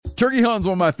Turkey hunting is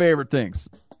one of my favorite things.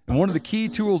 And one of the key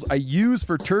tools I use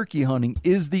for turkey hunting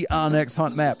is the onX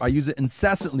Hunt Map. I use it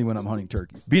incessantly when I'm hunting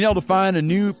turkeys. Being able to find a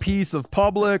new piece of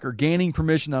public or gaining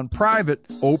permission on private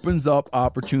opens up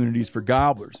opportunities for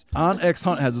gobblers. onX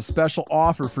Hunt has a special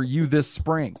offer for you this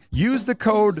spring. Use the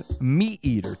code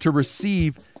MeatEater to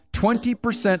receive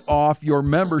 20% off your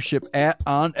membership at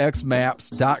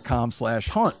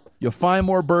onxmaps.com/hunt. You'll find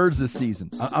more birds this season.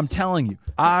 I'm telling you,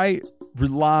 I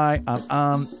rely on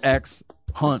onX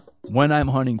Hunt when I'm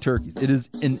hunting turkeys. It is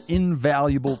an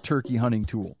invaluable turkey hunting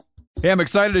tool. Hey, I'm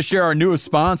excited to share our newest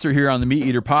sponsor here on the Meat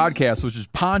Eater podcast, which is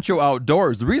Poncho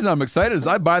Outdoors. The reason I'm excited is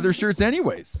I buy their shirts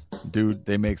anyways. Dude,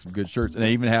 they make some good shirts. And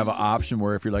they even have an option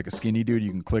where if you're like a skinny dude,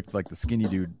 you can click like the skinny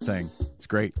dude thing. It's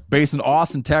great. Based in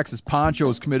Austin, Texas, Poncho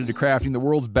is committed to crafting the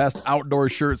world's best outdoor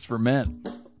shirts for men.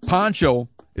 Poncho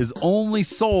is only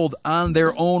sold on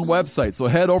their own website. So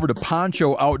head over to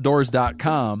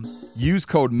ponchooutdoors.com, use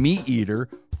code MeatEater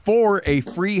for a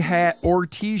free hat or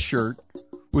t-shirt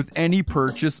with any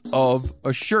purchase of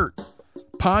a shirt.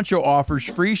 Poncho offers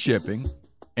free shipping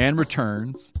and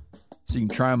returns, so you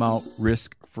can try them out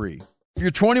risk-free. If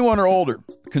you're 21 or older,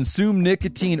 consume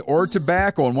nicotine or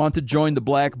tobacco, and want to join the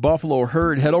Black Buffalo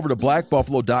herd, head over to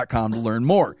blackbuffalo.com to learn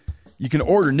more. You can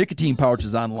order nicotine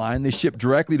pouches online. They ship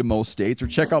directly to most states, or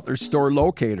check out their store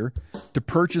locator to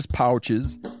purchase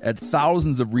pouches at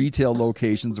thousands of retail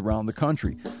locations around the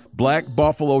country. Black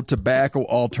Buffalo Tobacco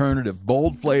Alternative.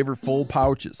 Bold flavor, full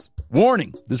pouches.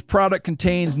 Warning, this product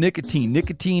contains nicotine.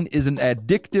 Nicotine is an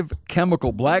addictive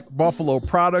chemical. Black Buffalo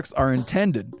products are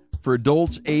intended for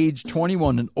adults age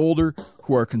 21 and older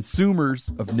who are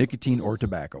consumers of nicotine or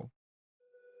tobacco.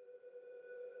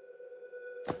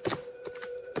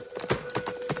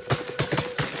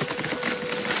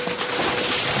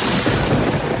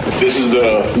 This is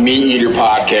the Meat Eater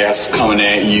podcast coming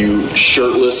at you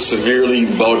shirtless, severely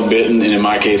bug bitten, and in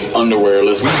my case,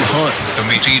 underwearless. We hunt the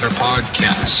Meat Eater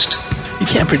podcast. You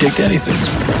can't predict anything.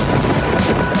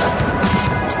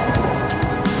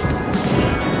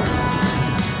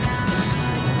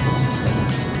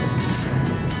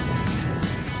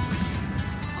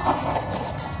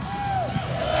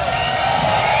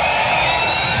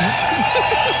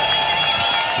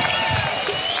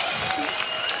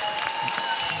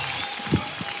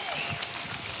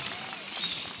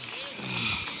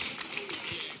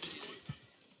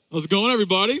 How's it going,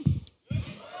 everybody?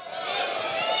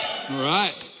 All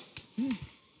right.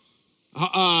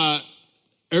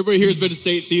 Everybody here has been to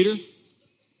State Theater?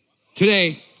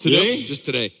 Today. Today? Yep, just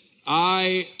today.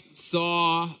 I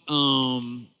saw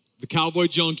the Cowboy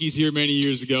Junkies here many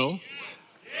years ago.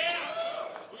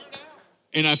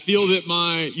 And I feel that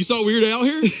you saw Weird Al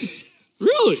here?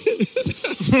 Really?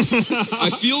 I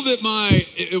feel that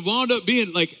it wound up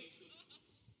being like,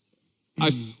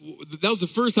 that was the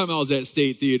first time I was at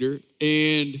State Theater,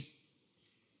 and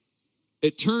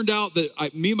it turned out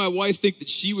that me and my wife think that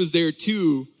she was there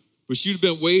too, but she would have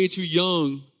been way too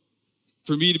young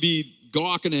for me to be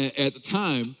gawking at the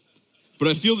time. But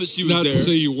I feel that she was there. Not to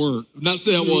say you weren't. Not to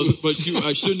say I wasn't, but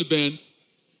I shouldn't have been.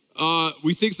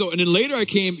 We think so. And then later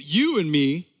you and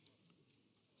me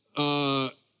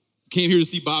came here to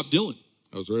see Bob Dylan.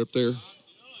 I was right up there.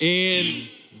 And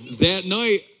that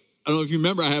night, I don't know if you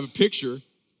remember, I have a picture.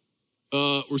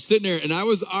 We're sitting there, and I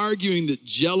was arguing that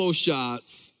Jell-O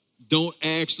shots don't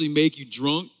actually make you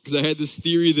drunk, because I had this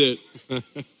theory that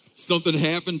something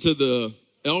happened to the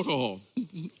alcohol.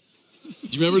 Do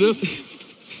you remember this?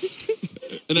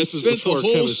 And I spent the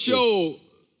whole show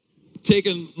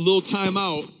taking a little time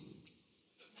out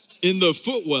in the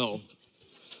footwell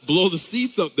below the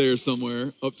seats up there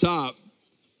somewhere, up top.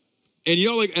 And you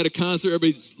know, like at a concert,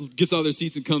 everybody gets out of their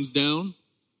seats and comes down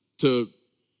to,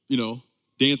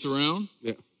 dance around.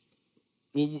 Yeah.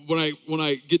 Well, when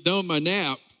I get done with my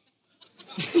nap,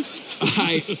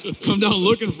 I come down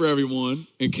looking for everyone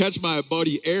and catch my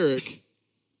buddy Eric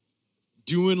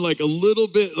doing like a little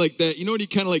bit like that. You know when you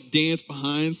kind of like dance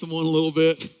behind someone a little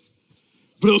bit?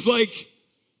 But it was like,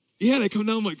 yeah, and I come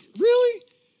down, I'm like, really?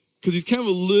 Because he's kind of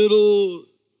a little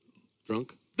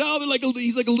drunk. No, but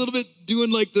he's like a little bit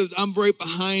doing like the I'm right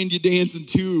behind you dancing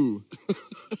too.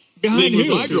 Behind with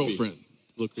you. my girlfriend.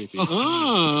 Look creepy.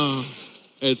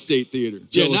 At State Theater.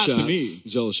 Jello not shots. To me.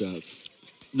 Jello shots.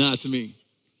 Not to me.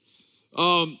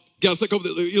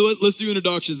 Let's do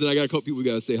introductions, and I got a couple people we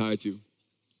got to say hi to.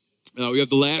 We have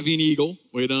the Latvian Eagle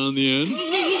way down on the end.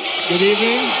 Good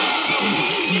evening.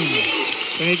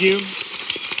 Thank you.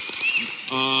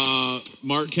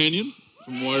 Mark Kenyon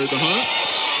from Wired to Hunt.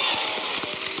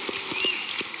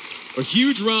 A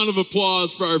huge round of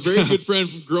applause for our very good friend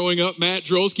from growing up, Matt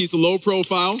Droz. Keeps a low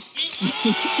profile.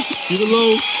 Keep it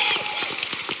low.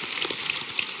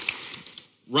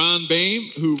 Ron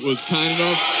Bain, who was kind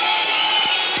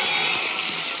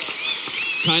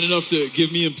enough to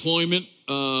give me employment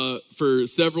for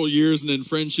several years and then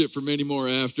friendship for many more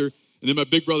after. And then my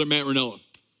big brother, Matt Ranella.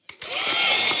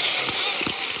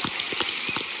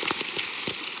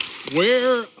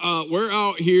 Where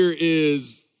out here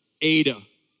is Ada?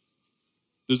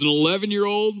 There's an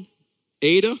 11-year-old,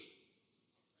 Ada.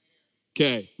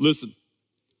 Okay, listen.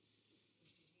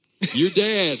 Your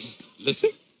dad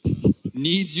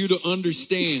needs you to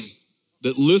understand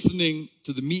that listening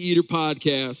to the Meat Eater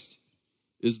podcast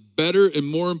is better and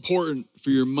more important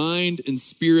for your mind and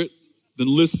spirit than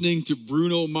listening to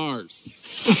Bruno Mars.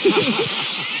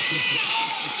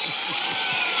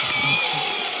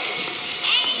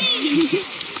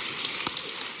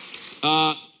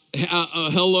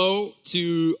 Hello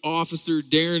to Officer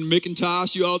Darren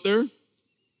McIntosh, you out there?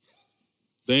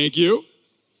 Thank you.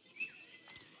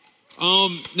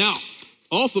 Now,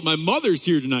 also my mother's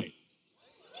here tonight.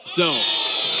 So,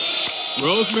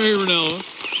 Rosemary Ranella.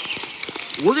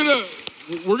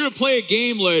 We're gonna play a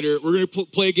game later. We're gonna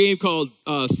play a game called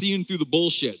Seeing Through the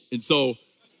Bullshit. And so,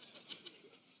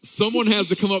 someone has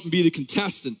to come up and be the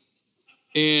contestant.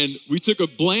 And we took a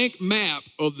blank map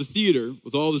of the theater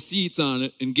with all the seats on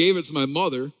it and gave it to my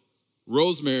mother,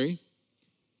 Rosemary,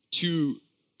 to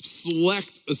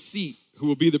select a seat who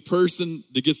will be the person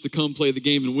that gets to come play the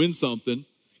game and win something.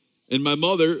 And my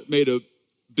mother made a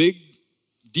big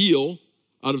deal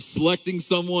out of selecting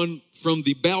someone from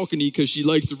the balcony because she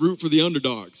likes to root for the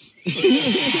underdogs. So,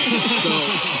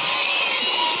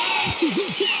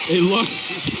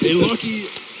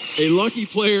 a lucky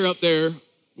player up there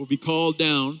will be called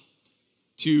down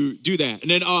to do that.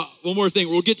 And then one more thing,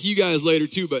 we'll get to you guys later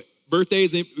too, but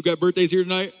birthdays, we've got birthdays here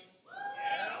tonight?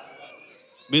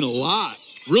 Man, a lot.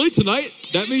 Really, tonight?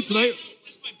 That means tonight?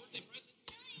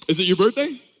 Is it your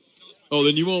birthday? Oh,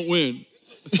 then you won't win.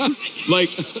 Like,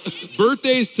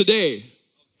 birthdays today.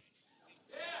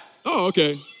 Oh,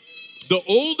 okay. The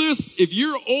oldest, if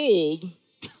you're old,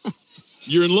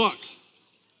 you're in luck.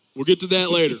 We'll get to that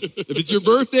later. If it's your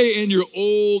birthday and you're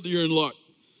old, you're in luck.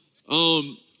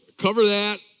 Cover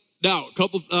that. Now,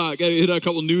 gotta hit a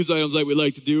couple news items like we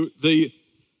like to do. They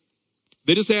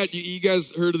just had, you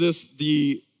guys heard of this?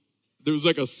 There was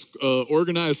like a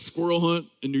organized squirrel hunt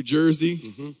in New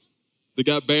Jersey that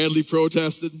got badly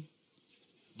protested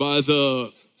by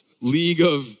the League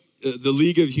of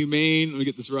Humane. Let me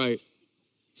get this right.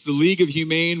 It's the League of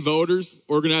Humane Voters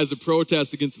organized a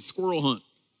protest against the squirrel hunt.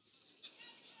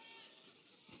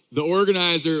 The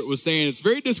organizer was saying it's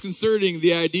very disconcerting,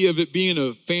 the idea of it being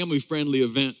a family-friendly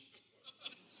event.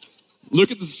 Look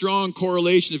at the strong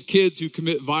correlation of kids who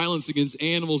commit violence against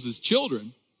animals as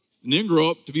children and then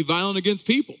grow up to be violent against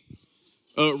people.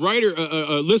 A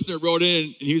listener wrote in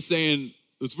and he was saying,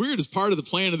 what's weird is part of the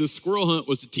plan of this squirrel hunt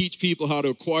was to teach people how to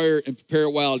acquire and prepare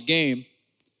wild game.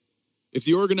 If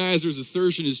the organizer's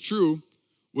assertion is true,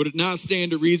 would it not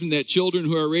stand to reason that children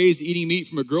who are raised eating meat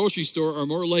from a grocery store are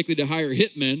more likely to hire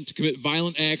hitmen to commit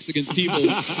violent acts against people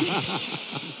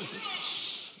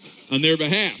on their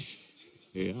behalf?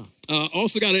 Yeah.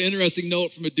 Also got an interesting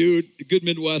note from a dude, a good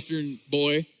Midwestern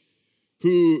boy,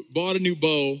 who bought a new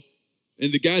bow.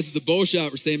 And the guys at the bow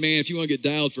shop were saying, man, if you want to get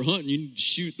dialed for hunting, you need to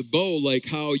shoot the bow like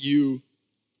how you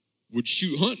would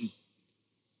shoot hunting.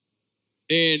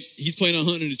 And he's planning on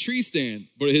hunting in a tree stand,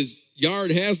 but his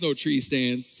yard has no tree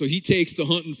stands, so he takes to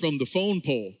hunting from the phone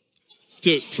pole,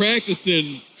 to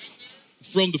practicing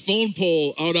from the phone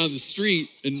pole out on the street.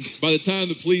 And by the time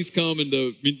the police come and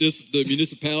the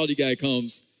municipality guy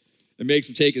comes and makes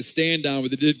him take his stand down,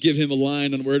 but they did give him a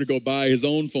line on where to go buy his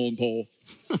own phone pole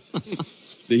that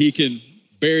he can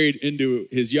bury it into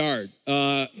his yard. We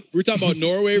were talking about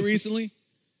Norway recently,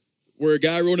 where a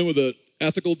guy wrote in with an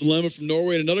ethical dilemma from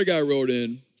Norway, and another guy wrote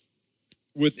in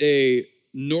with a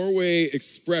Norway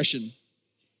expression.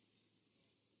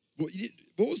 What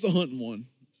was the hunting one?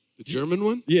 The German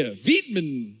one? Yeah,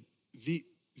 Wiedmann.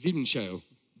 Wiedmannschow.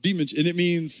 Wiedmann, and it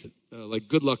means like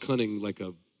good luck hunting, like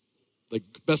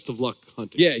best of luck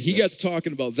hunting. Yeah, he got to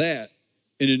talking about that.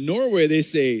 And in Norway, they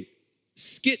say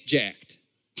skitjacked,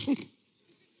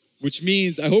 which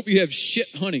means I hope you have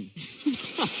shit hunting.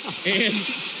 And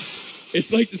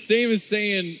it's like the same as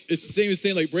saying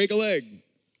like break a leg.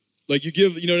 Like you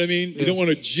give, you know what I mean? You don't want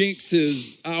to jinx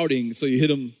his outing, so you hit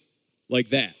him like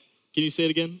that. Can you say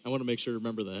it again? I want to make sure to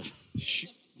remember that.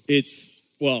 It's,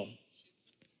 well,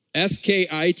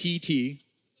 S-K-I-T-T,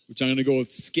 which I'm going to go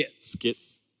with skit. Skit.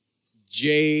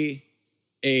 J-A-K-T,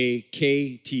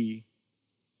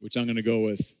 which I'm going to go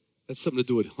with. That's something to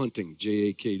do with hunting.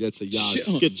 J-A-K. That's a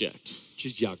yaz. Skitjacked.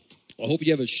 Skitjacked. I hope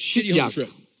you have a shitty hunt trip.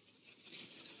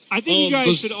 I think you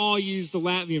guys should all use the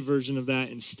Latvian version of that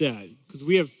instead, because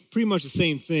we have pretty much the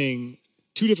same thing,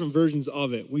 two different versions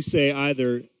of it. We say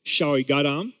either šauj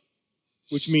garām,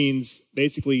 which means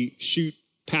basically shoot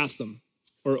past them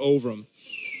or over them.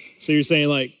 So you're saying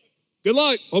like, good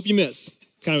luck, hope you miss,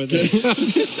 kind of a thing.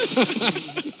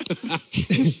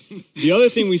 The other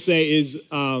thing we say is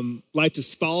like to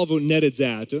spalvo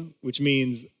neredzētu, which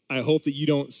means I hope that you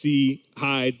don't see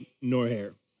hide nor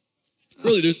hair.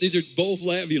 Really, these are both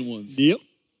Latvian ones. Yep.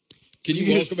 Can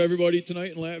you welcome everybody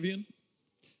tonight in Latvian?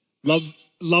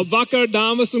 Labvakar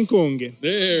dāmas un kungi.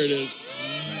 There it is.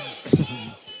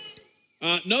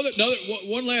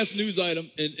 One last news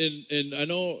item, and I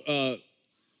know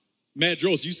Matt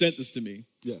Drost, you sent this to me.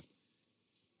 Yeah.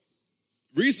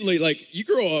 Recently, like you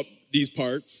grow up these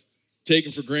parts,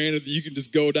 taken for granted that you can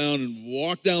just go down and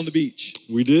walk down the beach.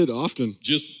 We did often.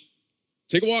 Just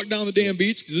take a walk down the damn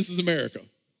beach because this is America.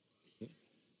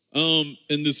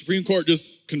 And the Supreme Court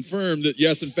just confirmed that,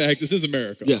 yes, in fact, this is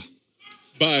America. Yeah.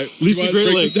 By At least the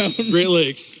Great Lakes. Great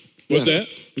Lakes. What's that?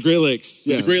 The Great Lakes.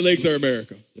 Yeah. The Great Lakes are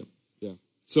America. Yeah.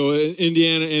 So in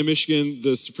Indiana and Michigan,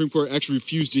 the Supreme Court actually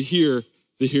refused to hear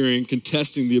the hearing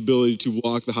contesting the ability to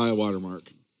walk the high water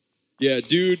mark. Yeah,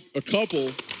 dude, a couple.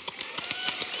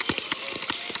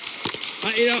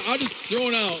 I'm just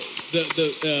throwing out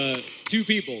the two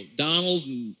people, Donald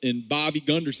and Bobby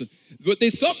Gunderson. What they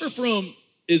suffer from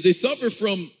is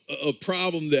a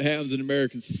problem that happens in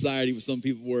American society with some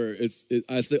people where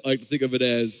I like to think of it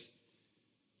as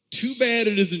too bad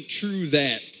it isn't true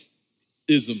that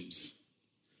isms.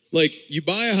 Like you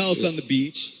buy a house on the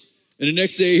beach and the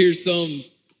next day here's some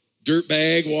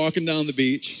dirtbag walking down the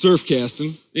beach. Surf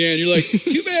casting. Yeah, and you're like,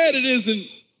 too bad it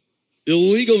isn't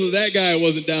illegal that guy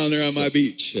wasn't down there on my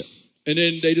beach. Yeah. And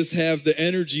then they just have the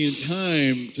energy and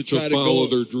time to try to follow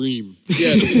go. their dream.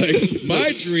 Yeah, like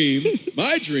my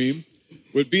dream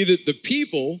would be that the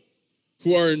people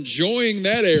who are enjoying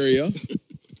that area,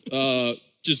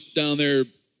 just down there,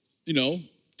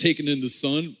 taking in the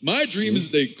sun. My dream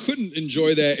is they couldn't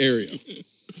enjoy that area.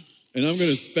 And I'm going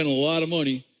to spend a lot of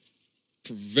money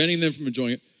preventing them from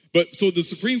enjoying it. But so the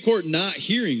Supreme Court not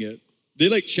hearing it, they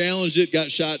challenged it,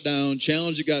 got shot down,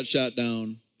 challenged it, got shot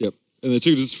down. Yep. And they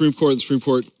took it to the Supreme Court, and the Supreme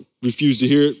Court refused to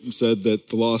hear it and said that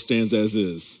the law stands as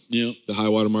is. Yeah. The high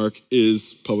water mark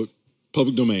is public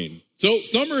domain. So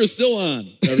summer is still on,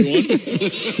 everyone.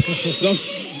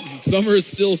 Summer is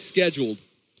still scheduled.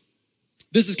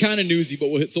 This is kind of newsy, but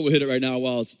we'll hit it right now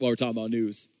while we're talking about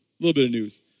news. A little bit of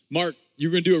news. Mark,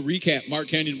 you're going to do a recap. Mark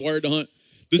Kenyon, Wired to Hunt.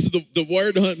 This is the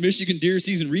Wired to Hunt Michigan deer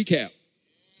season recap.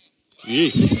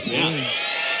 Jeez. Yeah.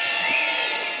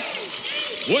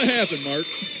 What happened, Mark?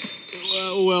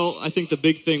 Well, I think the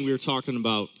big thing we were talking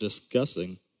about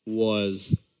discussing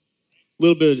was a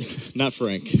little bit, not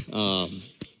Frank,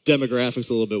 demographics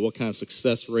a little bit, what kind of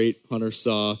success rate hunters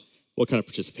saw, what kind of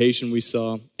participation we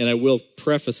saw. And I will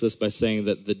preface this by saying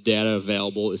that the data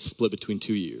available is split between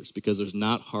 2 years because there's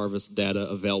not harvest data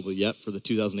available yet for the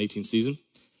 2018 season,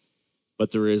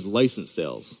 but there is license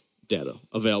sales data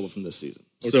available from this season.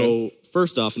 Okay. So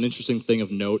first off, an interesting thing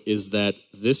of note is that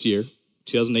this year,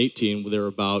 2018, there were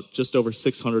about just over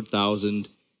 600,000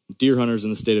 deer hunters in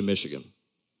the state of Michigan.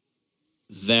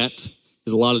 That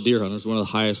is a lot of deer hunters, one of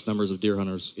the highest numbers of deer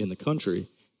hunters in the country,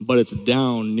 but it's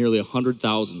down nearly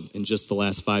 100,000 in just the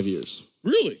last 5 years.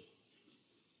 Really?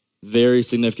 Very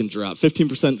significant drop,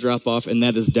 15% drop off, and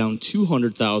that is down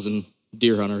 200,000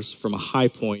 deer hunters from a high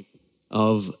point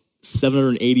of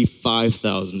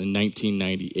 785,000 in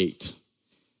 1998.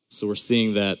 So we're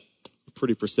seeing that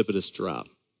pretty precipitous drop.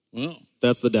 Wow.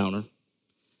 That's the downer.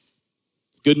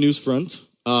 Good news front.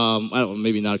 I don't know,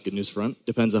 maybe not good news front.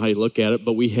 Depends on how you look at it.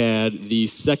 But we had the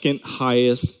second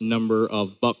highest number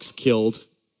of bucks killed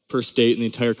per state in the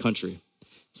entire country.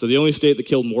 So the only state that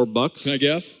killed more bucks. Can I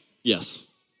guess? Yes.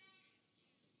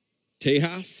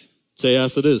 Tejas?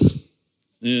 Tejas it is.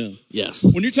 Yeah. Yes.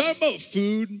 When you're talking about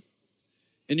food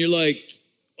and you're like,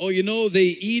 oh, they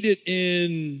eat it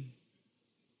in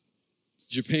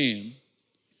Japan.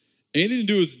 Anything to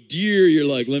do with deer, you're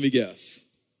like, let me guess.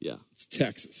 Yeah. It's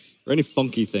Texas. Or any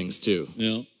funky things, too.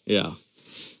 Yeah. Yeah.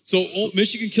 So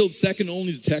Michigan killed second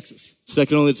only to Texas.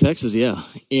 Second only to Texas, yeah.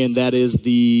 And that is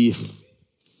the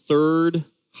third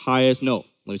highest. No,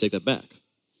 let me take that back.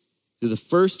 The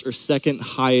first or second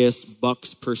highest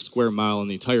bucks per square mile in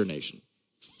the entire nation.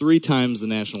 3 times the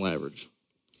national average.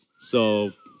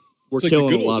 So we're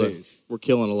killing a lot of days. We're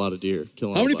killing a lot of deer.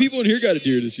 How many people in here got a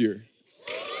deer this year?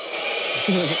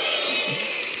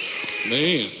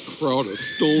 Man, crowd of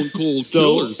stone cold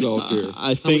killers out there.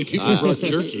 I think people brought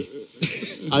jerky.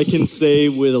 I can say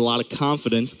with a lot of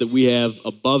confidence that we have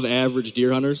above average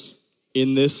deer hunters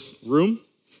in this room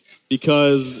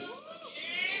because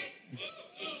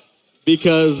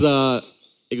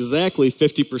exactly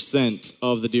 50%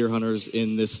 of the deer hunters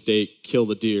in this state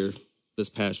killed a deer this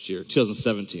past year,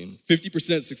 2017.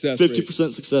 50% success rate.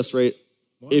 50% success rate.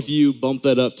 Wow. If you bump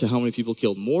that up to how many people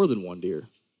killed more than one deer,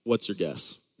 what's your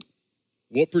guess?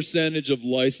 What percentage of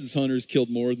licensed hunters killed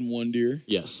more than one deer?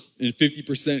 Yes. And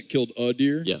 50% killed a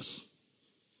deer? Yes.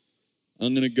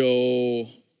 I'm going to go,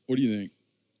 what do you think?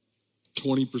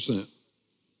 20%.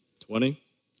 20?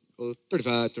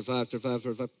 35.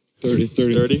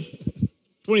 30?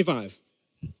 25.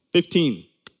 15.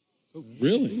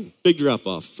 Really? Big drop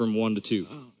off from 1 to 2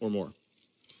 or more.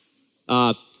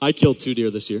 I killed 2 deer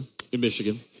this year in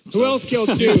Michigan. Who else killed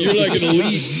 2? You're like an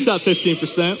elite. Top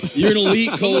 15%. You're an elite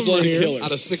cold-blooded killer.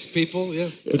 Out of 6 people, yeah.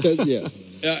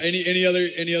 Any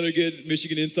other good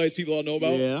Michigan insights people all know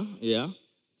about? Yeah.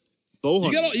 Bow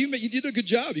hunting. You did a good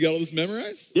job. You got all this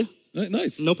memorized? Yeah.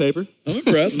 Nice. No paper. I'm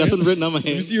impressed. Nothing man. written on my Let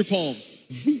me hands. see your palms.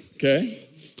 Okay.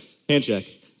 Hand check.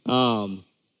 Bow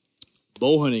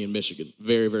hunting in Michigan,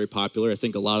 very, very popular. I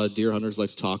think a lot of deer hunters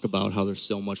like to talk about how there's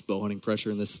so much bow hunting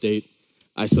pressure in this state.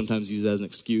 I sometimes use that as an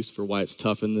excuse for why it's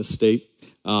tough in this state.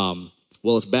 Well,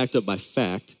 it's backed up by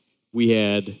fact. We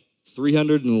had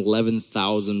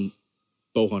 311,000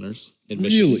 bow hunters in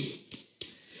Michigan. Really?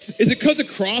 Is it because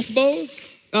of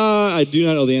crossbows? I do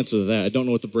not know the answer to that. I don't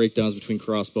know what the breakdown is between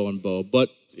crossbow and bow, but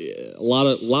a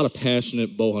lot of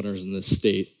passionate bow hunters in this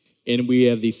state. And we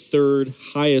have the 3rd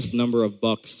highest number of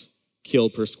bucks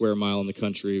killed per square mile in the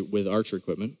country with archery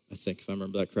equipment, I think, if I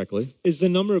remember that correctly. Is the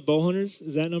number of bow hunters,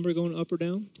 is that number going up or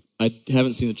down? I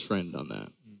haven't seen a trend on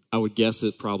that. I would guess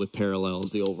it probably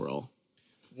parallels the overall.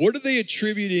 What are they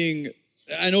attributing?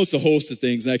 I know it's a host of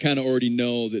things, and I kind of already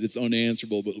know that it's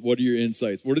unanswerable, but what are your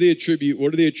insights? What are they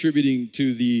attributing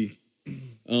to the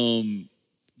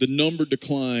number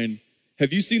decline?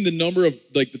 Have you seen the number of,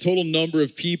 like, the total number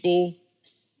of people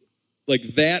like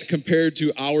that compared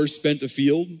to hours spent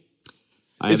afield?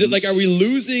 Is it like, are we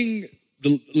losing a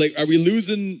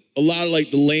lot of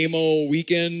like the lame-o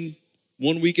weekend,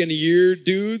 one weekend a year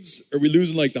dudes? Are we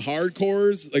losing like the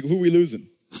hardcores? Like, who are we losing?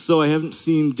 So I haven't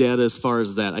seen data as far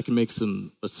as that. I can make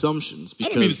some assumptions.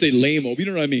 Because I don't mean to say lame-o, but you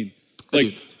know what I mean?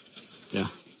 Like, yeah.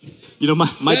 You know, my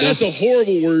dad. That's a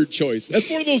horrible word choice.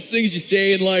 That's one of those things you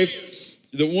say in life.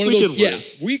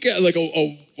 Weekend, like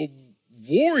a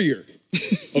warrior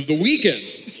of the weekend.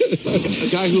 A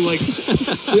guy who likes...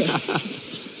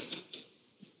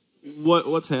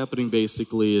 What's happening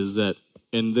basically is that,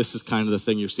 and this is kind of the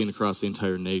thing you're seeing across the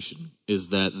entire nation, is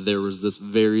that there was this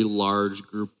very large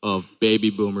group of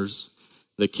baby boomers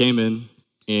that came in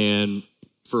and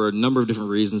for a number of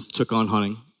different reasons took on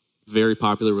hunting, very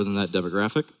popular within that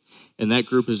demographic. And that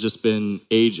group has just been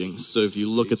aging. So if you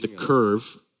look at the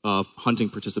curve of hunting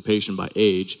participation by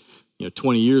age,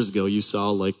 20 years ago, you saw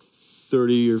like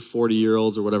 30 or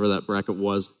 40-year-olds or whatever that bracket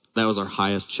was. That was our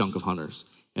highest chunk of hunters.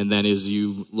 And then as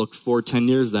you look forward 10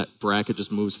 years, that bracket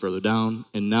just moves further down.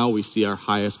 And now we see our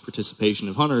highest participation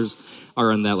of hunters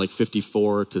are in that like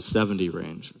 54 to 70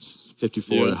 range,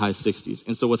 54 to high 60s.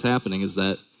 And so what's happening is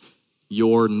that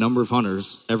your number of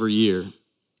hunters every year,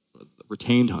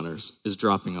 retained hunters, is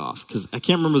dropping off. Because I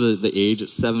can't remember the age,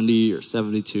 it's 70 or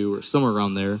 72 or somewhere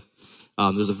around there.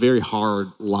 There's a very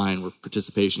hard line where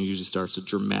participation usually starts to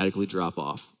dramatically drop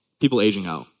off. People aging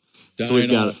out. So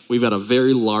we've got a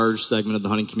very large segment of the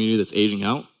hunting community that's aging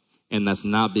out, and that's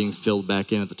not being filled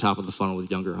back in at the top of the funnel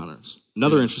with younger hunters.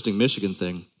 Another interesting Michigan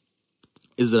thing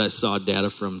is that I saw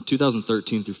data from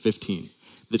 2013 through 15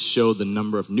 that showed the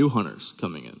number of new hunters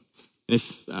coming in. And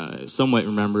if some might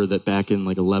remember that back in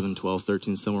like 11, 12,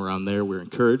 13, somewhere around there, we were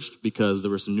encouraged because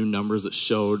there were some new numbers that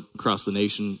showed across the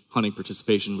nation hunting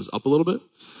participation was up a little bit.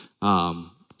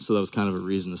 So that was kind of a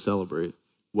reason to celebrate.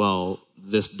 Well,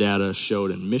 this data showed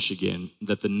in Michigan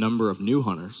that the number of new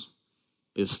hunters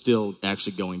is still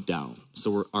actually going down.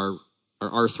 So our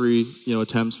R3,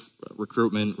 attempts,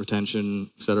 recruitment,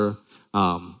 retention, et cetera,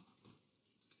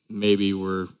 maybe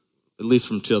we're, at least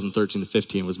from 2013 to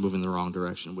 15, was moving in the wrong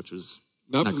direction, which was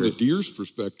not from great. The deer's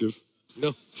perspective.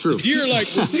 No. True. The deer, like,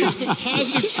 we're seeing some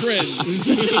positive trends.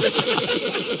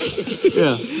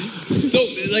 Yeah. So,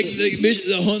 like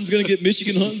the hunting's going to get,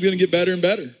 Michigan hunting's going to get better and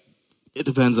better. It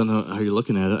depends on how you're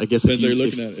looking at it. I guess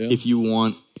if you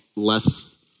want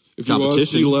less if you competition, want to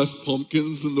see less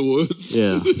pumpkins in the woods.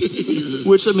 Yeah.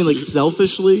 Which, I mean, like,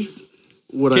 selfishly,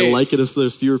 would I like it if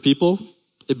there's fewer people?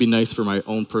 It'd be nice for my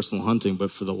own personal hunting,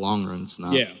 but for the long run, it's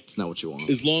not. Yeah. It's not what you want.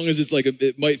 As long as it's like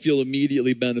it might feel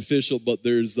immediately beneficial, but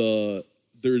there's a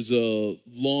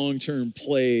long-term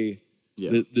play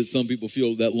that some people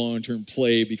feel that long-term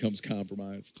play becomes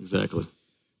compromised. Exactly.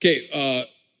 Okay,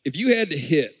 if you had to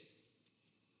hit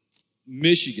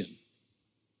Michigan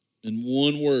in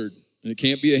one word, and it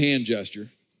can't be a hand gesture.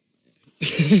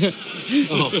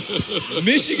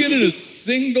 Michigan in a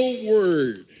single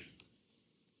word,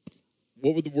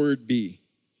 what would the word be?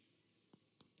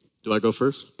 Do I go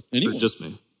first? Anyone. Or just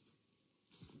me?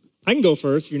 I can go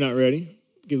first if you're not ready.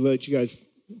 Give you guys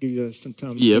some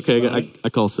time. Yeah, to think okay. about it. I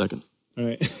call second. All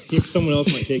right. Someone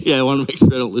else might take it. Yeah, I want to make sure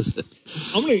I don't lose it.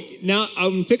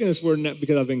 I'm picking this word not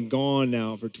because I've been gone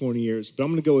now for 20 years, but I'm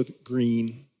going to go with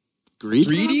green.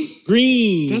 Greedy?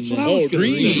 Green. That's what I was going to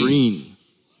say. Green.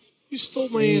 You stole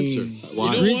my answer.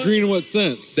 Why? Green in what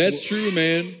sense? That's true,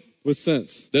 man. What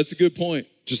sense? That's a good point.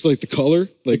 Just like the color?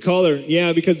 The color,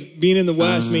 yeah, because being in the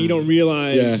West, man, you don't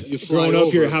realize Yeah. You fly growing up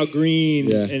over. here how green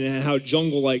Yeah. and how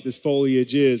jungle-like this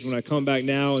foliage is. When I come back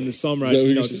now in the summer, Is that what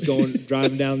you're just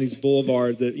driving down these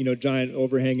boulevards that, giant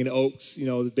overhanging oaks,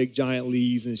 the big giant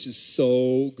leaves, and it's just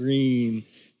so green.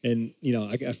 And,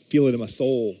 I feel it in my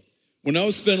soul. When I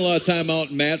was spending a lot of time out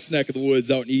in Matt's neck of the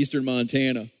woods out in eastern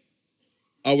Montana,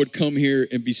 I would come here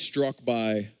and be struck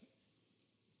by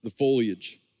the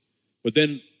foliage. But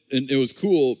then, and it was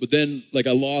cool, but then like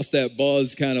I lost that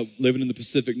buzz kind of living in the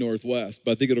Pacific Northwest,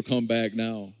 but I think it'll come back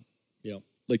now. Yeah.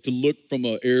 Like to look from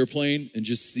an airplane and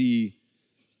just see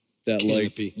that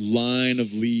Canopy. like line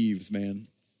of leaves, man.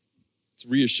 It's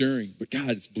reassuring, but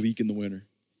God, it's bleak in the winter.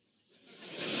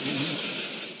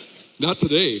 Not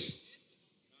today.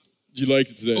 You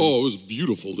liked it today? Oh, it was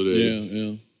beautiful today.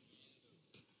 Yeah.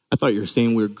 I thought you were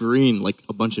saying we were green like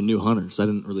a bunch of new hunters. I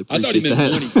didn't really I appreciate thought he meant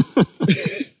that. money.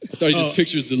 I thought he just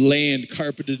pictures the land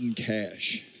carpeted in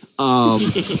cash. And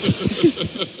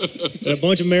a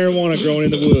bunch of marijuana growing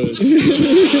in the woods.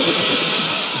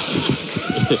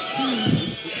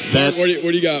 Mark,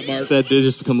 what do you got, Mark? That did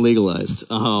just become legalized.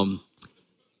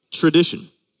 Tradition.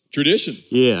 Tradition.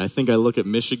 Yeah, I think I look at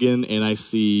Michigan and I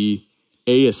see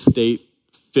a state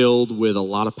filled with a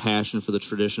lot of passion for the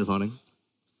tradition of hunting.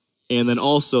 And then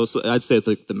also, so I'd say it's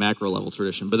like the macro level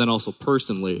tradition, but then also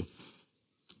personally,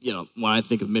 when I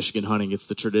think of Michigan hunting, it's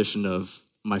the tradition of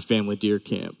my family deer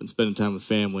camp and spending time with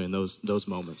family in those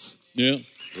moments. Yeah.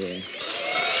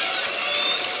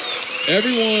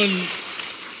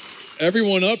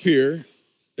 Everyone up here,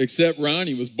 except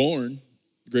Ronnie, was born in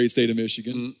the great state of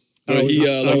Michigan. But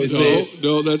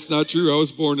No, that's not true. I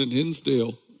was born in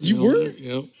Hinsdale. You were?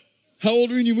 Yeah. How old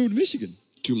were you when you moved to Michigan?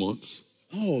 2 months.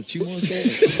 Oh, 2 months old.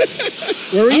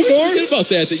 Where were you born? Forget about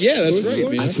that. Yeah, that's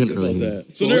right, man. I couldn't really.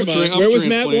 That. So never mind. Where was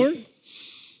Matt born?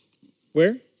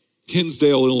 Where?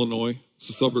 Hinsdale, Illinois. It's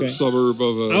a suburb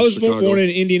of I was Chicago. born in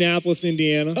Indianapolis,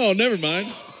 Indiana. Oh, never mind.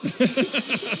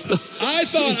 I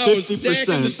thought I was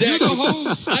stacking the deck. You're the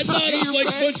host. I thought it was like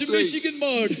a bunch of Michigan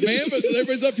mugs, man. But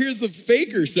everybody's up here is a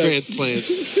faker. Transplants.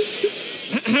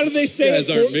 How do they say You guys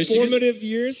it? aren't Michigan? Formative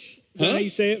years? Is that how you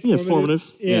say it? Yeah,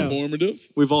 formative. Yeah. Formative.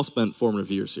 We've all spent formative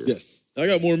years here. Yes. I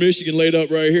got more Michigan laid up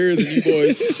right here than you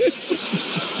boys.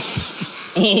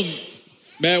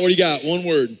 Matt, what do you got? One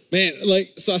word. Man,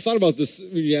 so I thought about this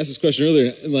when you asked this question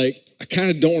earlier, and I kind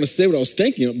of don't want to say what I was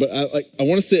thinking, but I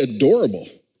want to say adorable.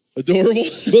 Adorable?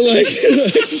 But then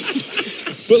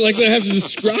I have to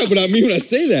describe what I mean when I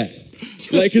say that.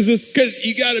 Because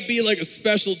you got to be like a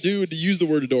special dude to use the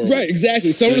word adorable. Right,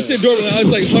 exactly. So I'm going to say adorable, and I was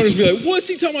like, hunters be like, what's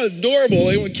he talking about adorable?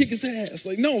 They want to kick his ass. I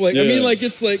mean,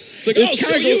 it's like I'll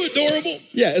show you adorable.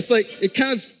 Yeah, it's like, it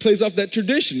kind of plays off that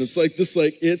tradition. It's like this,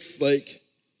 it's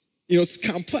it's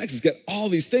complex. It's got all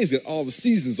these things, it's got all the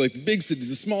seasons, like the big city,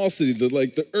 the small city,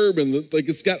 the urban,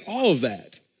 it's got all of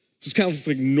that. So it's kind of this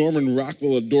like Norman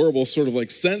Rockwell adorable sort of like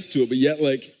sense to it, but yet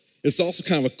it's also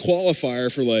kind of a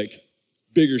qualifier for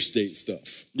bigger state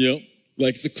stuff. Yep.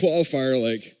 It's a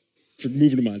qualifier for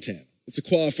moving to Montana. It's a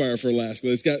qualifier for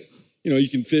Alaska. It's got, you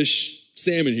can fish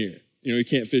salmon here. You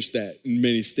can't fish that in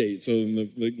many states other than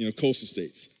the coastal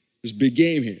states. There's big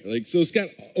game here. So it's got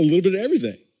a little bit of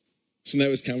everything. So that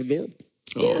was kind of adorable.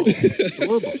 Oh,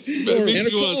 adorable. It makes And a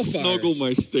me want to qualifier. snuggle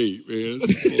my state, man.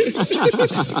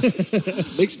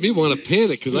 Makes me want to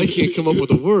panic because I can't come up with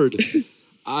a word.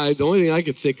 The only thing I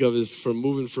could think of is from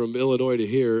moving from Illinois to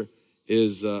here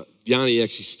is Yanni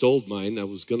actually stole mine. I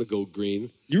was going to go green.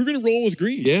 You were going to roll with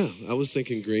green. Yeah, I was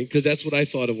thinking green because that's what I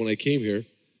thought of when I came here.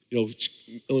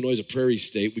 Illinois is a prairie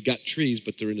state. We got trees,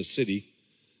 but they're in a city.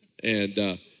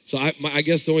 And so I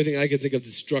guess the only thing I could think of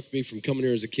that struck me from coming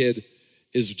here as a kid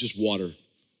is just water.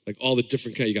 All the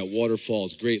different kinds. You got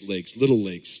waterfalls, Great Lakes, Little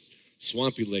Lakes,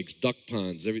 swampy lakes, duck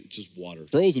ponds, just water.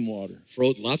 Frozen water.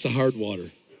 Lots of hard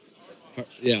water.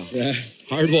 Yeah.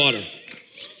 Hard water.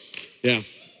 Yeah.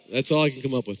 That's all I can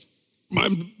come up with.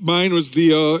 Mine was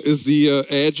the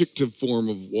adjective form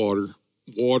of water.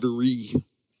 Watery.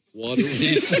 Watery.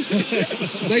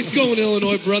 Nice going,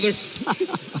 Illinois, brother. I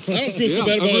don't feel so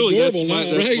bad about Adorable now.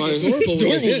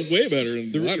 Adorable's way better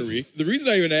than Watery. The reason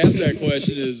I even asked that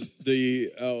question is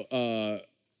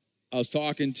I was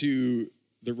talking to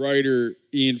the writer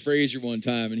Ian Fraser one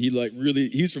time, and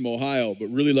he's from Ohio, but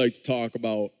really liked to talk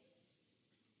about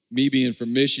me being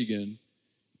from Michigan.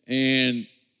 And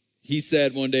he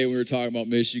said one day when we were talking about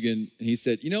Michigan, and he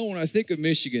said, when I think of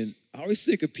Michigan, I always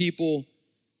think of people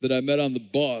that I met on the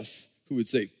bus who would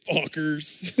say,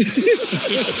 fuckers.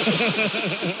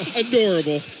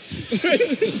 Adorable.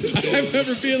 I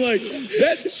remember being like,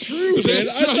 that's true, man.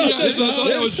 I thought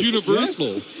that was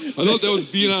universal. I thought that was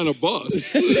being on a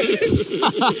bus.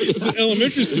 It was an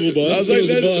elementary school bus. I was like,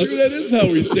 that's true. That is how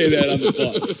we say that on the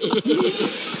bus.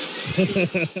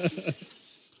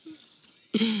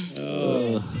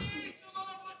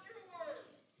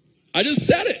 I just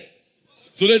said it.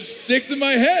 So that sticks in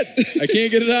my head. I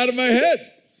can't get it out of my head.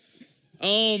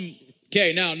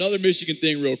 Okay, now another Michigan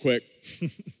thing real quick.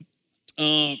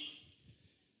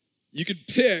 You can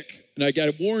pick, and I got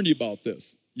to warn you about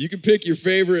this. You can pick your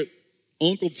favorite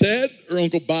Uncle Ted or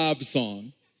Uncle Bob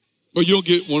song. But you don't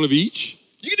get one of each?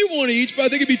 You can do one of each, but I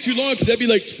think it'd be too long because that'd be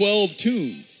like 12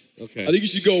 tunes. Okay. I think you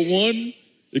should go one.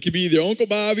 It could be either Uncle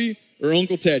Bobby or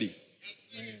Uncle Teddy.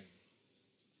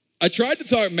 I tried to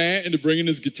talk Matt into bringing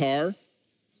his guitar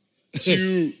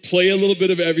to play a little bit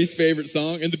of everybody's favorite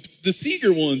song. And the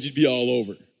Seeger ones, you'd be all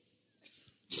over.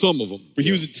 Some of them. But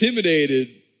he was intimidated.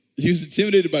 He was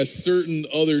intimidated by certain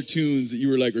other tunes that you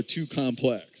were like are too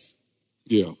complex.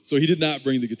 Yeah. So he did not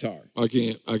bring the guitar. I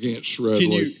can't shred I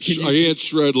Can can't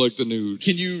shred like the Nudes.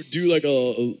 Can you do like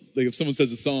like if someone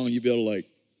says a song, you'd be able to like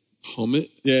hum it?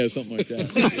 Yeah, something like that.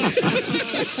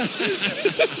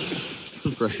 It's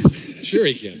impressive. Sure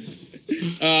he can.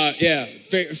 Yeah.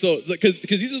 So because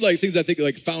these are like things I think are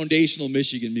like foundational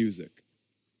Michigan music.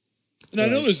 And I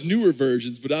know there's newer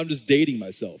versions, but I'm just dating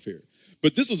myself here.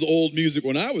 But this was old music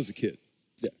when I was a kid.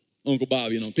 Yeah. Uncle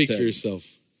Bobby and Uncle Speak Ted. for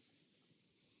yourself.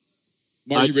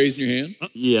 Mark, you raising your hand?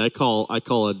 Yeah, I call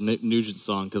a Nugent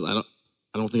song because I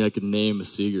don't think I could name a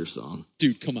Seeger song.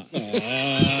 Dude, come on. Mark,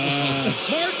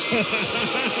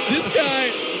 this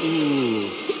guy,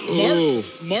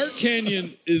 Mark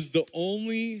Kenyon is the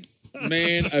only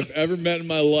man I've ever met in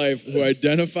my life who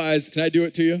identifies. Can I do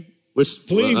it to you?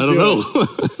 Please I don't know.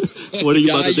 What are you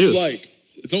about to do? You like.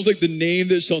 It's almost like the name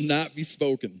that shall not be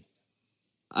spoken.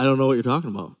 I don't know what you're talking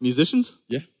about. Musicians?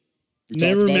 Yeah.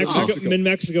 Remember in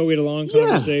Mexico, we had a long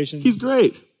conversation. Yeah, he's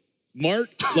great. Mark,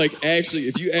 actually,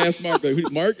 if you ask Mark,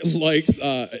 Mark likes,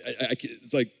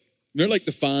 it's like, remember like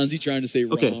the Fonzie trying to say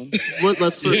wrong? Okay,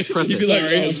 let's first preface. He'd be like,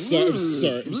 I'm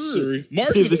sorry.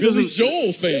 Mark's Dude, a this Billy isn't-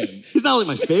 Joel fan. He's not like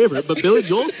my favorite, but Billy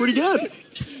Joel's pretty good.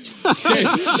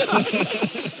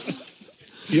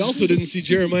 He also didn't see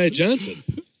Jeremiah Johnson.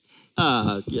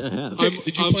 Yeah, I have.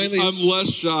 Did you finally? I'm less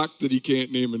shocked that he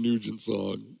can't name a Nugent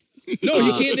song. No,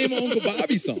 he can't name an Uncle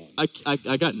Bobby song.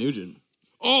 I got Nugent.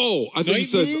 Oh, I thought you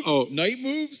said, Night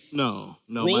Moves? No.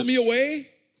 Roll Me Away?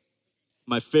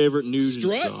 My favorite Nugent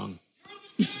Strut? song.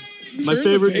 My Turn the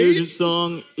favorite page? Nugent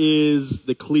song is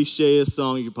the clicheest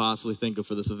song you could possibly think of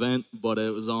for this event, but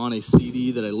it was on a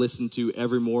CD that I listened to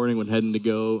every morning when heading to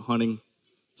go hunting.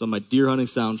 It's on my deer hunting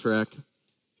soundtrack.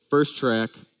 First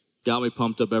track, got me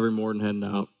pumped up every morning heading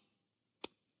out.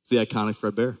 It's the iconic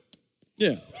Fred Bear.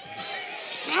 Yeah.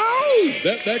 Ow!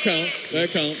 That counts.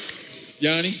 That counts.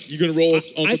 Yanni, you gonna roll with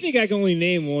Uncle? I think I can only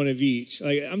name one of each.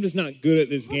 Like I'm just not good at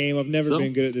this game. I've never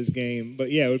been good at this game.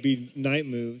 But yeah, it would be Night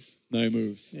Moves. Night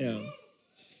Moves. Yeah.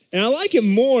 And I like it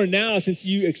more now since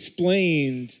you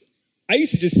explained. I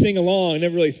used to just sing along,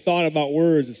 never really thought about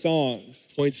words of songs.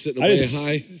 Point sitting I away just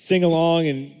high. sing along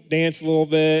and dance a little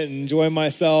bit and enjoy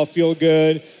myself, feel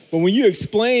good. But when you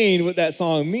explained what that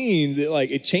song means,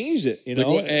 it changed it, you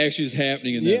know? Like what actually is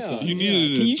happening in that song. You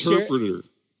needed Can an you share- interpreter.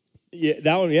 Yeah,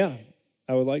 that one, yeah.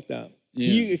 I would like that. Yeah.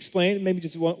 Can you explain maybe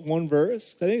just one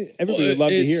verse? 'Cause I think everybody would love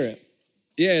to hear it.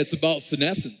 Yeah, it's about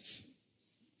senescence.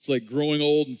 It's like growing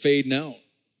old and fading out.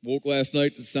 Woke last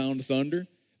night to the sound of thunder.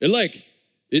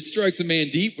 It strikes a man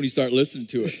deep when you start listening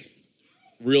to it.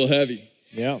 Real heavy.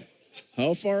 Yeah.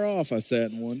 How far off, I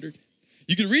sat and wondered.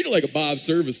 You could read it like a Bob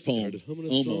Service poem. Humming a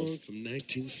song Almost. from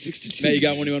 1962. Now you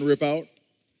got one you want to rip out?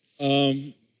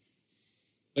 I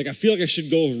feel like I should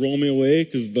go with Roll Me Away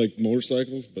because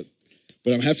motorcycles, but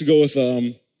I'm gonna have to go with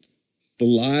the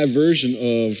live version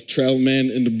of Travel Man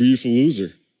and the Beautiful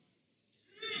Loser.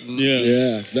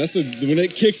 Yeah. When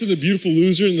it kicks in the Beautiful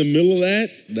Loser in the middle of that,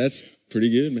 that's pretty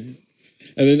good, man.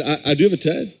 And then I do have a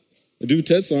Ted. I do have a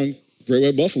Ted song, Great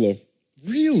White Buffalo.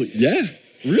 Really? Yeah.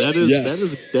 Really?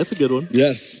 Yes. That's a good one.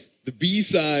 Yes. The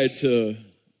B-side to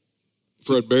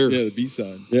Fred Bear. Yeah, the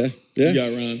B-side. Yeah. You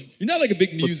got Ron. You're not like a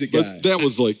big music guy. But that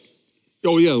was like,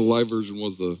 oh yeah, the live version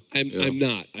was the. I'm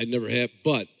not. I never have,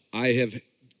 but I have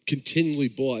continually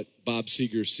bought Bob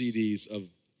Seger CDs of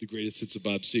the greatest hits of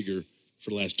Bob Seger for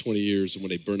the last 20 years, and when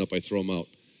they burn up, I throw them out.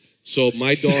 So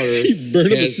my daughter You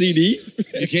burn up a CD?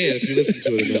 You can if you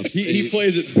listen to it enough. He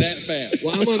plays it that fast.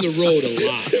 Well, I'm on the road a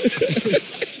lot.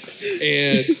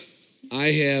 And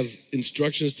I have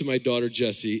instructions to my daughter,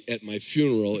 Jessie, at my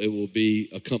funeral, it will be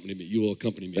accompany me. You will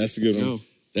accompany me. That's a good one.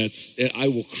 I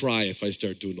will cry if I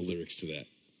start doing the lyrics to that.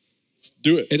 Let's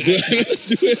do it. Let's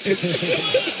do it.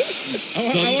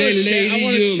 Someday, lady, I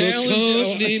wanna you'll challenge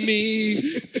accompany me.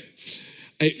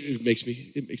 It makes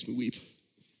me weep.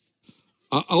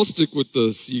 I'll stick with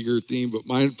the Seeger theme, but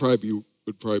mine would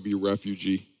probably be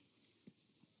Refugee.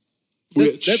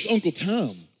 That's Uncle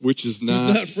Tom. Which is not.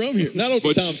 He's not from here. Not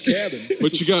Uncle Tom's Cabin.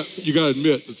 But you got to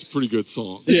admit that's a pretty good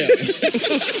song. Yeah.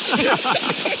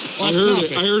 I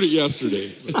heard it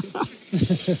yesterday.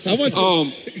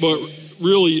 But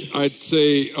really, I'd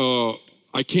say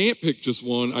I can't pick just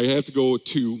one. I have to go with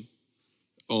two.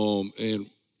 And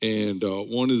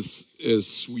one is as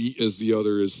sweet as the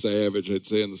other is savage. I'd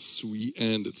say on the sweet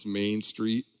end, it's Main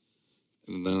Street.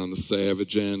 And then on the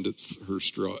savage end, it's Her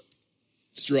Strut.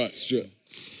 Strut.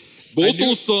 Both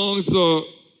those songs, do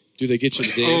they get you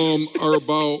to dance? Are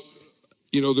about,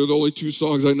 they're the only two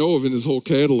songs I know of in his whole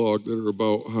catalog that are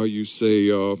about how you say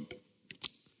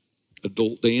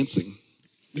adult dancing.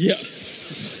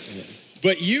 Yes.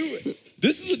 But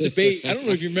this is a debate. I don't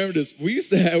know if you remember this. We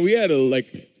had a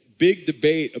big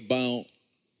debate about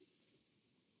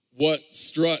what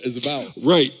Strut is about.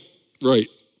 Right.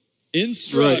 In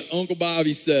Strut, Uncle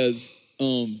Bobby says,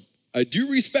 I do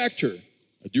respect her,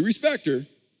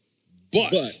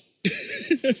 but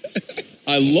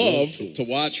I love to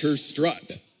watch her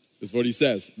strut, is what he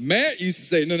says. Matt used to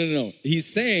say, no.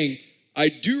 He's saying, I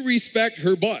do respect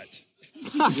her butt.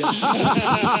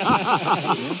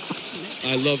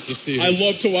 I love to see her. I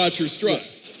love to watch her strut.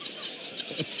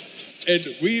 And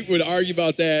we would argue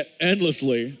about that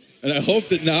endlessly. And I hope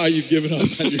that now you've given up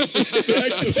on your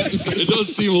perspective. It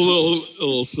does seem a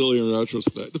little silly in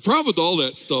retrospect. The problem with all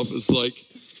that stuff is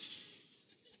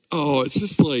it's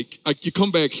just you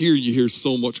come back here, you hear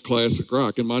so much classic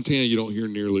rock. In Montana, you don't hear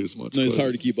nearly as much. No, it's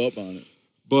hard to keep up on it.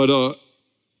 But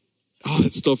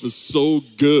that stuff is so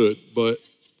good, but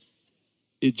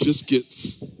it just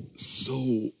gets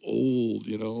so old,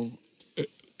 You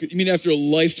mean after a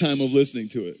lifetime of listening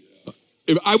to it?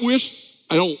 I wish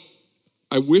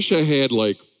I had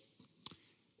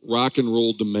rock and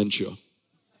roll dementia.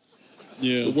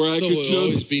 Yeah. Where I could just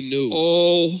always be new.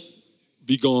 all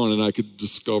be gone and I could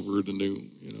discover it anew,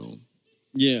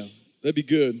 Yeah, that'd be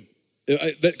good.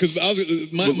 Because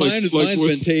mine's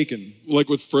been taken. Like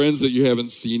with friends that you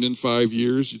haven't seen in 5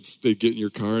 years, they'd get in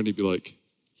your car and they'd be like,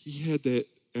 he had that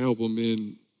album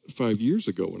in 5 years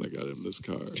ago when I got him this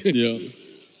car. Yeah.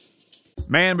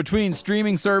 Man, between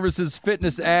streaming services,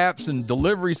 fitness apps, and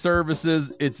delivery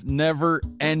services, it's never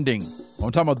ending.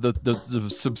 I'm talking about the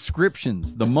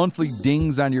subscriptions, the monthly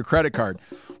dings on your credit card.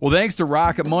 Well, thanks to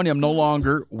Rocket Money, I'm no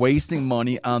longer wasting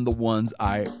money on the ones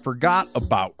I forgot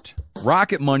about.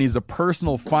 Rocket Money is a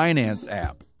personal finance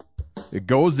app. It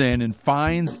goes in and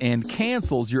finds and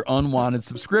cancels your unwanted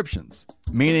subscriptions.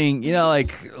 Meaning,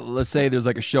 let's say there's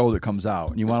a show that comes out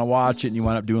and you want to watch it and you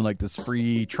wind up doing this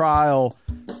free trial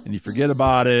and you forget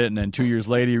about it. And then 2 years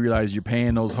later, you realize you're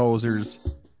paying those hosers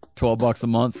 $12 a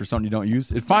month for something you don't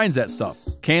use. It finds that stuff,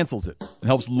 cancels it, and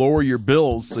helps lower your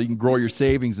bills so you can grow your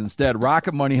savings instead.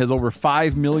 Rocket Money has over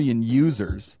 5 million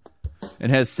users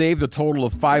and has saved a total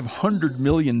of $500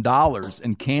 million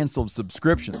in canceled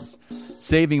subscriptions,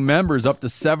 saving members up to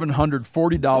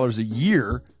 $740 a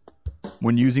year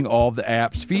when using all of the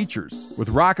app's features. With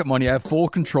Rocket Money, I have full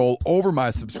control over my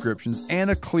subscriptions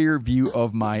and a clear view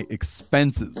of my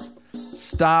expenses.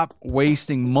 Stop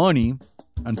wasting money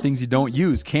on things you don't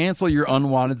use. Cancel your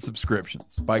unwanted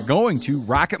subscriptions by going to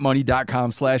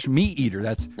rocketmoney.com/meateater.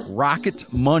 That's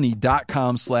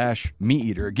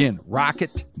rocketmoney.com/meateater. Again,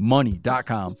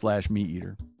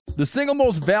 rocketmoney.com/meateater. The single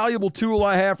most valuable tool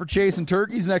I have for chasing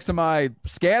turkeys next to my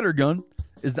scatter gun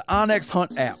is the OnX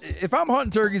Hunt app. If I'm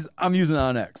hunting turkeys, I'm using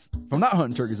OnX. If I'm not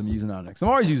hunting turkeys, I'm using OnX. I'm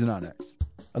always using OnX.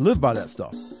 I live by that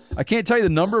stuff. I can't tell you the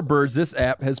number of birds this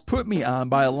app has put me on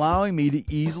by allowing me to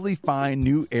easily find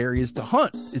new areas to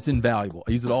hunt. It's invaluable.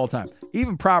 I use it all the time.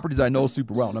 Even properties I know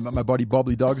super well. And I'm at my buddy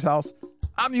Bubbly Doug's house.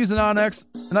 I'm using OnX,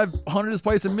 and I've hunted this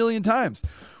place a million times.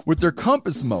 With their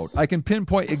compass mode, I can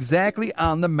pinpoint exactly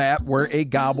on the map where a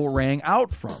gobble rang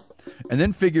out from. and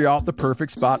then figure out the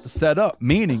perfect spot to set up.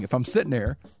 Meaning, if I'm sitting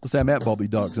there, let's say I'm at Bubbly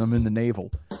Doug's, I'm in the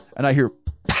Naval, and I hear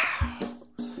pow,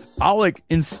 I'll like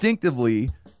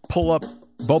instinctively pull up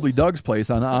Bubbly Doug's place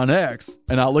on X,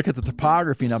 and I'll look at the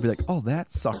topography and I'll be like, oh,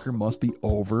 that sucker must be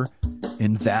over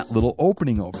in that little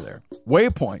opening over there.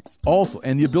 Waypoints also,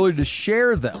 and the ability to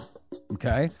share them,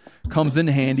 okay, comes in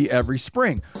handy every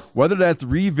spring. Whether that's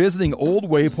revisiting old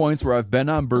waypoints where I've been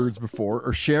on birds before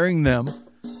or sharing them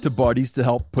to buddies to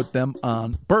help put them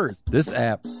on birds. This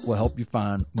app will help you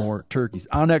find more turkeys.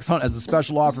 OnX Hunt has a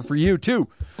special offer for you too.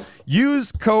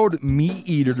 Use code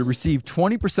MeatEater to receive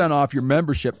 20% off your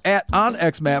membership at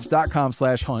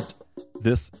onxmaps.com/hunt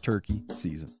this turkey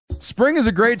season. Spring is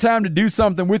a great time to do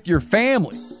something with your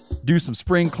family. Do some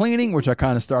spring cleaning, which I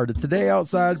kind of started today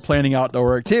outside, planning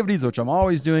outdoor activities, which I'm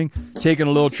always doing, taking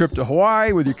a little trip to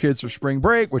Hawaii with your kids for spring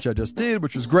break, which I just did,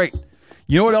 which was great.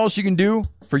 You know what else you can do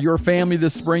for your family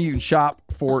this spring? You can shop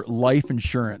for life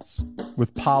insurance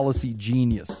with Policy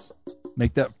Genius.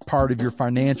 Make that part of your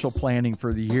financial planning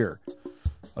for the year.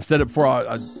 I've said it before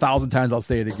 1,000 times. I'll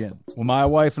say it again. When my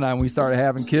wife and I, when we started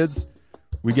having kids,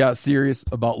 we got serious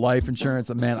about life insurance,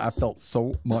 and man, I felt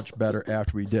so much better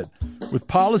after we did. With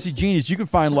Policy Genius, you can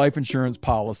find life insurance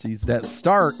policies that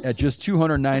start at just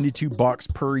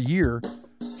 $292 per year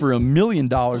for $1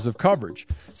 million of coverage.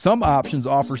 Some options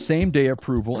offer same-day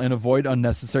approval and avoid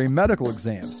unnecessary medical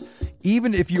exams.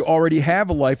 Even if you already have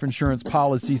a life insurance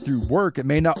policy through work, it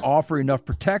may not offer enough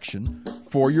protection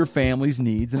for your family's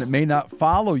needs, and it may not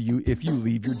follow you if you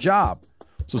leave your job.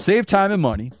 So save time and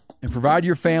money and provide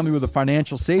your family with a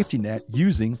financial safety net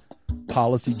using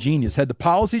Policy Genius. Head to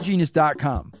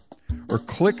policygenius.com or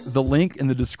click the link in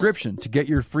the description to get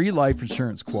your free life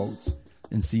insurance quotes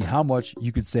and see how much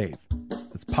you could save.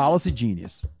 That's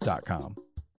policygenius.com.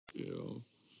 Yeah.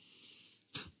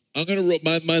 I'm gonna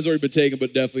mine's already been taken,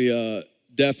 but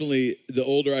definitely the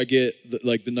older I get,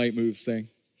 the night moves thing.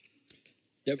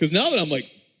 Yeah, because now that I'm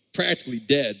like practically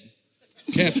dead,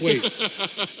 halfway,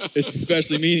 it's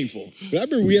especially meaningful. But I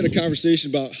remember we had a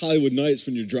conversation about Hollywood Nights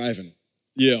when you're driving.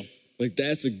 Yeah, like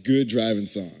that's a good driving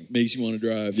song. Makes you want to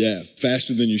drive. Yeah,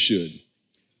 faster than you should.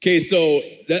 Okay, so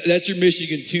that's your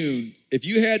Michigan tune. If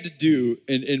you had to do,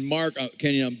 and Mark,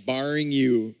 Kenny, I'm barring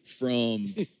you from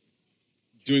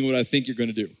doing what I think you're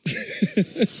going to do.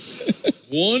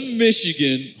 One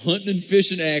Michigan hunting and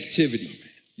fishing activity.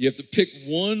 You have to pick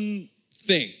one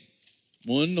thing,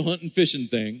 one hunting fishing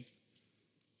thing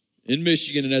in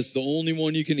Michigan, and that's the only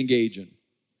one you can engage in.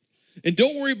 And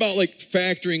don't worry about like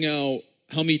factoring out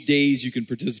how many days you can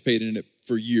participate in it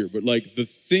for a year, but like the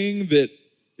thing that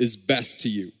is best to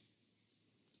you.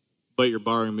 But you're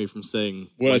barring me from saying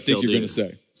what I think you're going to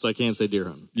say. So I can't say deer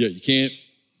hunting. Yeah, you can't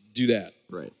do that.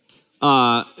 Right.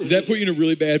 Does that put you in a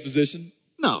really bad position?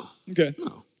 No. Okay.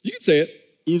 No. You can say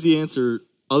it. Easy answer,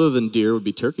 other than deer, would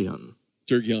be turkey hunting.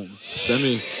 Turkey hunting. Send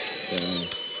me.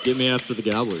 Get me after the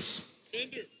gobblers.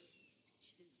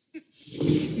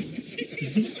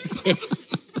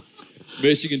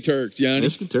 Michigan Turks. Yanni?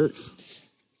 Michigan Turks.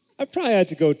 I probably had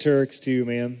to go Turks too,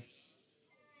 man.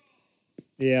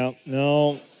 Yeah,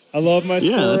 no. I love my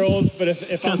squirrels, but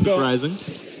if I'm surprising.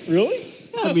 Really?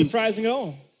 Not surprising at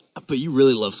all. But you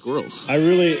really love squirrels. I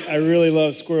really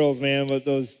love squirrels, man. But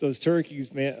those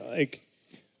turkeys, man. Like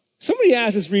somebody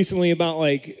asked us recently about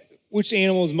like which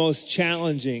animal is most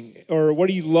challenging, or what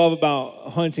do you love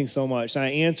about hunting so much? And I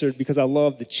answered because I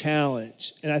love the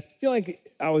challenge, and I feel like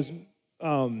I wasn't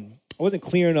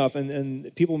clear enough,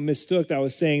 and people mistook that I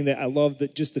was saying that I love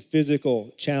just the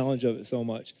physical challenge of it so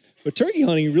much. But turkey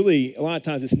hunting, really, a lot of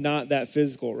times it's not that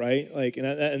physical, right? Like,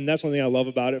 and that's one thing I love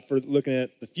about it for looking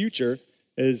at the future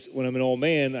is when I'm an old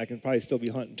man, I can probably still be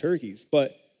hunting turkeys.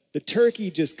 But the turkey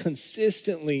just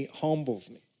consistently humbles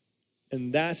me.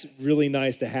 And that's really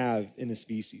nice to have in a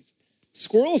species.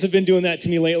 Squirrels have been doing that to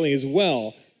me lately as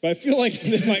well. But I feel like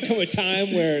there might come a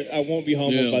time where I won't be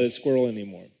humbled by the squirrel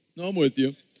anymore. No, I'm with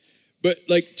you. But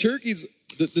like turkeys,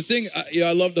 the thing,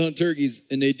 I love to hunt turkeys,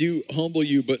 and they do humble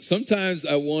you, but sometimes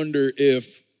I wonder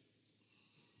if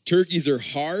turkeys are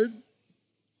hard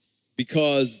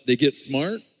because they get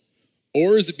smart,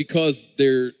 or is it because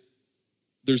they're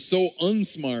so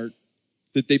unsmart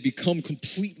that they become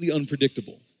completely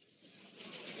unpredictable?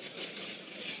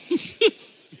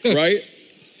 Right?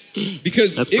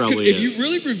 Because if you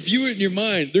really review it in your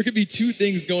mind, there could be two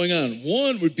things going on.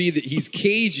 One would be that he's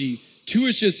cagey. Two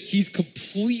is just he's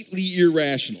completely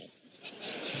irrational.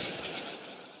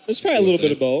 There's probably a little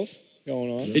bit of both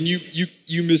going on. And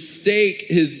you mistake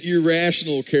his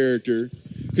irrational character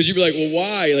because you'd be like, well,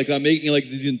 why? Like I'm making like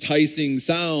these enticing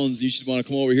sounds. You should want to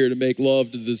come over here to make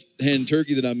love to this hen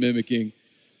turkey that I'm mimicking.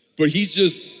 But he's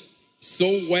just so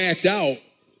whacked out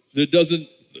that it doesn't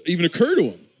even occur to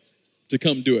him to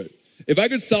come do it. If I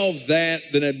could solve that,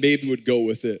 then I maybe would go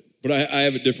with it. But I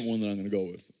have a different one that I'm going to go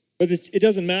with. But it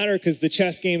doesn't matter because the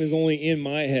chess game is only in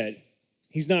my head.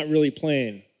 He's not really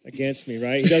playing against me,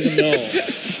 right? He doesn't know.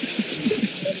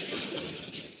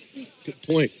 Good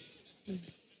point.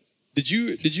 Did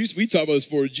you, we talked about this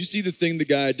before, did you see the thing the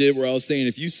guy did where I was saying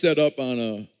if you set up on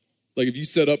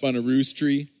a roost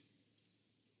tree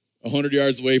 100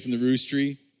 yards away from the roost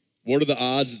tree, what are the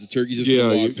odds that the turkey's just going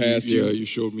to walk past you? Yeah, you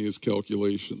showed me his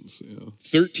calculations. Yeah.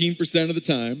 13% of the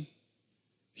time,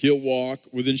 he'll walk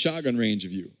within shotgun range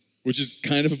of you, which is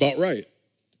kind of about right.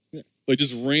 Like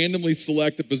just randomly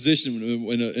select a position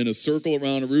in a circle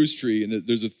around a roost tree, and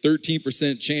there's a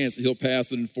 13% chance that he'll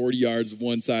pass within 40 yards of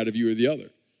one side of you or the other.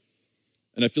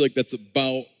 And I feel like that's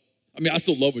about, I mean, I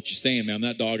still love what you're saying, man. I'm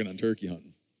not dogging on turkey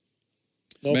hunting.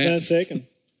 No offense taken.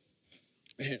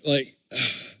 Man, like,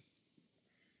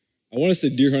 I want to say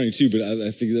deer hunting too, but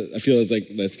I feel like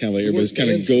that's kind of like everybody's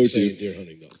kind of go-to. Deer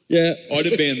hunting, though. Yeah, I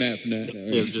did ban Matt from that.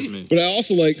 Yeah, just me. But I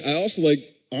also like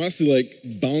honestly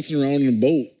like bouncing around in a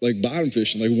boat, like bottom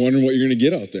fishing, like wondering what you're gonna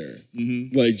get out there.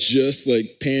 Mm-hmm. Like just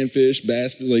like panfish,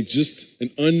 bass, like just an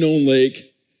unknown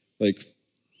lake, like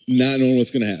not knowing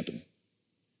what's gonna happen.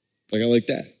 Like I like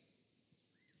that.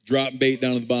 Drop bait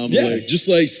down at the bottom of the lake. Just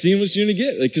like seeing what you're gonna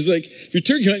get. Like, cause like if you're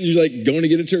turkey hunting, you're like going to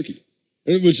get a turkey,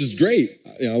 which is great.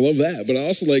 You know, I love that. But I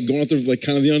also like going out there with like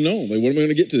kind of the unknown. Like, what am I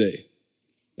gonna get today?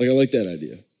 Like I like that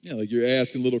idea. Yeah, like you're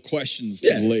asking little questions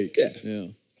to the lake. Yeah.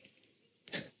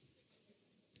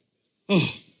 Oh,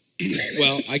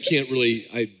 well, I can't really.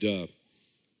 I'd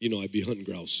be hunting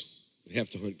grouse. I have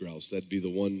to hunt grouse. That'd be the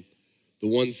one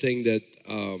thing that,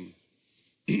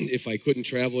 if I couldn't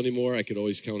travel anymore, I could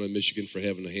always count on Michigan for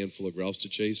having a handful of grouse to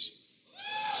chase.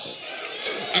 So.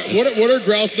 What are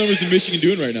grouse numbers in Michigan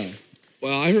doing right now?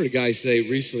 Well, I heard a guy say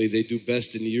recently they do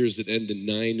best in years that end in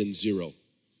 9 and 0.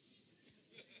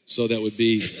 So that would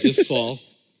be this fall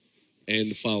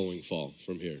and the following fall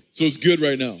from here. So it's good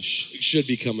right now? Should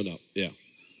be coming up, yeah.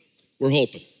 We're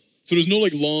hoping. So there's no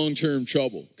like long-term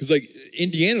trouble? Because like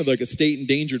Indiana's like a state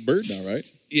endangered bird now, right?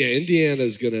 Yeah, Indiana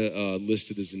is going to list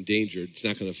it as endangered. It's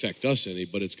not going to affect us any,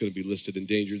 but it's going to be listed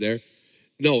endangered there.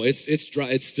 No,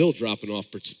 it's still dropping off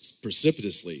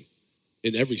precipitously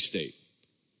in every state.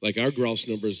 Like our grouse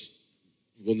numbers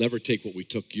will never take what we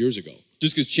took years ago.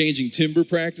 Just because changing timber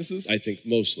practices? I think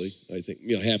mostly. I think,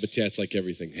 habitat's like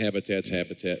everything. Habitat.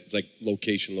 It's like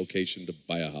location to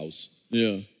buy a house.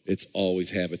 Yeah. It's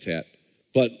always habitat.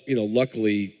 But,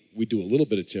 luckily we do a little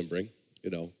bit of timbering,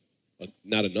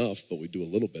 not enough, but we do a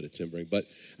little bit of timbering. But,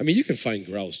 I mean, you can find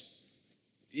grouse,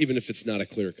 even if it's not a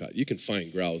clear cut. You can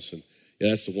find grouse, and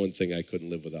that's the one thing I couldn't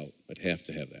live without. I'd have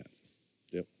to have that.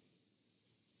 Yep.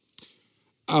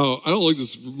 Oh, I don't like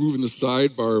this removing the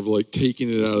sidebar of like taking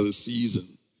it out of the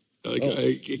season. Like, I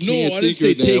didn't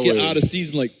say take it out of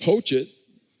season, like poach it.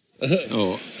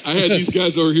 Oh, I had these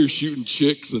guys over here shooting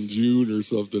chicks in June or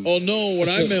something. Oh no, what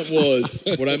I meant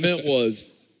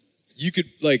was you could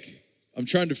like, I'm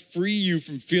trying to free you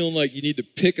from feeling like you need to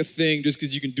pick a thing just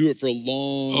because you can do it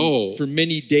for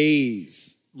many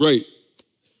days. Right.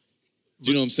 Do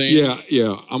you know what I'm saying?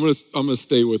 Yeah. I'm gonna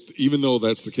stay with, even though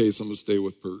that's the case, I'm gonna stay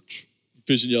with perch.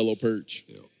 Fishing yellow perch.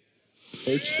 Yeah.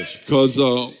 Perch fish. Because,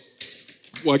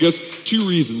 I guess 2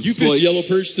 reasons. You fished yellow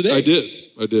perch today? I did.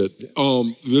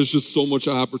 There's just so much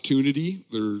opportunity.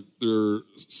 They're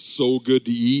so good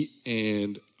to eat,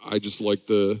 and I just like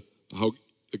how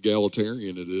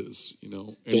egalitarian it is.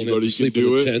 Anybody can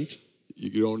do it. Tent.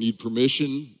 You don't need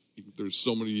permission. There's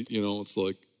so many. It's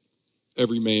like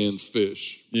every man's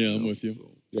fish. Yeah, I'm with you.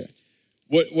 So. Yeah.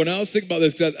 When I was thinking about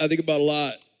this, because I think about a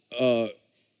lot.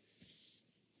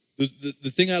 The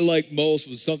thing I liked most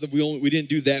was something we didn't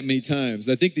do that many times.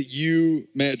 And I think that you,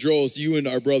 Matt Droles, you and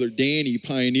our brother Danny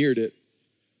pioneered it,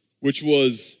 which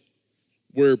was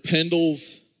where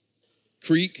Pendle's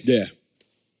Creek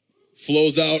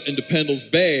flows out into Pendle's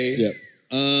Bay,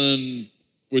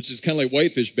 which is kind of like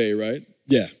Whitefish Bay, right?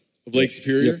 Yeah. Of Lake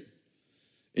Superior. Yep.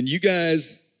 And you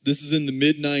guys, this is in the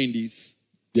mid-90s.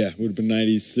 Yeah, it would have been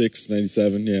 96,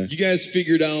 97, yeah. You guys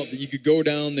figured out that you could go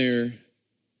down there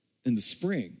in the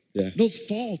spring. Yeah. No, it's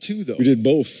fall too, though. We did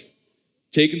both.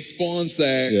 Taking spawn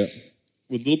sacks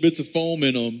with little bits of foam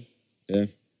in them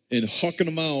and hucking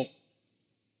them out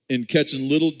and catching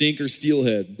little dinker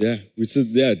steelhead. Yeah. We said,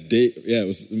 it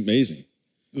was amazing.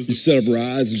 You set up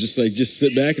rods and just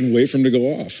sit back and wait for them to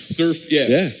go off. Surf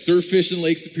fishing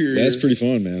Lake Superior. That's pretty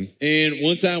fun, man. And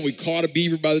one time we caught a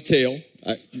beaver by the tail.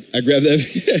 I grabbed that.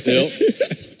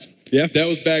 Yeah. That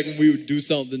was back when we would do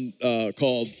something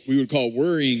we would call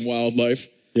worrying wildlife.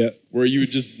 where you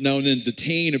would just now and then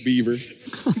detain a beaver.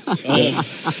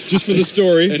 Just for the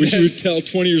story, which you would tell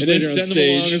 20 years later on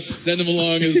stage. Send him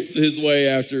along his way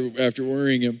after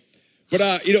worrying him.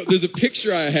 But, there's a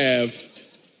picture I have.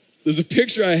 There's a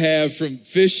picture I have from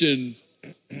fishing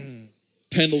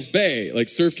Pendle's Bay, like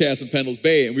surf cast in Pendle's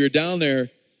Bay. And we were down there.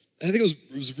 I think it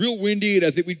was real windy, and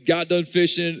I think we got done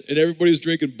fishing, and everybody was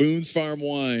drinking Boone's Farm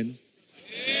wine.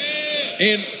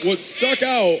 And what sticks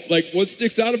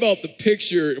out about the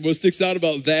picture, what sticks out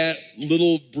about that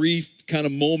little brief kind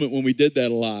of moment when we did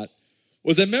that a lot,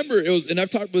 was I remember it was, and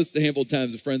I've talked about this a handful of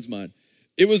times with friends of mine.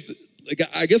 It was like,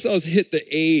 I guess I was hit the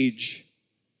age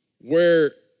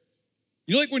where,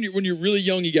 like when you're really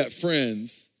young, you got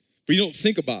friends, but you don't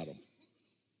think about them.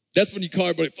 That's when you call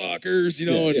everybody fuckers,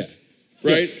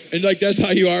 right? Yeah. And that's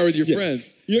how you are with your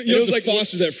friends. You don't have to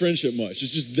foster that friendship much.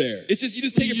 It's just there. It's just, you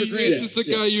just take it for granted. It's just the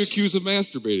guy you accuse of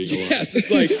masturbating a lot. Yes, it's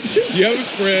like, you have a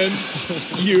friend,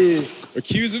 you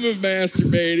accuse him of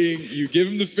masturbating, you give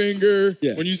him the finger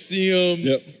when you see him,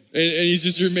 and he's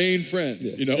just your main friend,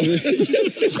 So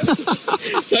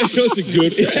I know it's a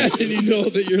good friend. And you know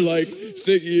that you're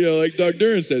like Doug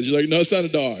Duran says, you're like, no, it's not a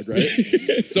dog, right?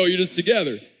 So you're just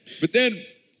together. But then,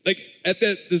 at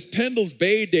this Pendle's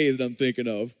Bay day that I'm thinking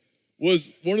of was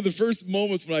one of the first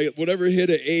moments when I hit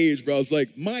an age where I was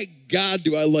like, my God,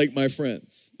 do I like my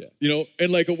friends? And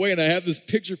and I have this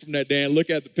picture from that day, and I look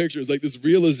at the picture, it's like this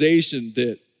realization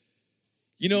that,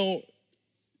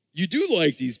 you do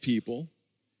like these people.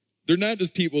 They're not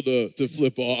just people to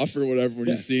flip off or whatever when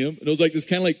you see them. And it was like this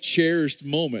kind of cherished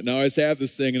moment. Now I just have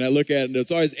this thing, and I look at it, and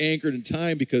it's always anchored in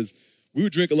time because we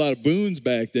would drink a lot of Boones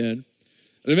back then.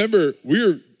 And I remember we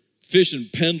were fishing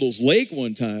Pendle's Lake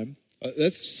one time.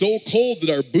 That's so cold that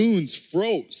our Boones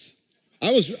froze.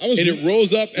 And it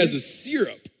rose up as a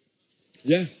syrup.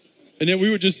 Yeah. And then we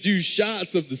would just do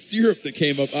shots of the syrup that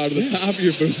came up out of the top of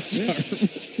your Boone's farm.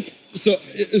 So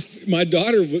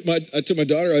I took my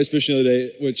daughter ice fishing the other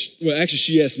day, actually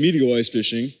she asked me to go ice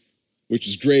fishing, which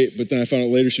was great. But then I found out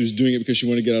later she was doing it because she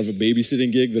wanted to get out of a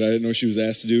babysitting gig that I didn't know she was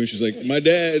asked to do. And she was like, my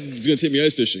dad is going to take me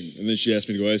ice fishing. And then she asked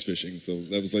me to go ice fishing. So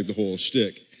that was the whole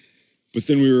shtick. But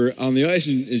then we were on the ice,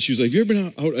 and she was like, have you ever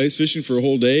been out ice fishing for a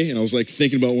whole day? And I was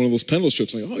thinking about one of those Pendle's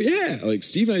trips. Like, oh yeah.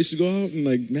 Steve and I used to go out, and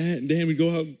Matt and Dan would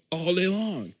go out all day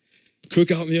long.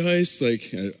 Cook out on the ice. I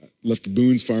left the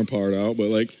Boone's Farm part out, but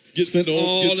get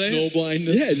snow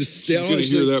blindness. Yeah, just stay out. She's going to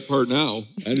hear that part now.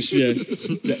 And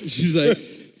she's like,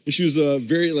 she was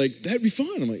very that'd be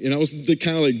fun. I'm like, and I was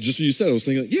kind of just what you said. I was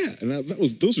thinking and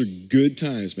those are good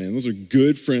times, man. Those are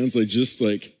good friends. Just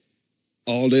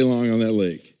all day long on that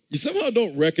lake. You somehow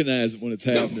don't recognize it when it's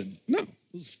happening. No.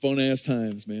 Those fun ass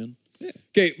times, man. Yeah.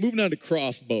 Okay, moving on to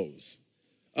crossbows.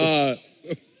 Why?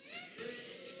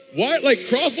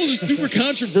 Crossbows are super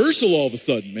controversial all of a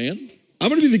sudden, man. I'm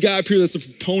going to be the guy up here that's a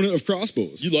proponent of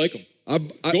crossbows. You like them? I'm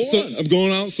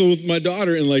going out with my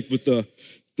daughter, and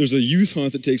there's a youth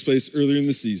hunt that takes place earlier in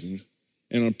the season,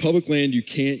 and on public land you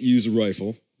can't use a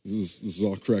rifle. This is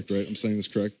all correct, right? I'm saying this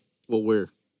correct? Well, where?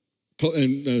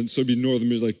 And so it'd be northern,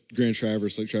 Grand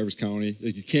Traverse, Traverse County.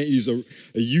 You can't use a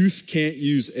youth can't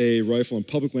use a rifle on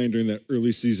public land during that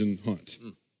early season hunt.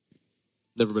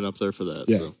 Never been up there for that.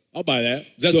 Yeah. So. I'll buy that.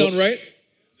 Does that sound right?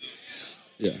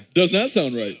 Yeah. Does not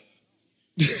sound right.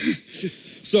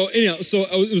 So anyhow,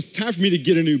 it was time for me to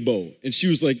get a new bow, and she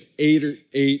was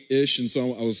 8-ish, and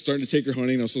so I was starting to take her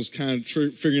hunting. And I was kind of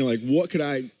figuring what could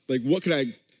I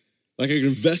I could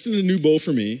invest in a new bow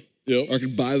for me, or I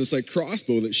could buy this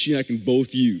crossbow that she and I can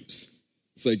both use.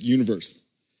 It's universal.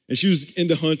 And she was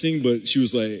into hunting, but she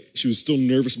was still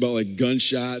nervous about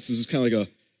gunshots. This is kind of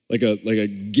like a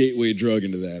gateway drug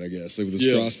into that, I guess, with this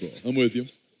crossbow. I'm with you.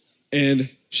 And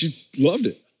she loved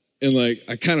it. And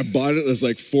I kind of bought it as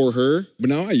for her, but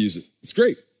now I use it. It's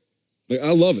great.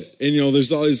 I love it. And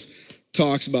there's all these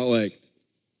talks about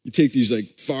you take these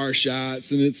far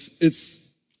shots, and it's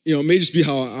it may just be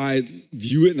how I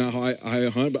view it and how I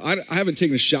hunt, but I haven't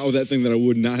taken a shot with that thing that I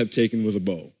would not have taken with a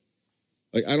bow.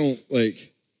 I don't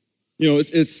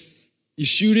it's you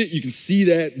shoot it, you can see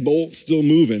that bolt still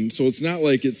moving, so it's not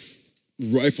it's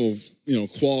rifle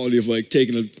quality of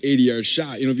taking an 80-yard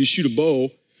shot. If you shoot a bow.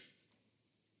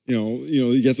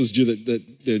 You get those deer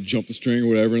that jump the string or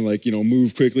whatever and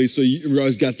move quickly. So you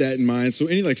always got that in mind. So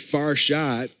any far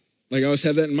shot, I always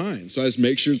have that in mind. So I just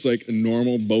make sure it's a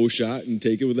normal bow shot and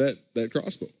take it with that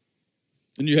crossbow.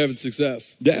 And you're having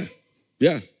success. Yeah.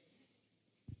 Yeah.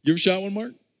 You ever shot one,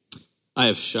 Mark? I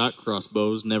have shot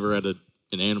crossbows, never at an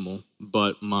animal,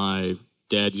 but my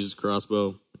dad used a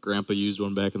crossbow. My grandpa used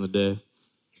one back in the day.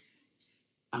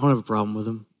 I don't have a problem with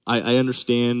them. I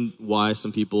understand why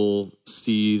some people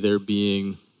see there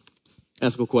being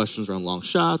ethical questions around long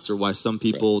shots, or why some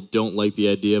people don't like the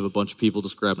idea of a bunch of people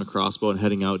just grabbing a crossbow and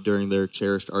heading out during their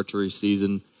cherished archery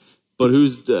season. But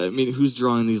who's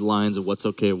drawing these lines of what's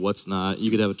okay, what's not? You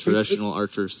could have a traditional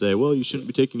archer say, well, you shouldn't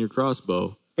be taking your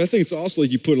crossbow. But I think it's also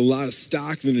like you put a lot of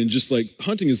stock then in just like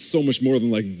hunting is so much more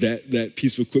than like that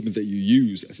piece of equipment that you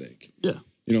use, I think. Yeah.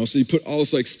 You know, so you put all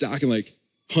this like stock in like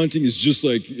hunting is just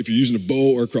like if you're using a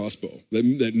bow or a crossbow.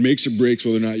 That makes or breaks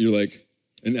whether or not you're like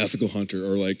an ethical hunter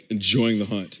or like enjoying the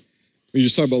hunt. When you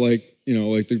just talk about like, you know,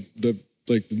 like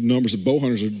the numbers of bow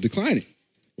hunters are declining.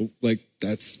 Well, like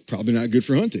that's probably not good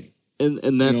for hunting.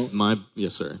 And that's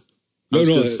yes, sir. I was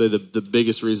going to say the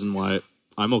biggest reason why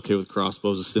I'm okay with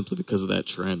crossbows is simply because of that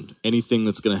trend. Anything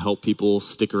that's going to help people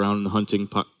stick around in the hunting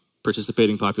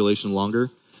participating population longer,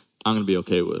 I'm going to be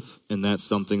okay with. And that's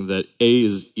something that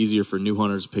is easier for new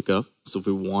hunters to pick up. So if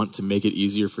we want to make it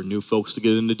easier for new folks to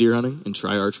get into deer hunting and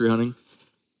try archery hunting,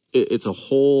 it's a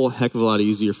whole heck of a lot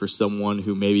easier for someone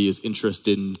who maybe is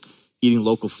interested in eating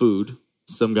local food.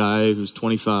 Some guy who's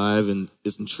 25 and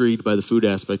is intrigued by the food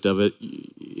aspect of it,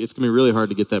 it's going to be really hard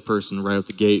to get that person right out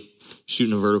the gate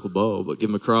shooting a vertical bow. But give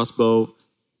them a crossbow,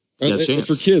 you got a chance.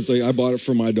 For kids, like I bought it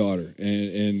for my daughter,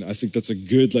 and I think that's a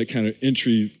good like kind of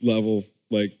entry level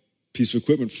like piece of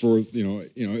equipment for you know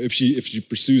if she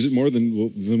pursues it more, then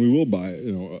we will buy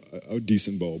a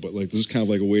decent bow. But like this is kind of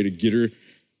like a way to get her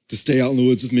to stay out in the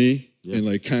woods with me and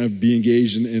like kind of be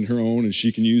engaged in her own, and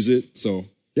she can use it. So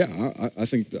yeah, I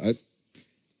think that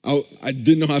I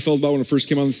didn't know how I felt about it when it first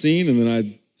came on the scene, and then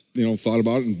I thought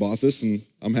about it and bought this, and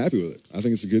I'm happy with it. I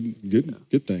think it's a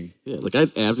good thing. Yeah, like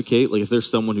I'd advocate, like if there's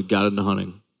someone who got into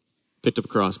hunting, picked up a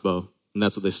crossbow, and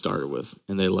that's what they started with,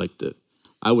 and they liked it,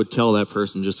 I would tell that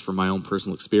person, just from my own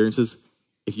personal experiences,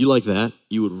 if you like that,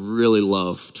 you would really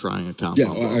love trying a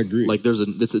compound bow. I agree. Like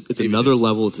it's another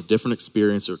level, it's a different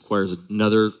experience, it requires a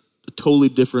totally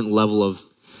different level of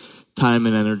time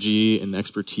and energy and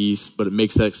expertise, but it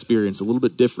makes that experience a little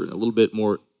bit different, a little bit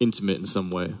more intimate in some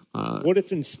way. What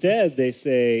if instead they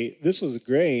say, this was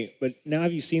great, but now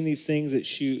have you seen these things that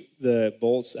shoot the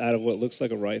bolts out of what looks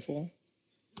like a rifle?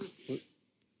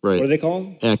 Right. What are they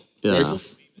called?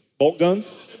 Rifles? Bolt guns?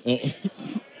 Oh.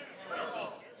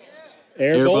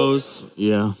 Air bows?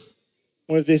 Yeah.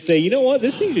 What if they say, you know what,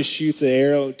 this thing just shoots an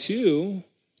arrow too.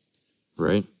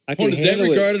 Right. Is that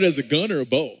regarded as a gun or a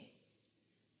bow?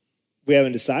 We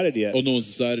haven't decided yet. Oh, no one's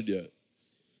decided yet.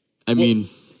 I mean,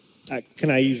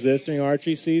 can I use this during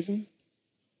archery season?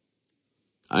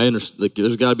 I understand. Like,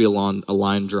 there's got to be a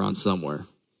line drawn somewhere,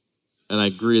 and I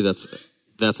agree that's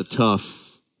a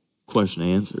tough question to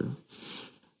answer.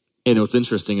 And what's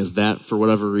interesting is that for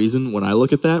whatever reason, when I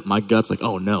look at that, my gut's like,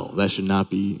 oh no, that should not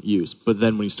be used. But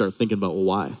then when you start thinking about,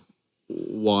 well,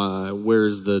 why?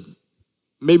 Where's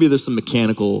maybe there's some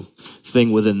mechanical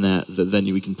thing within that then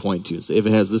we can point to. So if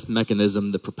it has this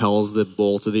mechanism that propels the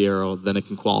bolt of the arrow, then it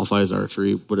can qualify as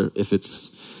archery. But if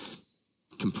it's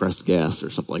compressed gas or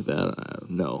something like that, I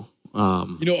don't know.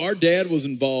 Our dad was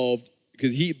involved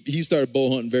because he started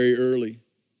bow hunting very early.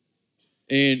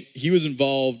 And he was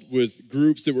involved with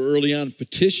groups that were early on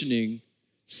petitioning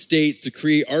states to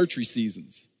create archery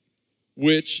seasons,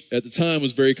 which at the time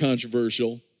was very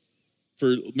controversial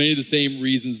for many of the same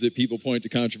reasons that people point to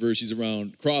controversies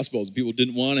around crossbows. People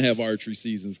didn't want to have archery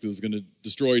seasons because it was going to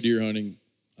destroy deer hunting,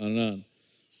 on and on.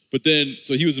 But then,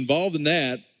 so he was involved in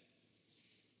that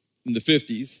in the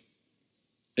 50s,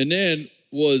 and then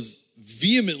was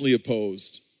vehemently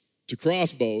opposed to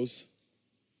crossbows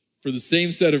for the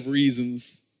same set of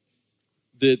reasons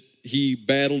that he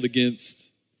battled against,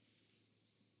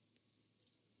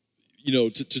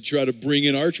 to try to bring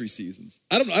in archery seasons.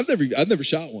 I don't know. I've never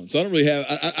shot one, so I don't really have.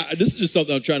 This is just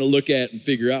something I'm trying to look at and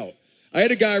figure out. I had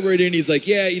a guy write in. He's like,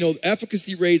 "Yeah,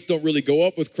 efficacy rates don't really go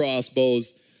up with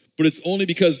crossbows, but it's only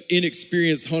because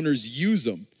inexperienced hunters use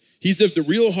them." He said, if the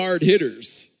real hard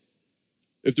hitters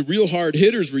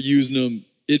were using them,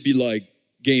 it'd be like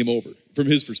game over from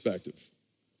his perspective.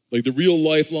 Like the real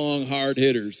lifelong hard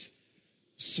hitters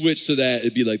switch to that,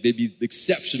 it'd be like they'd be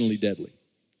exceptionally deadly.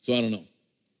 So I don't know.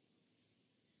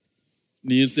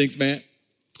 Any instincts, Matt?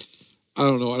 I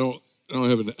don't know. I don't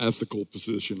have an ethical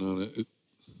position on it.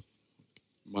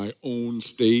 My own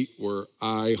state where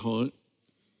I hunt,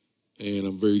 and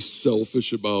I'm very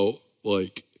selfish about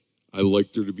I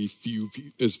like there to be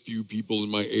as few people in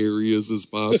my areas as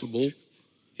possible.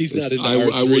 He's not into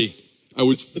R3. I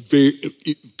would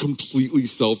completely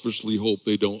selfishly hope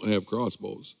they don't have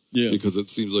crossbows. Yeah, because it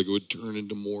seems like it would turn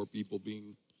into more people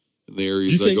being in the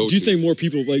areas I go to. Do you think more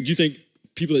people do you think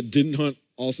people that didn't hunt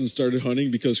all of a sudden started hunting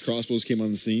because crossbows came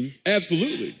on the scene?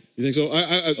 Absolutely. You think so?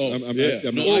 I'm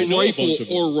not, Or I know a bunch of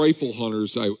them. rifle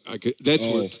hunters. I could, that's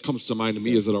what comes to mind to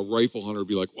me is that a rifle hunter would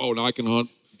be like, "Whoa, now I can hunt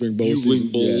Bring bow bugling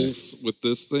season, bulls with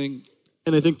this thing."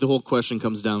 And I think the whole question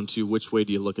comes down to which way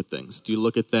do you look at things? Do you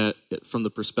look at that from the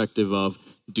perspective of,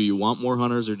 do you want more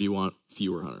hunters or do you want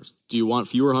fewer hunters? Do you want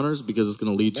fewer hunters because it's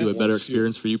going to lead to a better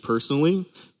experience for you personally?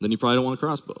 Then you probably don't want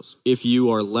crossbows. If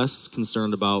you are less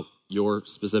concerned about your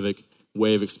specific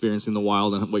way of experiencing the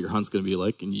wild and what your hunt's going to be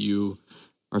like, and you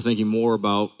are thinking more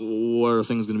about what are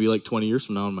things going to be like 20 years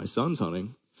from now when my son's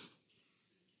hunting,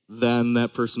 then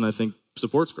that person, I think,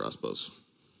 supports crossbows.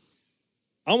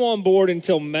 I'm on board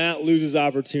until Matt loses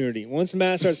opportunity. Once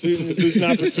Matt starts losing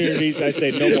opportunities, I say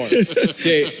no more.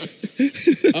 Okay,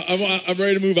 I'm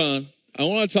ready to move on. I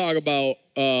want to talk about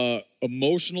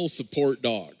emotional support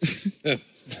dogs.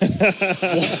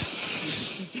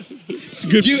 It's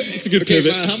a good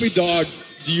pivot. Ryan, how many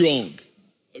dogs do you own?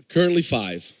 Currently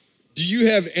 5. Do you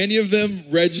have any of them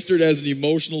registered as an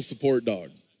emotional support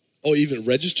dog? Oh, even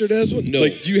registered as one? No.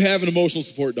 Like, do you have an emotional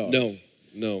support dog?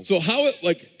 No. So how,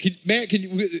 Matt,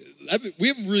 we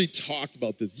haven't really talked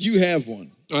about this. You have one.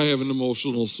 I have an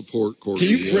emotional support corgi. Can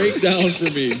you break down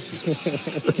for me?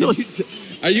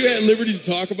 Are you at liberty to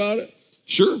talk about it?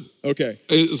 Sure. Okay.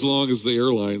 As long as the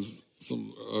airlines,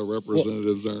 some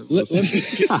representatives aren't listening.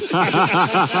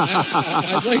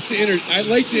 I'd like to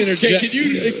interject. Okay, can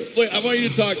you explain? I want you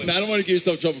to talk, and I don't want to get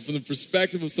yourself in trouble, from the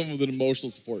perspective of someone with an emotional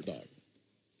support dog.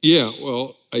 Yeah,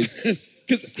 well,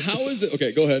 Because how is it?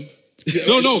 Okay, go ahead.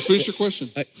 No, finish your question.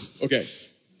 Okay.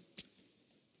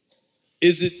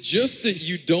 Is it just that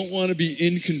you don't want to be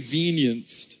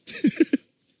inconvenienced,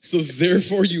 so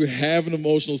therefore you have an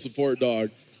emotional support dog?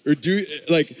 Or just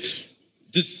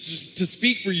to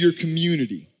speak for your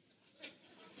community,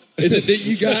 is it that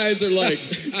you guys are like,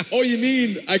 oh, you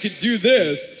mean I could do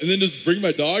this and then just bring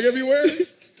my dog everywhere?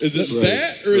 Is it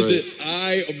that, or is it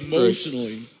I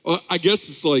emotionally? Well, I guess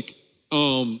it's like,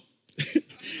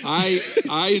 I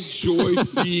enjoy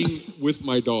being with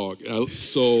my dog.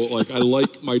 So I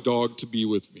like my dog to be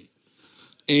with me.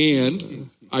 And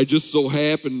I just so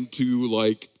happen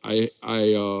to I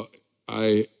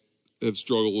have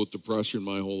struggled with depression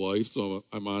my whole life. So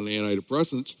I'm on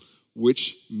antidepressants,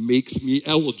 which makes me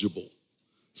eligible.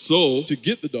 So to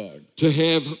get the dog, to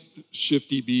have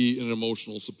Shifty be an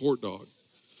emotional support dog.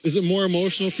 Is it more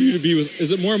emotional for you to be with? Is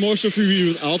it more emotional for you to be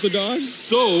without the dog?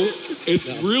 So it's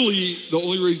really the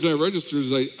only reason I registered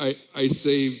is I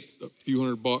saved a few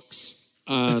 $100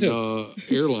 on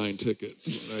airline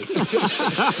tickets.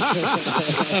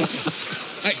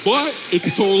 But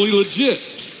it's totally legit,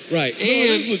 right? And it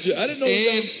is legit. I didn't know.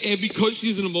 And because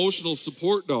she's an emotional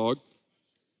support dog,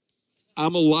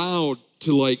 I'm allowed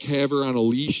to have her on a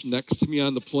leash next to me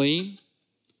on the plane,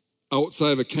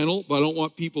 outside of a kennel, but I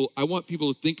want people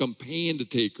to think I'm paying to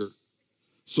take her.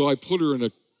 So I put her in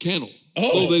a kennel.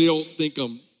 So they don't think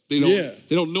they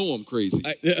don't know I'm crazy.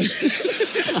 I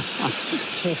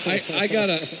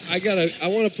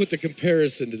want to put the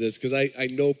comparison to this because I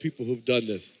know people who've done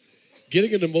this.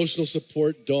 Getting an emotional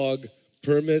support dog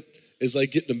permit is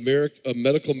like getting a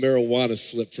medical marijuana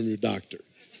slip from your doctor.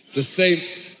 It's the same.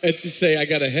 If you say, I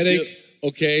got a headache,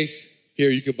 okay, here,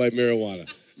 you can buy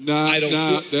marijuana.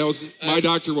 That was my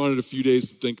doctor wanted a few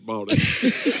days to think about it.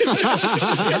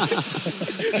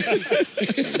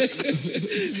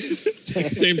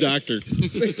 Same doctor.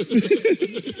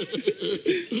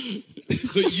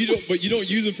 So you don't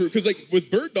use them because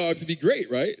with bird dogs it'd be great,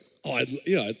 right? Oh,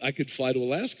 I could fly to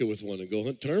Alaska with one and go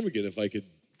hunt ptarmigan if I could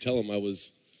tell them I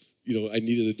was, I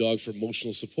needed a dog for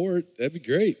emotional support. That'd be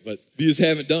great, but you just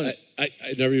haven't done it. I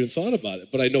never even thought about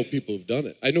it, but I know people who've done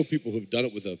it. I know people who've done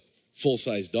it with a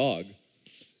full-size dog,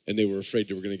 and they were afraid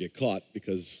they were going to get caught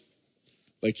because,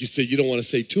 like you say, you don't want to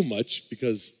say too much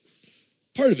because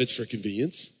part of it's for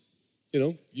convenience.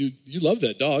 You love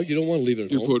that dog. You don't want to leave it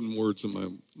at home. You're putting words in my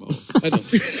mouth. I know.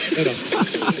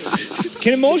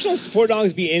 Can emotional support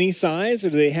dogs be any size, or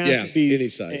do they have to be any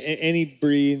size? Any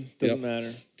breed? Doesn't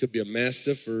matter. Could be a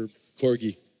Mastiff or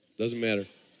Corgi. Doesn't matter.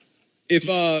 If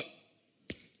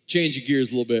changing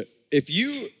gears a little bit,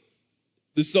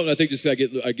 this is something I think just I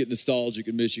get nostalgic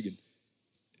in Michigan.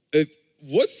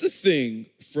 What's the thing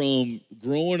from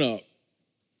growing up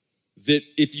that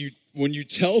when you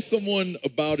tell someone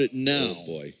about it now, oh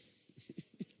boy,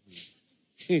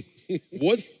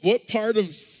 what part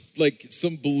of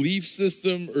some belief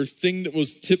system or thing that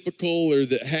was typical or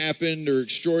that happened or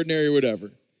extraordinary or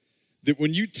whatever, that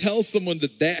when you tell someone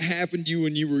that happened to you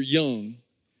when you were young,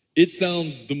 it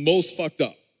sounds the most fucked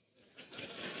up?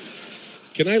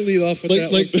 Can I lead off with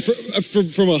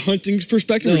that? From a hunting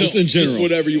perspective, or just in general? Just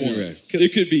whatever you want. Right.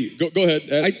 It could be. Go ahead.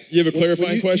 You have a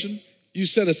clarifying question? you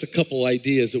sent us a couple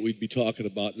ideas that we'd be talking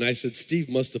about, and I said, Steve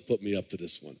must have put me up to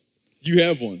this one. You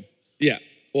have one. Yeah.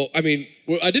 Well, I mean...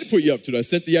 Well, I did put you up to it. I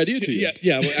sent the idea to you.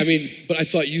 Yeah, well, I mean, but I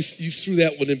thought you threw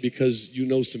that one in because you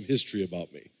know some history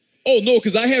about me. Oh, no,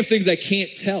 because I have things I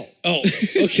can't tell. Oh,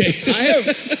 okay.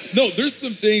 There's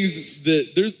some things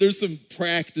there's some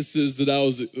practices that I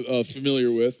was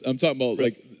familiar with. I'm talking about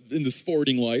like in the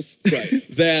sporting life. Right.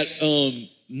 That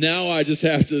now I just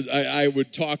have to, I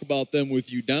would talk about them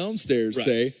with you downstairs,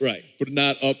 right. but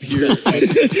not up here. No,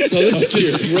 this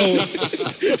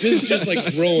is just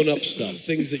like growing up stuff,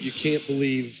 things that you can't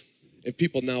believe, and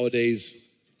people nowadays.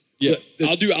 Yeah,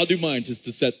 I'll do mine to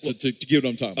get what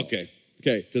I'm talking about. Okay.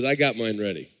 Okay. Because I got mine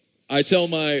ready. I told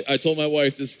my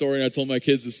wife this story, and I told my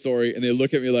kids this story, and they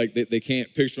look at me like they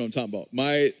can't picture what I'm talking about.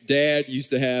 My dad used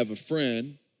to have a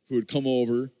friend who would come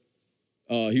over.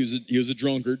 He was a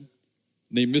drunkard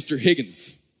named Mr.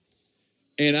 Higgins.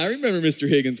 And I remember Mr.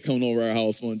 Higgins coming over our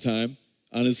house one time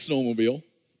on his snowmobile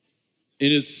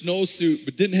in his snowsuit,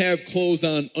 but didn't have clothes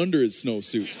on under his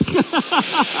snowsuit.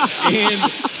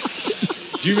 And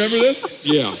do you remember this?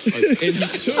 Yeah. And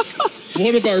he took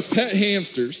one of our pet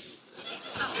hamsters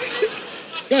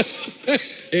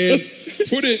and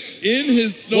put it in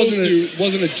his snowsuit.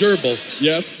 Wasn't a gerbil.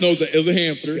 Yes, no, it was a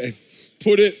hamster. Okay. I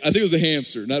think it was a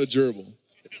hamster, not a gerbil.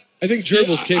 I think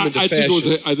gerbils came into fashion.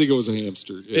 I think it was a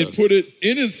hamster. Yeah. And put it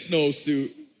in his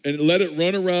snowsuit and let it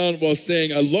run around while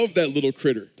saying, "I love that little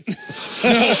critter."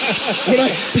 Now,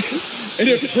 and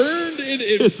it burned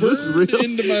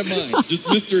into my mind. Just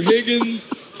Mr.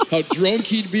 Higgins, how drunk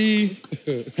he'd be,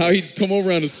 how he'd come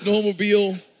over on a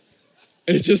snowmobile.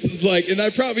 And it just is like, and I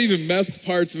probably even messed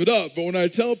parts of it up. But when I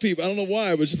tell people, I don't know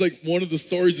why, but it's just like one of the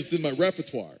stories that's in my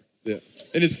repertoire. Yeah.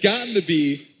 And it's gotten to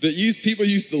be that people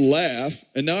used to laugh,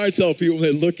 and now I tell people,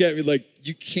 they look at me like,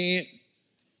 you can't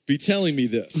be telling me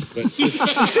this. But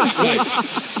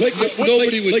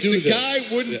nobody would do the this. Guy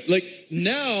wouldn't,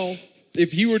 now,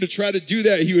 if he were to try to do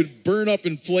that, he would burn up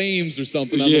in flames or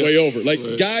something on the way over.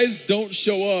 Guys don't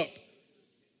show up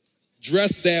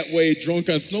dressed that way drunk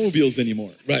on snowmobiles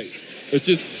anymore. Right. It's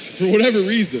just, for whatever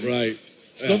reason. Right.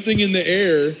 Something in the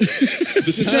air,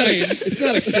 It's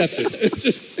not accepted. It's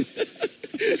just...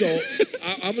 So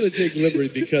I'm going to take liberty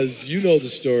because you know the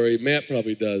story. Matt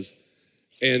probably does.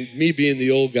 And me being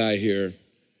the old guy here,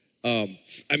 I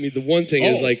mean, the one thing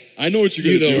is like... I know what you're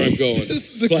going to do. You know where I'm going.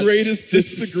 This is the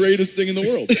greatest thing in the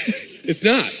world. It's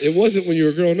not. It wasn't when you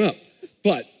were growing up.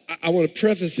 But I want to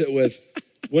preface it with,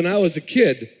 when I was a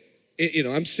kid,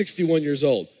 I'm 61 years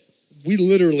old. We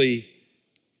literally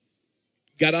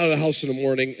got out of the house in the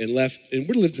morning and left, and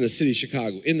we lived in the city of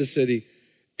Chicago, in the city,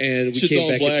 and we Just came all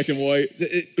back. black and white.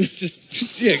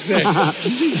 Yeah, exactly.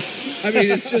 I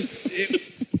mean,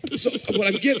 so what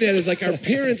I'm getting at is like our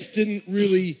parents didn't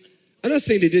really, I'm not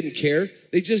saying they didn't care,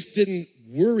 they just didn't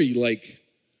worry like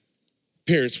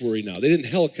parents worry now. They didn't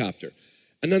helicopter.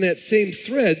 And on that same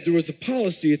thread, there was a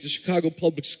policy at the Chicago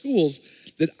Public Schools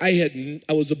that I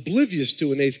was oblivious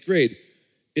to in 8th grade.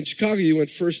 In Chicago, you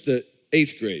went first to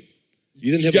 8th grade.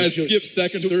 You guys skip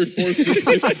second, third, fourth, fifth,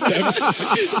 sixth, and seventh.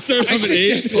 Start from an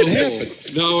eighth. That's what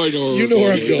happened. Now I know. You know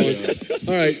where I'm going.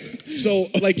 All right. So,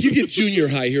 you get junior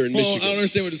high here in Michigan. I don't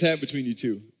understand what just happened between you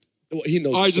two. Well, he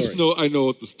knows. I know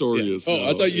what the story is. Oh,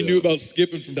 I thought you knew about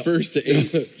skipping from first to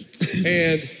eighth.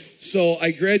 And so I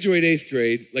graduate 8th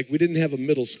grade. We didn't have a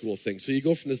middle school thing. So you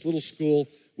go from this little school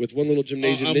with one little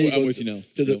gymnasium. I'm with you now.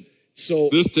 So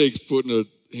this takes putting a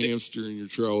hamster in your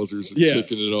trousers and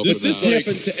kicking it up. This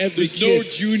happened to every kid. No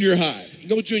junior high.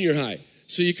 No junior high.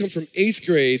 So you come from 8th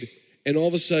grade, and all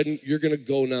of a sudden you're going to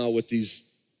go now with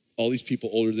all these people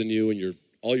older than you, and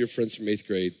all your friends from 8th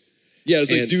grade. Yeah, it's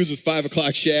like dudes with 5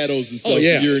 o'clock shadows and stuff. Oh,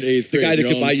 yeah. You're in 8th grade. The guy that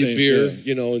could buy you beer,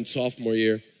 yeah. In sophomore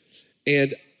year.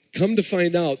 And come to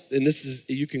find out, and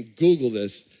you can Google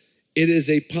this, it was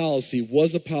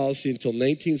a policy until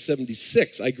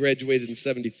 1976. I graduated in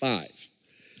 75.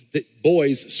 That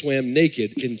boys swam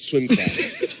naked in swim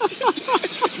class.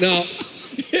 Now,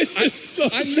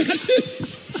 I'm not.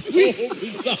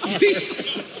 Bizarre.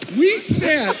 We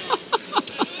sat.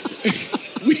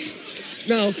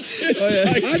 Now,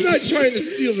 I'm not trying to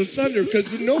steal the thunder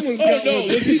because no one's got one.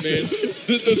 Listen, man.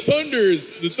 The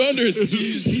Thunders, you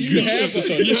have the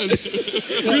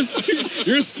Thunders.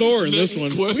 You're Thor in this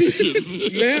one.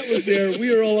 Matt was there.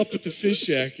 We were all up at the fish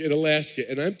shack in Alaska,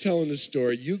 and I'm telling this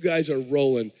story. You guys are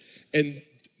rolling, and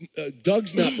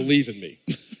Doug's not believing me.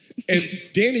 And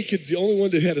Danny Kid's the only one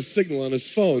that had a signal on his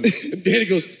phone. And Danny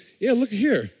goes, yeah, look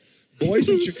here. Boys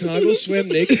in Chicago swam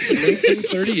naked from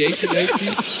 1938 to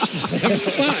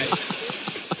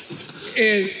 1975.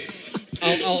 And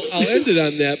I'll end it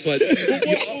on that, but...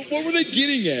 What were they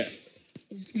getting at?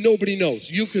 nobody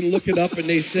knows. You can look it up, and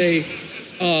they say,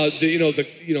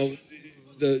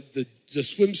 the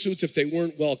swimsuits, if they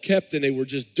weren't well kept and they were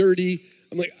just dirty.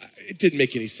 I'm like, it didn't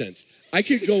make any sense. I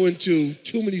could go into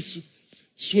too many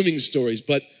swimming stories,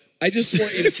 but I just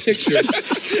want you to picture.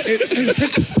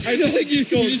 I know you're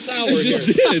going sour here.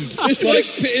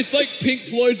 It's like Pink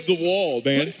Floyd's The Wall,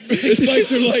 man. It's like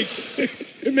they're like,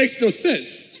 it makes no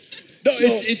sense. No,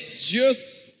 it's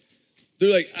just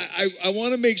they're like, I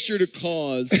want to make sure to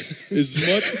cause as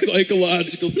much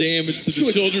psychological damage to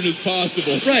the children as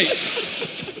possible. Right.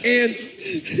 And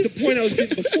the point I was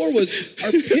getting before was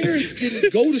our parents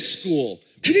didn't go to school.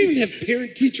 We didn't even have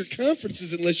parent-teacher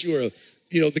conferences unless you were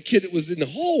the kid that was in the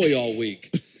hallway all week.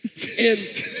 And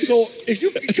so if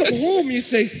you come home and you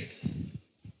say,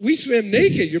 we swam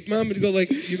naked, your mom would go like,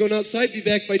 you're going outside, be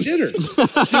back by dinner.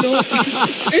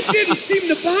 It didn't seem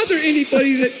to bother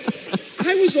anybody that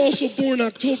I was also born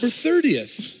October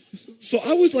 30th. So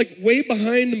I was like way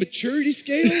behind the maturity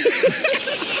scale.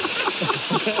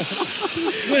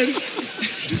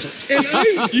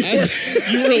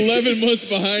 You were 11 months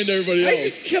behind everybody else. I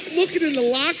just kept looking in the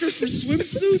locker for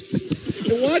swimsuits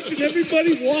and watching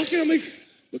everybody walking. I'm like,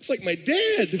 looks like my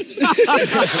dad. It's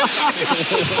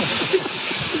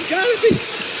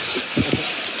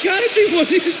gotta be one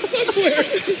here somewhere.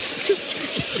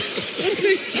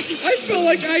 I felt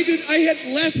like I had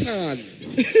less on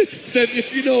than,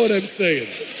 if you know what I'm saying.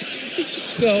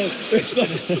 So it's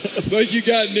like you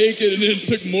got naked and then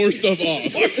took more stuff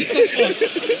off.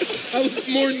 I was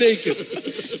more naked.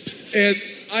 And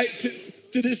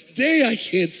to this day, I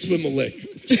can't swim a lick.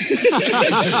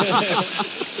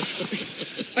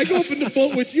 I go up in the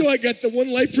boat with you, I got the one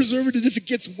life preserver that if it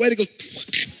gets wet, it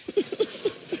goes.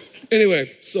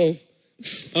 Anyway, so.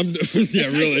 Yeah,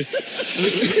 really.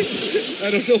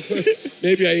 I don't know.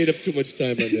 Maybe I ate up too much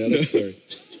time on that. I'm sorry.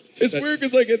 It's weird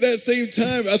because, like, at that same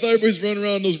time, I thought everybody's running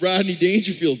around in those Rodney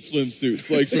Dangerfield swimsuits,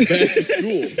 like from back to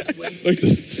school, like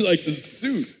the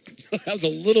suit. That was a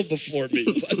little before me,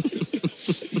 but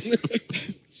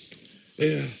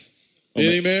yeah.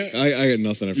 Anything, man? I got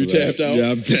nothing after you that. Tapped out.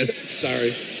 Yeah, I'm dead.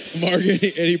 Sorry, Mark.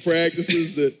 Any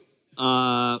practices that?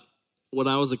 When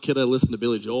I was a kid, I listened to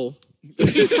Billy Joel.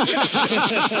 There's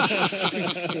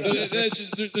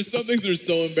some things that are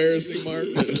so embarrassing, Mark.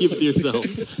 Keep it to yourself.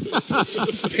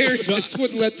 Parents just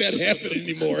wouldn't let that happen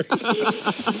anymore.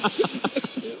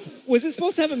 Was it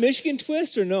supposed to have a Michigan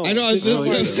twist or no? I know.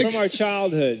 From our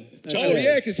childhood.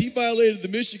 Yeah, because he violated the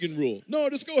Michigan rule. No,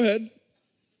 just go ahead.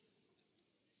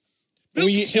 And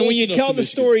when you tell the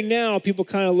story now, people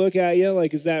kind of look at you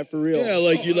like, is that for real? Yeah,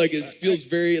 like you like it feels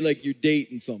very like you're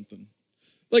dating something.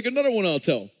 Like another one I'll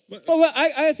tell. Well,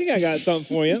 I think I got something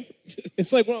for you.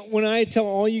 It's like when I tell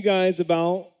all you guys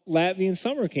about Latvian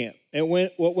summer camp and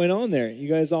what went on there. You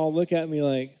guys all look at me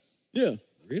like, yeah,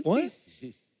 really? What?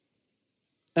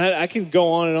 I can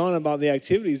go on and on about the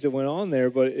activities that went on there,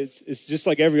 but it's just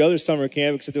like every other summer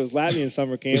camp, except it was Latvian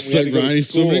summer camp. Was it like Ronnie's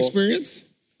swimming experience?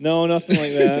 No, nothing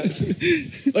like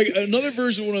that. Like another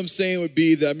version of what I'm saying would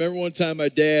be that I remember one time my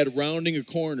dad rounding a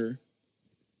corner,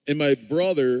 and my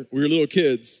brother, we were little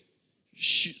kids,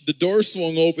 the door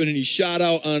swung open and he shot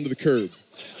out onto the curb.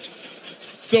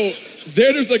 So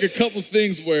there's like a couple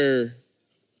things where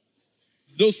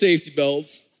no safety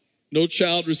belts, no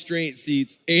child restraint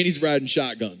seats, and he's riding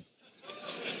shotgun.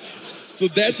 So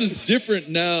that's just different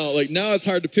now. Like now it's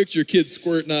hard to picture kids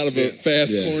squirting out of a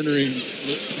fast cornering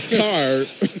car.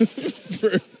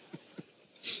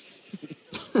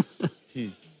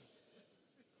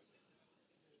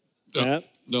 Yeah.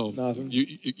 No, nothing.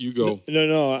 You go.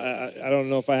 No, I don't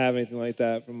know if I have anything like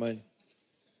that from mine.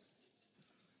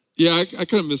 Yeah, I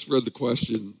kind of misread the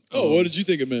question. Oh, what did you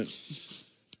think it meant?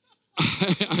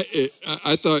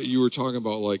 I thought you were talking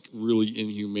about like really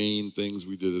inhumane things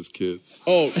we did as kids.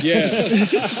 Oh yeah,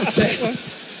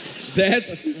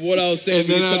 that's what I was saying. And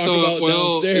then I thought,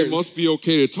 well, downstairs. it must be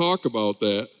okay to talk about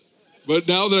that. But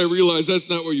now that I realize that's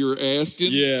not what you were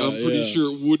asking, I'm pretty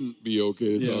sure it wouldn't be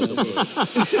okay to talk about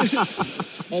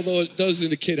it. Although it does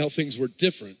indicate how things were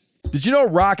different. Did you know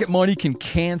Rocket Money can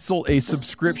cancel a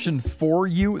subscription for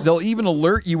you? They'll even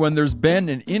alert you when there's been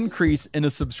an increase in a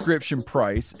subscription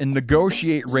price and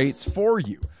negotiate rates for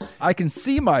you. I can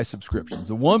see my subscriptions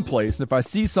in one place, and if I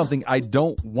see something I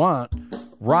don't want,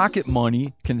 Rocket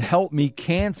Money can help me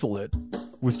cancel it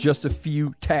with just a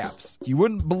few taps. You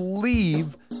wouldn't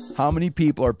believe how many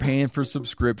people are paying for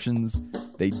subscriptions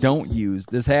they don't use.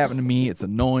 This happened to me. It's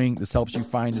annoying. This helps you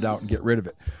find it out and get rid of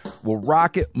it. Well,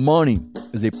 Rocket Money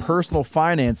is a personal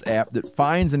finance app that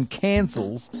finds and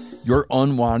cancels your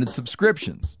unwanted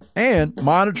subscriptions and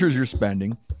monitors your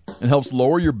spending and helps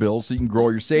lower your bills so you can grow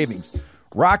your savings.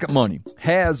 Rocket Money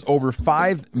has over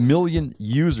 5 million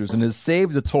users and has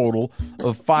saved a total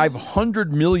of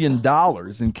 $500 million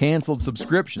in canceled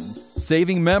subscriptions,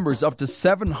 saving members up to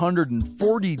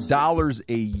 $740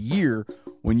 a year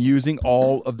when using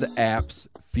all of the app's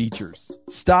features.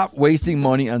 Stop wasting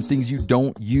money on things you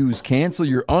don't use. Cancel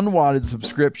your unwanted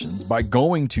subscriptions by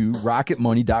going to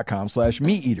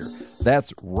rocketmoney.com/meateater.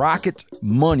 That's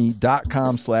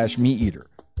rocketmoney.com/meateater.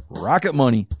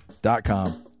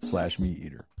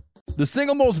 rocketmoney.com/meateater. The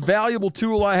single most valuable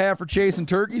tool I have for chasing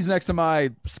turkeys next to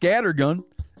my scatter gun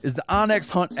is the OnX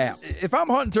Hunt app. If I'm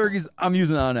hunting turkeys, I'm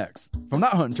using OnX. If I'm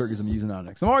not hunting turkeys, I'm using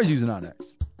OnX. I'm always using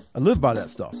OnX. I live by that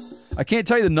stuff. I can't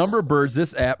tell you the number of birds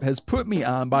this app has put me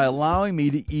on by allowing me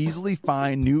to easily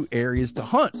find new areas to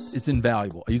hunt. It's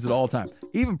invaluable. I use it all the time.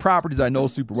 Even properties I know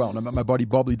super well. And I'm at my buddy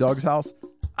Bubbly Doug's house.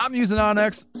 I'm using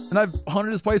OnX, and I've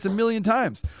hunted this place a million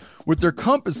times. With their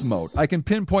compass mode, I can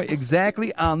pinpoint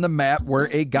exactly on the map where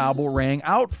a gobble rang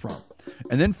out from,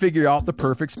 and then figure out the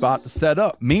perfect spot to set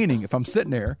up. Meaning, if I'm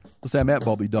sitting there, let's say I'm at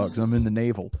Bubbly Doug's, I'm in the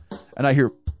navel, and I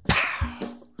hear pow,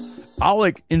 I'll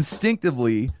like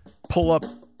instinctively pull up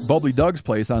Bubbly Doug's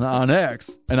place on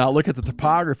OnX, and I'll look at the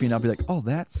topography, and I'll be like, oh,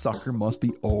 that sucker must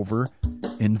be over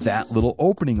in that little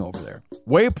opening over there.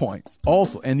 Waypoints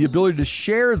also, and the ability to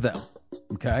share them,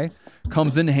 okay,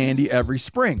 comes in handy every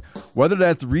spring. Whether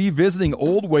that's revisiting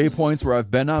old waypoints where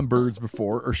I've been on birds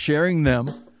before or sharing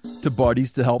them to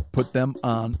buddies to help put them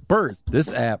on birds.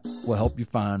 This app will help you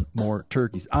find more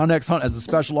turkeys. OnX Hunt has a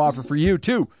special offer for you,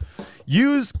 too.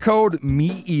 Use code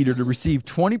MeatEater to receive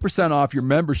 20% off your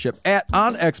membership at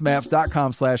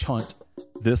onxmaps.com/hunt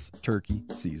this turkey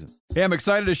season. Hey, I'm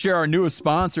excited to share our newest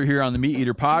sponsor here on the Meat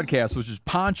Eater podcast, which is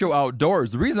Poncho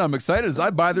Outdoors. The reason I'm excited is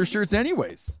I buy their shirts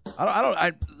anyways.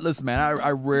 Listen, man,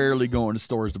 I rarely go into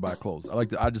stores to buy clothes.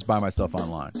 I just buy my stuff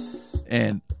online,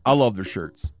 and I love their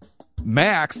shirts.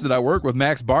 Max, that I work with,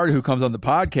 Max Barty, who comes on the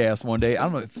podcast one day, I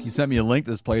don't know if he sent me a link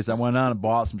to this place. I went on and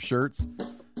bought some shirts.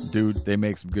 Dude, they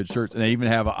make some good shirts. And they even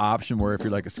have an option where if you're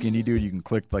like a skinny dude, you can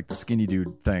click like the skinny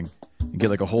dude thing and get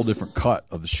like a whole different cut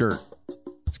of the shirt.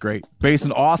 It's great. Based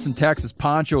in Austin, Texas,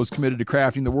 Poncho is committed to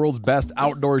crafting the world's best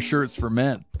outdoor shirts for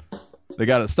men. They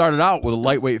got it started out with a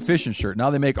lightweight fishing shirt.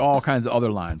 Now they make all kinds of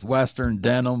other lines. Western,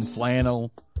 denim,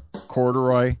 flannel,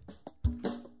 corduroy.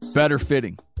 Better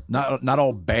fitting. Not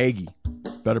all baggy.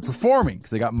 Better performing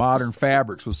because they got modern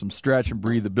fabrics with some stretch and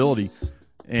breathability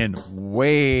and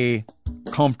way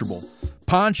comfortable.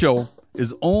 Poncho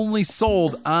is only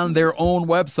sold on their own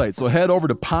website. So head over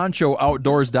to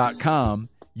ponchooutdoors.com.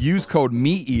 Use code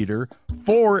MeatEater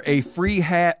for a free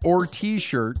hat or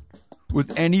t-shirt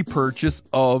with any purchase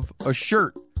of a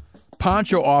shirt.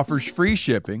 Poncho offers free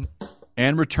shipping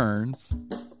and returns,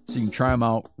 so you can try them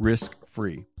out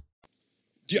risk-free.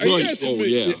 Are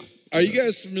you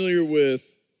guys familiar with,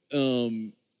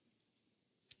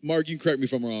 Mark, you can correct me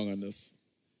if I'm wrong on this.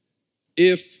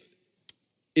 If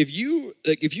you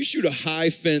shoot a high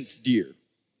fence deer,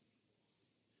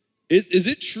 is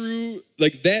it true,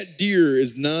 like that deer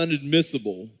is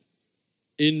non-admissible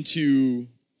into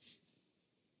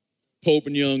Pope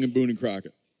and Young and Boone and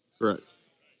Crockett? Correct.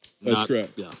 That's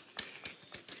correct. Yeah.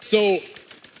 So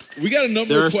we got a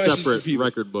number of questions for people. There are separate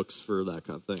record books for that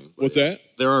kind of thing. What's that?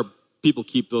 There are people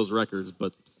keep those records,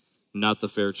 but not the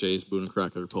Fair Chase, Boone and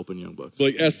Crockett, or Pope and Young books. So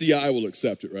like SDI will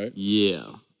accept it, right? Yeah.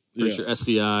 Pretty sure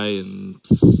SCI and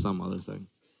some other thing.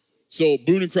 So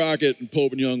Boone and Crockett and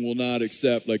Pope and Young will not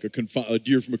accept like a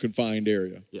deer from a confined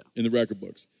area in the record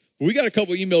books. But we got a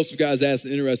couple emails from guys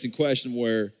asking an interesting question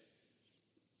where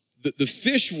the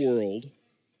fish world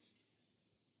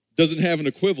doesn't have an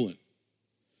equivalent.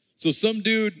 So some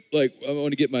dude, like, I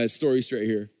want to get my story straight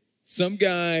here. Some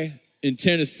guy in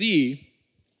Tennessee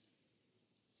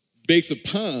makes a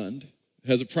pond,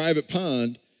 has a private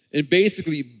pond, and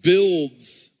basically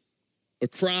builds a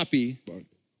crappie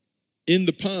in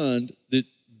the pond that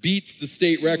beats the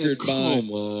state record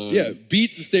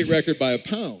beats the state record by a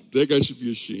pound. That guy should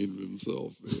be ashamed of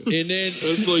himself, man. And then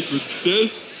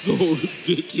that's so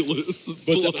ridiculous.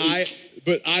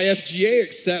 But IFGA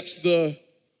accepts the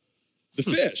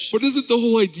fish. But isn't the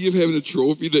whole idea of having a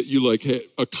trophy that you like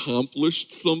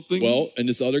accomplished something? Well, and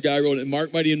this other guy wrote it, and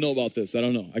Mark might even know about this. I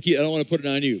don't know. I don't want to put it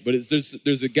on you, but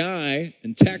there's a guy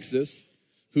in Texas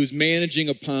who's managing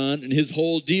a pond, and his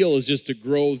whole deal is just to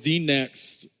grow the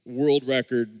next world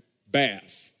record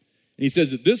bass. And he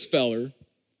says that this feller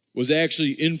was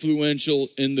actually influential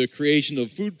in the creation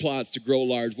of food plots to grow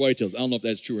large whitetails. I don't know if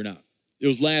that's true or not. It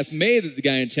was last May that the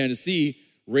guy in Tennessee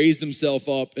raised himself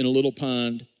up in a little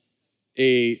pond,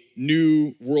 a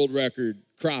new world record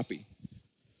crappie.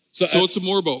 So it's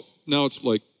more about, now it's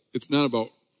like, it's not about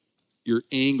your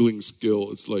angling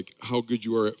skill. It's like how good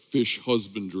you are at fish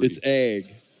husbandry. It's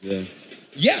ag. Yeah.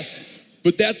 Yes,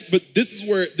 but this is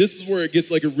where it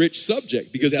gets like a rich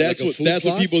subject, because Is that that's like a food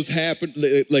what people's happen.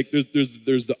 Like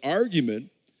there's the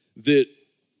argument that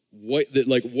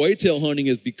whitetail hunting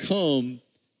has become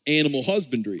animal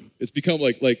husbandry. It's become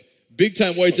like big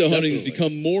time whitetail hunting has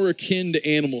become more akin to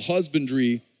animal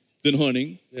husbandry than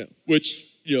hunting. Yeah. Which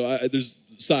there's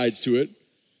sides to it,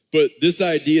 but this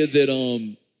idea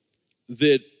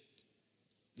that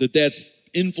that's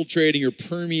infiltrating or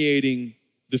permeating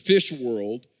the fish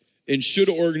world, and should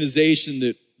an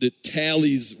organization that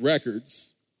tallies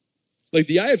records, like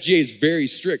the IFJ is very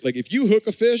strict. Like if you hook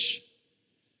a fish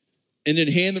and then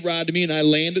hand the rod to me and I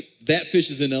land it, that fish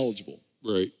is ineligible.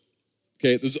 Right.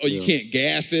 Okay, you can't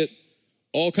gaff it,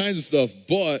 all kinds of stuff,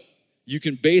 but you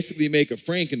can basically make a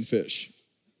frankenfish.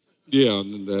 Yeah,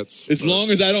 and that's as long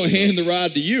as I don't hand the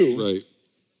rod to you.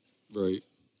 Right.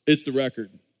 It's the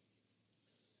record.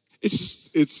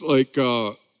 It's like,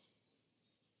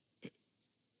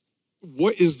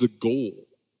 what is the goal?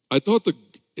 I thought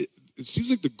it seems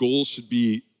like the goal should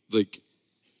be like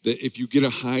that if you get a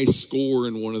high score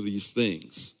in one of these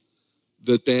things,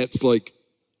 that's like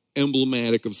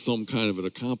emblematic of some kind of an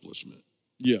accomplishment.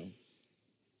 Yeah.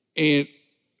 And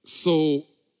so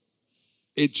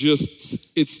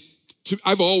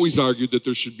I've always argued that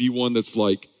there should be one that's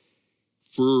like,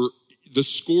 for the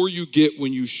score you get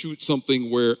when you shoot something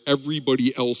where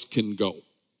everybody else can go.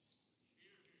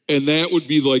 And that would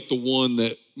be like the one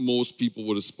that most people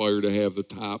would aspire to have the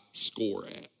top score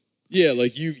at. Yeah,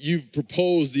 like you've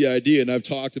proposed the idea, and I've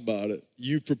talked about it.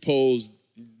 You've proposed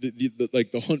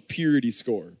the hunt purity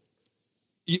score.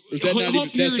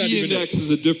 Hunt purity index is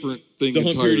a different thing. The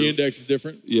hunt purity index is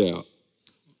different? Yeah.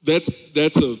 That's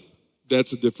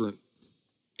a different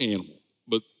animal.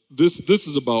 But this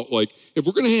is about, like, if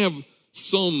we're gonna have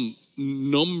some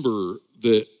number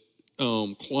that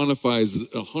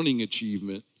quantifies a hunting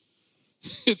achievement,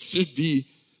 there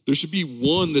should be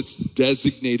one that's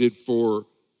designated for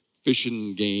fish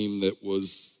and game that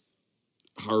was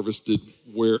harvested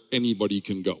where anybody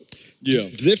can go. Yeah.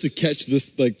 Do they have to catch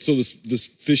this, this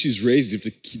fish he's raised,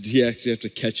 do you actually have to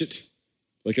catch it?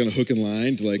 Like on a hook and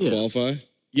line to qualify?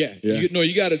 Yeah.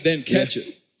 You got to then catch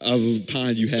it. Out of the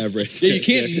pond you have right there. Yeah, you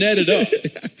can't net it up.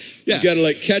 Yeah. You got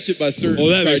to catch it by certain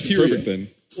criteria. Makes it perfect then.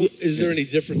 Is there any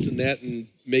difference in that and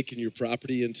making your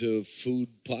property into food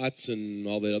plots and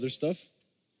all that other stuff?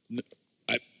 No,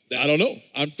 I don't know.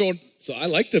 So I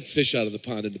like to fish out of the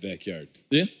pond in the backyard.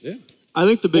 Yeah. Yeah. I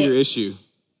think the bigger issue.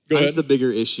 Go ahead. I think the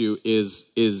bigger issue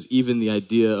is even the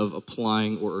idea of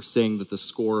applying or saying that the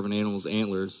score of an animal's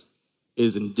antlers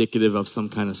is indicative of some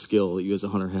kind of skill that you as a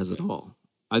hunter has at all.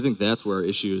 I think that's where our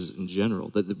issue is in general.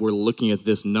 That we're looking at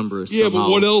this number as somehow.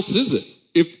 But what else is it?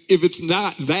 If it's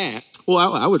not that.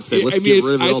 Well, I would say let's get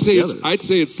rid of it altogether. I'd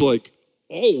say it's like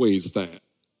always that.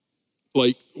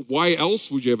 Like, why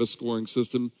else would you have a scoring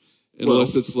system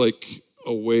unless it's like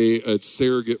a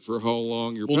surrogate for how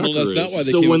long your pecker that's is? not why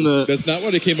that's not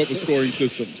why they came up with scoring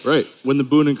systems. Right. When the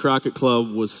Boone and Crockett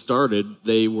Club was started,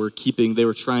 they were trying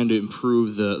to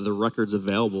improve the records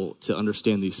available to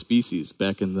understand these species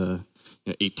back in the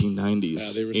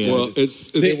 1890s.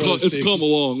 It's come a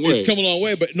long way. It's come a long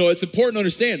way, but no, it's important to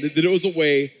understand that it was a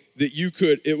way that you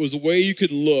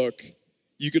could look.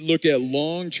 You could look at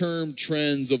long-term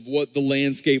trends of what the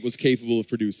landscape was capable of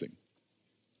producing.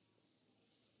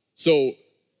 So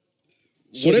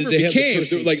whatever it became,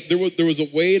 there was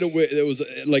a way there was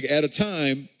like at a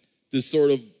time this sort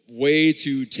of way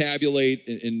to tabulate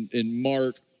and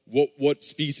mark what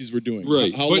species were doing.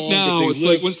 Right. How but long now it's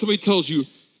live. like when somebody tells you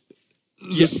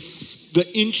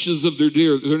the inches of their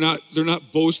deer, they're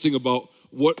not boasting about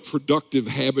what productive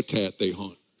habitat they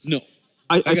hunt. No.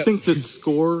 I think that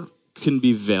score can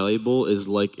be valuable as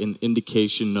like an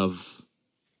indication of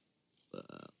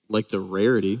like the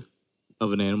rarity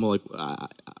of an animal. Like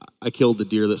I killed a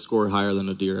deer that scored higher than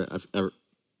a deer I've ever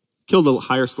killed, a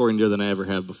higher scoring deer than I ever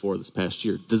have before this past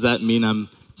year. Does that mean I'm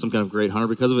some kind of great hunter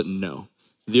because of it? No.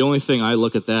 The only thing I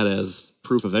look at that as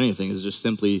proof of anything is just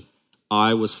simply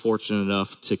I was fortunate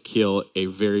enough to kill a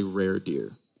very rare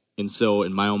deer. And so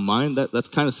in my own mind, that's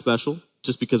kind of special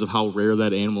just because of how rare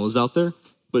that animal is out there.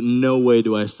 But no way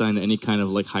do I assign any kind of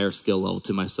like higher skill level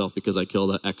to myself because I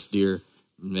killed an X deer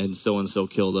and so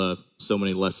killed so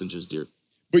many less inches deer.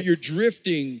 But you're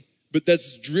drifting, but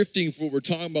that's drifting for what we're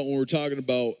talking about when we're talking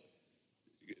about,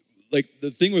 like the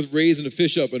thing with raising a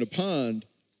fish up in a pond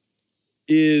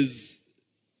is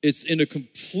it's in a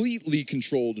completely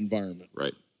controlled environment.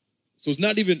 Right. So it's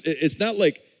not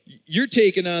like you're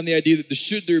taking on the idea that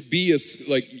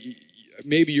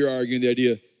maybe you're arguing the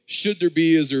idea, should there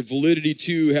be, is there validity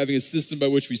to having a system by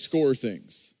which we score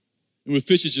things? And with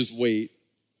fish, it's just weight,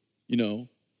 you know.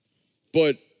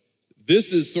 But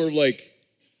this is sort of like,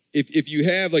 if you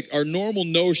have like our normal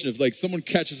notion of like someone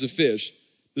catches a fish,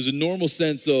 there's a normal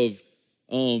sense of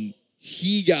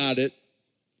he got it.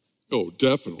 Oh,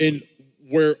 definitely. And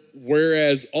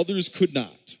whereas others could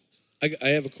not. I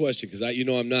have a question because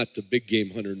I'm not the big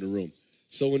game hunter in the room.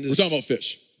 So when We're talking about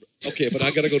fish. Okay, but I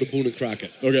got to go to Boone and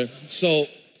Crockett. Okay. So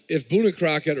if Boone and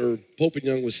Crockett or Pope and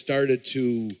Young was started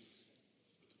to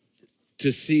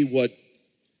see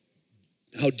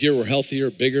how deer were healthier,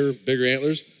 bigger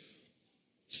antlers,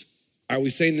 are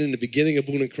we saying in the beginning of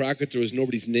Boone and Crockett there was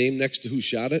nobody's name next to who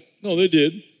shot it? No, they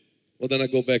did. Well, then I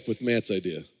go back with Matt's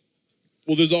idea.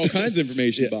 Well, there's all kinds of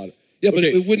information about it. Yeah, but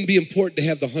it wouldn't be important to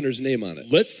have the hunter's name on it.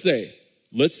 Let's say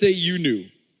you knew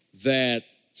that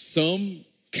some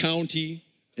county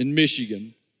in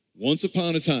Michigan, once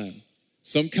upon a time,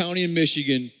 some county in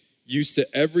Michigan used to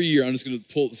every year, I'm just going to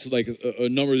pull like a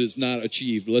number that's not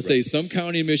achieved, but let's say some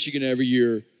county in Michigan every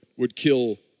year would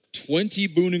kill 20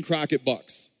 Boone and Crockett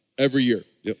bucks every year.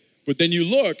 Yep. But then you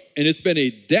look, and it's been a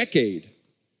decade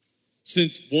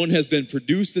since one has been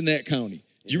produced in that county.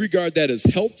 Do you regard that as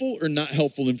helpful or not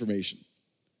helpful information?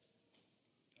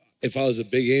 If I was a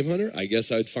big game hunter, I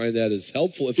guess I'd find that as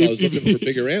helpful if I was looking for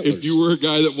bigger antlers. If you were a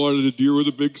guy that wanted a deer with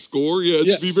a big score,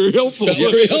 it'd be very helpful.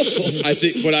 Very helpful. I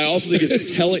think, but I also think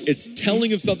it's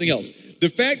telling of something else. The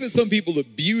fact that some people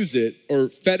abuse it or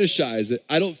fetishize it,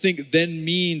 I don't think then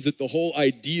means that the whole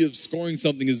idea of scoring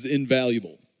something is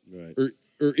invaluable, right,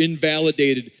 or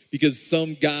invalidated because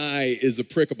some guy is a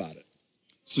prick about it.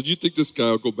 So do you think this guy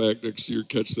will go back next year,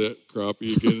 catch that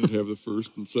crappie again, and have the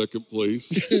first and second place?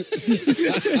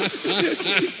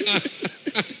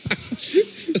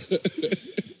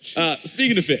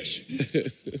 Speaking of fish,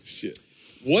 shit.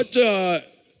 What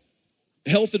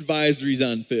health advisories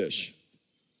on fish?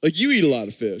 Like you eat a lot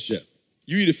of fish. Yeah.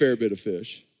 You eat a fair bit of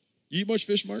fish. You eat much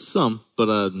fish, Mark? Some,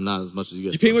 but not as much as you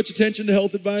guys. You pay much attention to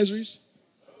health advisories?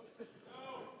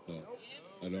 No,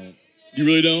 I don't. You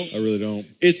really don't? I really don't.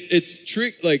 It's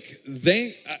trick like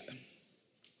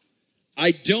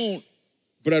I don't,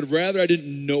 but I'd rather I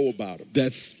didn't know about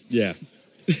them. Yeah.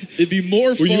 It'd be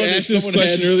more fun. When you if asked this someone had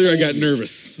question earlier, I got told me.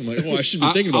 nervous. I'm like, oh, I should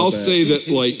be thinking about I'll that. say that,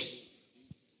 like,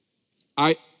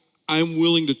 I'm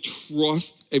willing to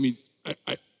trust. I mean,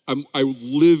 I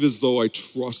live as though I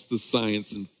trust the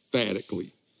science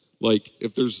emphatically. Like,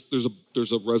 if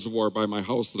there's a reservoir by my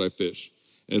house that I fish,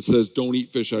 and it says don't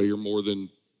eat fish out of here more than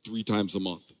 3 times a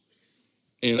month.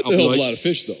 And That's I'll a be hell of like, a lot of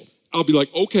fish, though. I'll be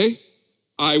like, okay,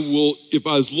 I will. If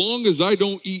as long as I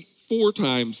don't eat 4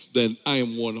 times, then I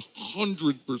am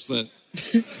 100%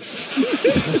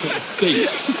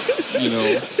 safe. You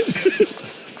know.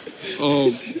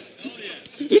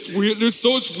 It's weird. There's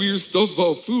so much weird stuff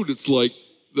about food. It's like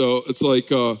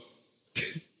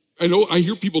I know I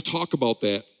hear people talk about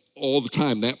that all the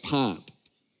time. That pond.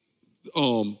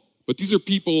 But these are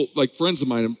people like friends of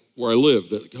mine where I live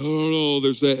that like, oh no,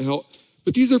 there's that hell.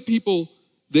 But these are people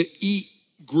that eat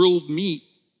grilled meat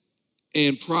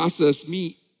and processed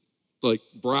meat, like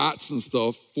brats and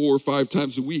stuff, 4 or 5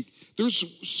 times a week. There's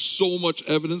so much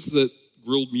evidence that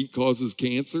grilled meat causes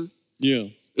cancer. Yeah.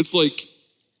 It's like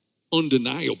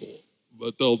undeniable,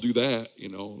 but they'll do that, you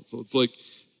know. So it's like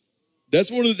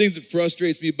that's one of the things that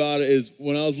frustrates me about it is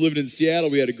when I was living in Seattle,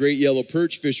 we had a great yellow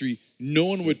perch fishery. No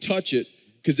one would touch it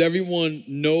because everyone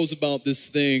knows about this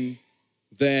thing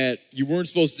that you weren't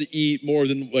supposed to eat more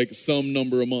than like some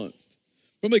number a month.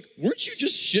 But I'm like, weren't you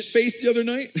just shit-faced the other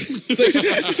night? It's like,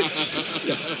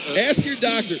 ask your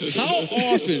doctor, how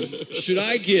often should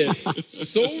I get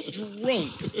so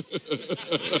drunk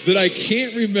that I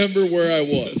can't remember where I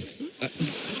was?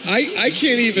 I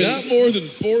can't even. Not more than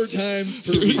 4 times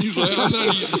per week. he's like, I'm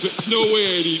not eating fish. No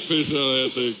way I'd eat fish out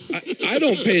of that thing. I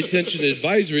don't pay attention to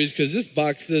advisories because this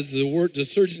box says the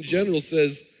Surgeon General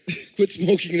says quit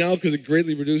smoking now because it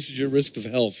greatly reduces your risk of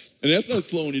health. And that's not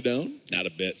slowing you down? Not a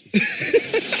bit.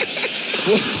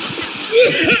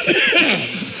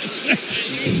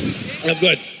 I'm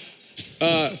good.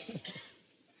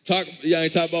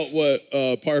 Talk about what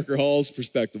Parker Hall's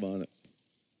perspective on it.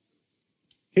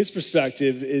 His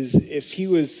perspective is if he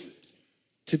was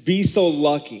to be so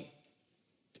lucky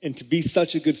and to be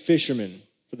such a good fisherman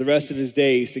for the rest of his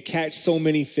days, to catch so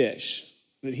many fish,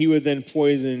 that he would then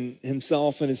poison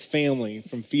himself and his family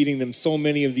from feeding them so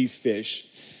many of these fish,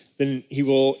 then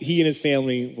he and his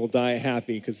family will die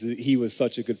happy because he was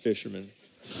such a good fisherman.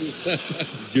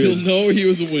 He'll know he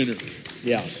was a winner.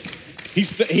 Yeah.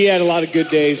 He had a lot of good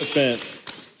days spent.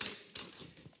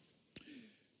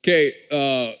 Okay,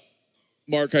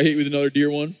 Mark, can I hit you with another deer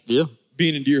one? Yeah.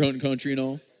 being in deer hunting country and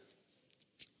all.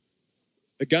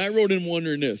 A guy wrote in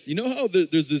wondering this. You know how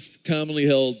there's this commonly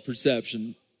held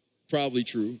perception, probably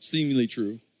true, seemingly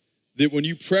true, that when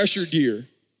you pressure deer,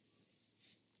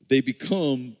 they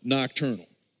become nocturnal.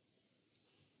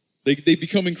 They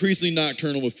become increasingly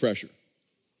nocturnal with pressure.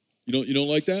 You don't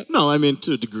like that? No, I mean,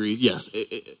 to a degree, yes.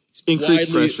 It's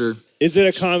increased pressure. Is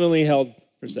it a commonly held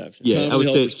perception? Yeah, I would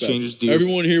say it changes deer.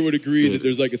 Everyone here would agree that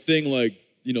there's like a thing like,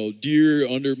 deer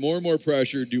under more and more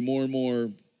pressure do more and more,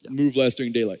 move less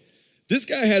during daylight. This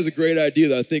guy has a great idea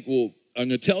that I think I'm going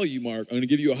to tell you, Mark, I'm going to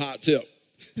give you a hot tip.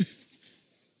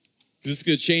 This is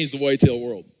going to change the whitetail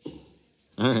world.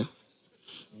 All right.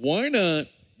 Why not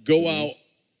go out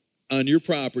on your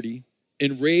property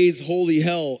and raise holy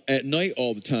hell at night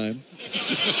all the time?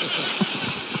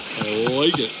 I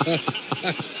like it.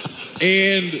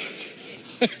 And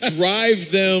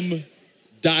drive them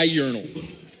diurnal.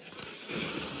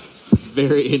 It's a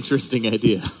very interesting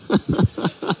idea.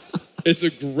 It's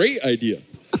a great idea.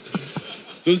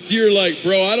 Those deer are like,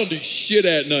 bro, I don't do shit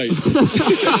at night.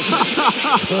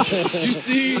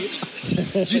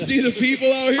 Did you see the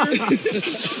people out here?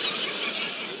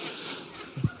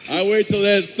 I wait till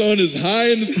that sun is high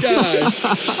in the sky,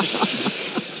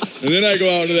 and then I go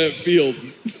out into that field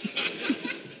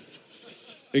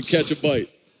and catch a bite.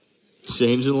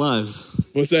 Changing lives.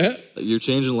 What's that? You're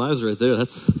changing lives right there.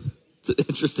 It's an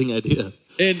interesting idea.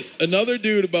 And another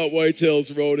dude about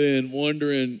whitetails wrote in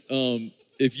wondering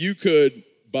if you could,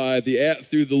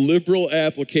 through the liberal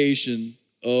application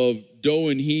of doe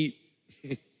and heat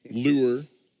lure,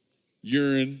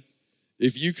 urine,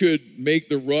 if you could make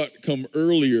the rut come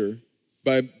earlier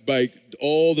by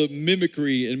all the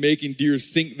mimicry and making deer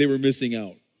think they were missing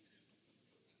out.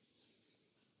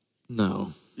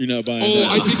 No. You're not buying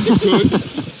that? I think you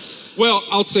could. Well,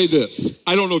 I'll say this.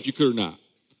 I don't know if you could or not.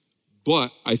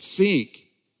 But I think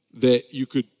that you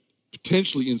could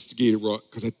potentially instigate a rut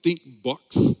because I think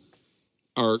bucks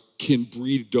can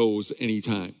breed does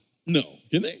anytime. No.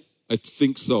 Can they? I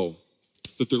think so.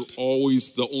 That they're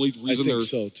always the only reason I think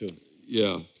so too.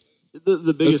 Yeah.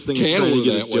 The biggest thing is trying to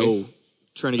get a doe.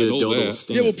 Trying to get a doe to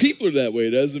stand. Yeah, well, people are that way.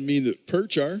 It doesn't mean that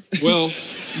perch are. Well,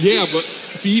 yeah, but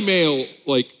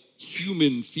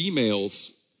human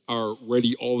females are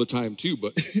ready all the time too,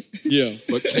 but yeah,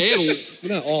 but cattle,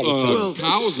 not all the time.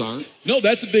 Cows aren't. No,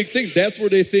 that's a big thing. That's where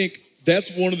they think.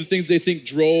 That's one of the things they think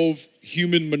drove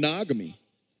human monogamy.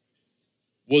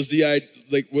 Was a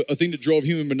thing that drove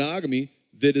human monogamy.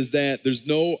 That is that there's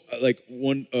no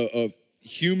a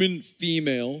human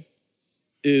female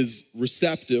is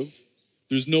receptive.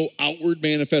 There's no outward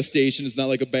manifestation. It's not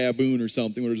like a baboon or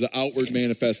something where there's an outward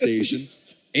manifestation,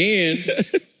 and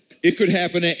it could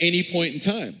happen at any point in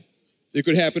time. It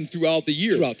could happen throughout the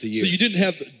year. So you didn't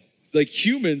have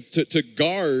humans to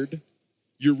guard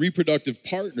your reproductive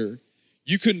partner.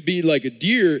 You couldn't be like a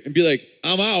deer and be like,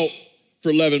 I'm out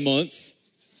for 11 months,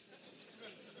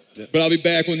 but I'll be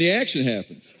back when the action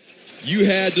happens. You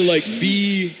had to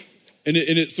be, and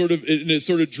it sort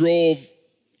of drove,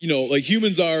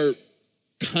 humans are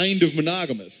kind of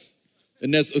monogamous,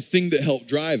 and that's a thing that helped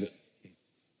drive it.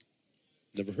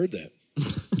 Never heard that.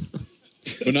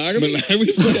 Monogamy?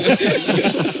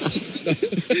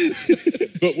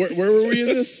 But where were we in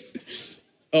this?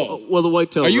 Oh, well, the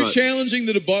whitetail. Are you rut. challenging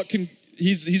that a buck can?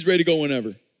 He's ready to go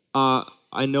whenever.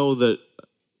 I know that.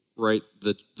 Right,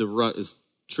 the rut is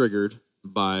triggered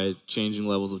by changing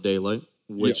levels of daylight,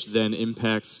 which then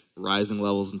impacts rising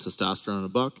levels in testosterone in a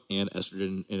buck and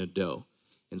estrogen in a doe.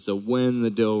 And so when the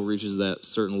doe reaches that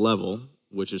certain level,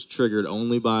 which is triggered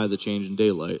only by the change in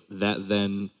daylight, that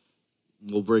then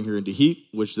will bring her into heat,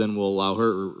 which then will allow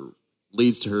her, or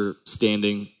leads to her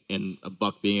standing and a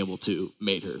buck being able to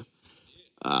mate her.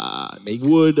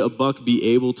 Would a buck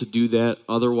be able to do that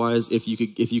otherwise if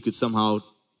you could somehow?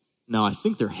 Now, I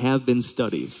think there have been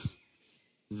studies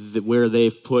where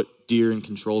they've put deer in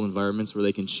controlled environments where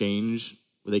they can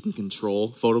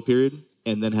control photo period,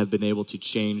 and then have been able to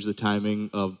change the timing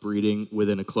of breeding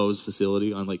within a closed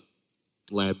facility on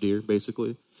lab deer,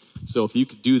 basically. So if you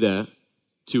could do that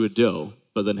to a doe,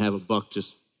 but then have a buck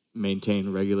just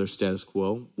maintain regular status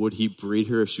quo, would he breed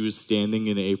her if she was standing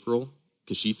in April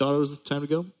because she thought it was the time to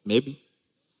go? Maybe.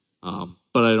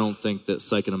 But I don't think that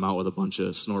psyching them out with a bunch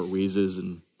of snort wheezes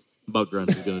and buck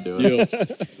grunts is going to do it.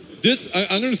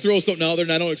 I'm going to throw something out there,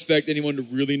 and I don't expect anyone to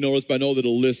really know this, but I know that a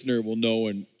listener will know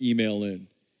and email in.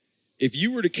 If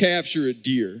you were to capture a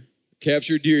deer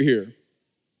here,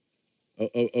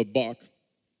 a buck,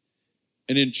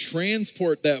 and then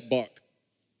transport that buck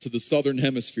to the southern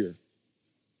hemisphere,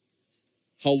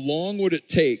 how long would it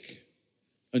take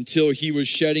until he was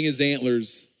shedding his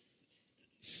antlers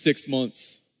 6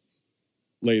 months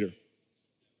later?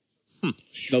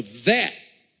 Now that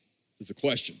is a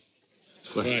question.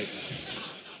 Right.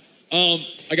 I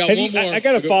got Have one you- more. I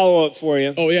got a follow-up for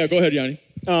you. Oh, yeah, go ahead, Yanni.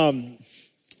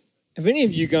 Have any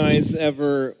of you guys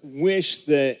ever wished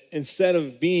that instead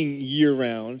of being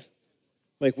year-round,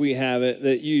 like we have it,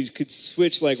 that you could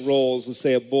switch like roles with,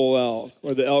 say, a bull elk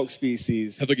or the elk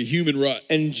species? Have like a human rut.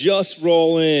 And just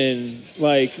roll in,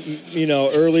 like, you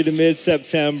know, early to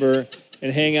mid-September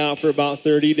and hang out for about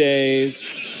 30 days,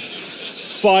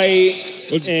 fight,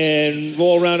 and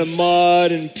roll around in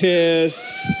mud and piss,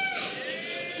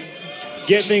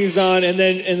 get things done, and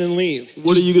then leave.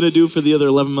 What are you going to do for the other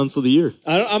 11 months of the year?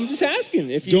 I'm just asking.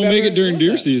 If you Don't make it during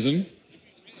deer season.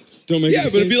 Don't make it. Yeah,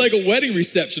 but it'd be like a wedding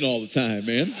reception all the time,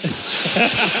 man.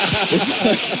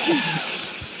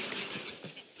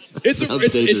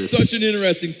 It's such an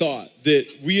interesting thought that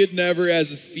we had never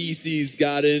as a species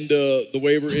got into the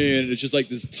way we're in. It's just like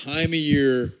this time of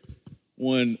year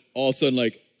when all of a sudden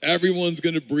like everyone's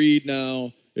going to breed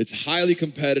now. It's highly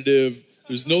competitive.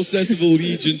 There's no sense of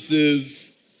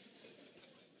allegiances.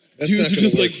 Dudes are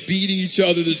just like beating each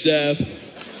other to death.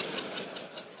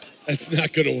 That's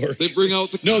not going to work. They bring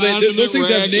out the No, condiment those things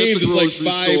rack have at names. the It's like grocery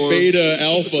Phi, store. Beta,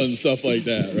 Alpha, and stuff like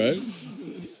that, right?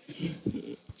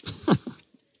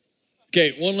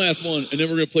 Okay, one last one, and then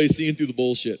we're gonna play Seeing Through the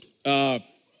Bullshit.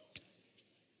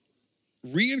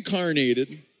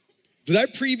 Reincarnated. Did I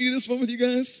preview this one with you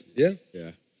guys? Yeah.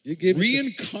 Yeah. You gave us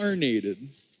Reincarnated.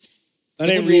 I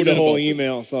didn't Someone read wrote the in whole about this.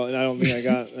 email, so I don't think I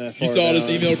got that far. You saw down. this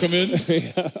email come in?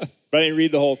 Yeah. But I didn't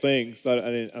read the whole thing, so I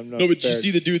didn't. I'm not. No, but did you prepared.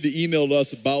 see the dude that emailed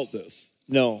us about this?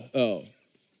 No. Oh.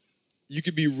 You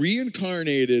could be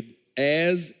reincarnated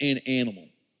as an animal.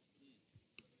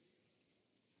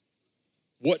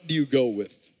 What do you go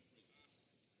with?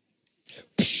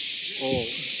 Oh.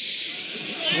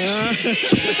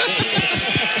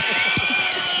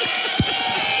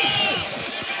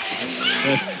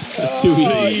 That's too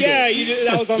Oh, easy. yeah, you did,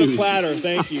 that was on too a easy. platter.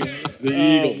 Thank you. The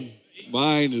eagle.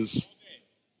 Mine is.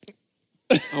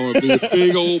 I want to be a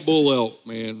big old bull elk,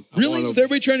 man. Really? With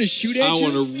everybody trying to shoot at I you?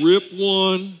 want to rip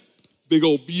one, big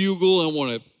old bugle. I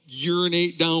want to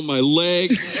urinate down my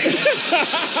leg.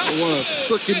 I want to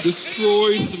frickin'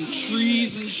 destroy some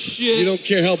trees and shit. You don't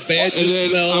care how bad you And then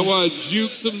smell. I want to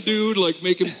juke some dude, like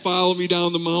make him follow me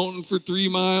down the mountain for 3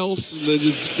 miles and then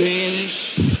just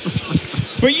vanish.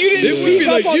 But you didn't It would speak be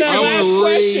up like on you- that I last want to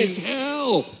raise question.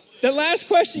 hell. That last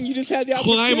question, you just had the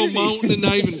opportunity. Climb a mountain and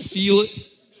not even feel it.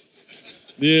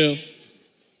 Yeah.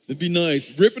 It'd be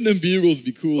nice. Ripping them bugles would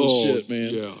be cool Oh, as shit,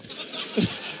 man.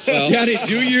 Yeah. Yanni,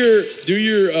 do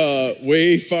your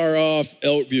way far off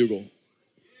elk bugle.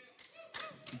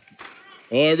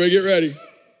 Oh, everybody get ready.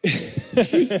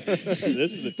 This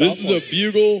is a tough This is a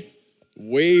bugle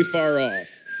way far off.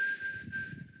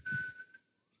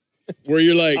 Where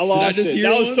you're like, I lost did I just it. hear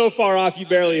That was one? so far off, you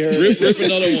barely heard it. Rip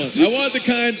another one. I want the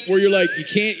kind where you're like, you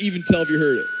can't even tell if you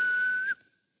heard it.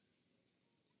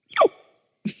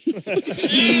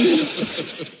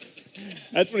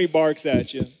 That's when he barks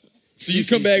at you. So you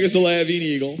come back as the Lavine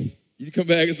eagle. You come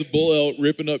back as a bull elk,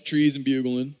 ripping up trees and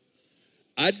bugling.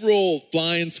 I'd roll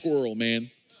flying squirrel, man.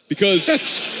 Because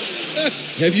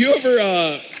have you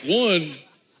ever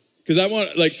because I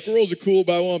want, like, squirrels are cool,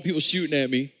 but I want people shooting at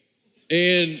me.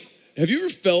 And have you ever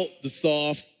felt the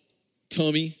soft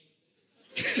tummy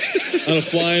on a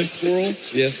flying squirrel?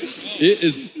 Yes. It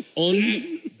is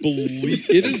unbelievable.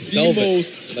 It is the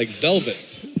most, like velvet.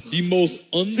 The most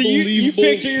So unbelievable. you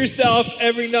picture yourself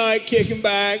every night kicking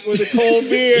back with a cold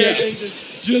beer.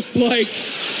 Yes. And just like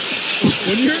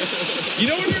when you're, you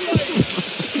know,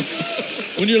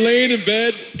 when you're laying in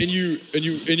bed and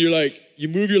you're like, you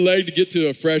move your leg to get to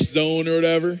a fresh zone or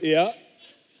whatever. Yeah.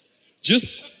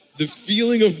 Just the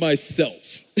feeling of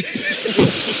myself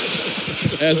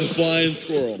as a flying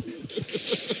squirrel.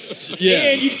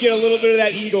 Yeah. And you get a little bit of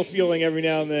that eagle feeling every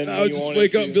now and then. I would just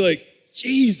wake up and be like,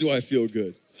 geez, do I feel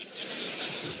good.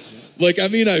 Like, I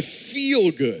mean, I feel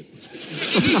good.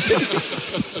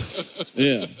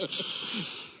 Yeah.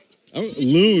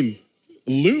 Loon.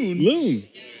 Loon?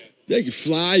 Yeah, you could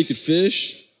fly, you could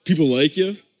fish. People like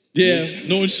you. Yeah,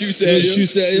 no one shoots No at one you.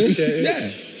 shoots at you.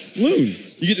 Yeah. Loon.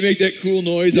 You get to make that cool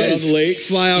noise out on the lake.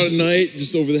 Fly out at night,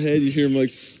 just over the head, you hear them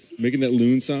like making that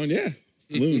loon sound. Yeah,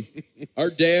 loon. Our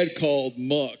dad called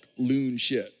muck loon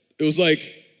shit. It was like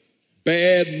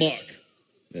bad muck.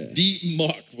 Yeah. Deep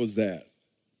muck was that.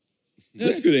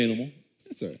 That's a good animal.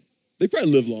 That's all right. They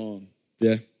probably live long.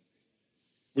 Yeah.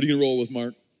 What are you going to roll with,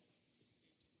 Mark?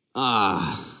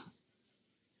 I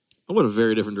went a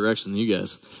very different direction than you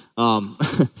guys.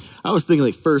 I was thinking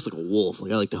like first like a wolf.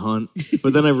 Like I like to hunt,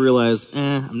 but then I realized,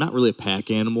 I'm not really a pack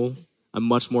animal. I'm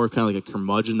much more kind of like a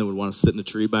curmudgeon that would want to sit in a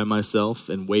tree by myself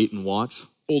and wait and watch.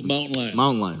 Old mountain lion.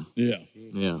 Mountain lion. Yeah.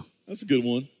 Yeah. That's a good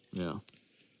one. Yeah.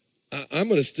 I'm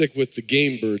going to stick with the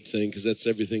game bird thing because that's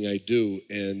everything I do.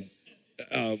 And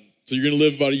so you're going to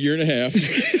live about a year and a half.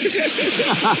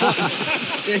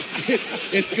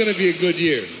 it's going to be a good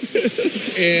year.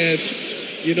 And,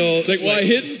 you know. It's like, well, I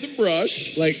hid in some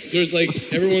brush. Like, there's like,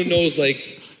 everyone knows,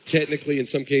 like, technically in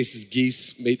some cases,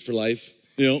 geese mate for life.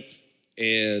 Yep.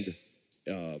 And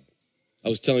I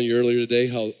was telling you earlier today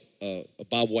how a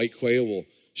bob white quail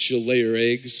she'll lay her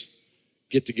eggs,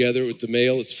 get together with the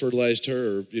male that's fertilized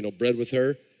her or, you know, bred with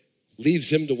her,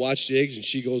 leaves him to watch the eggs, and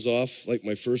she goes off like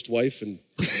my first wife and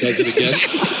does it again.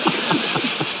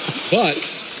 But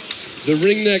the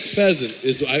ringneck pheasant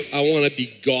is, I want to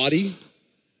be gaudy.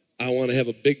 I want to have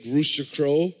a big rooster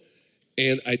crow,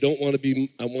 and I don't want to be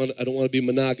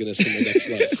monogamous in my next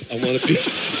life.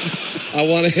 I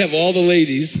want to have all the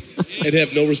ladies and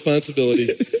have no responsibility.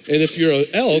 And if you're an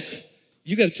elk,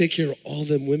 you got to take care of all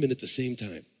them women at the same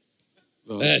time.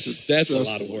 That's a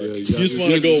lot of work. Yeah, you just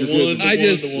want to go one. I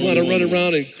just want to run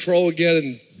around and crow again,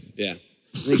 and yeah,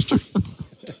 rooster.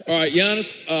 All right,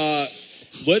 Giannis.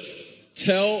 Let's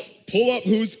pull up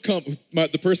who's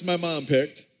the person my mom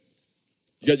picked.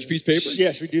 You got your piece of paper?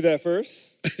 Yeah, should we do that first?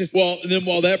 Well, and then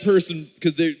while that person,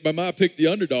 because my mom picked the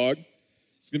underdog,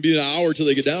 it's gonna be an hour till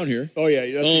they get down here. Oh yeah,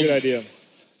 that's a good idea.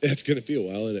 It's gonna be a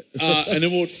while, isn't it? And then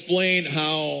we'll explain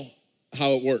how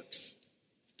it works.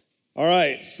 All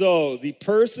right, so the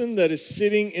person that is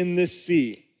sitting in this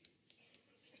seat,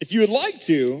 if you would like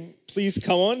to, please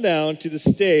come on down to the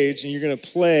stage and you're going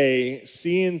to play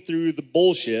Seeing Through the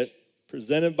Bullshit,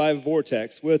 presented by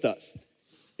Vortex with us.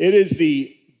 It is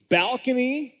the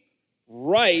balcony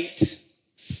right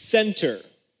center.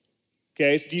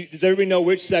 Okay, so does everybody know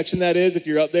which section that is if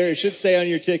you're up there? It should say on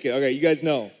your ticket. Okay, you guys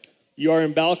know. You are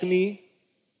in balcony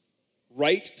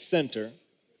right center,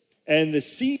 and the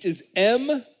seat is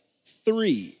M3.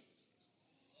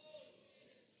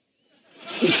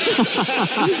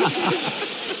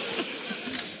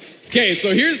 Okay,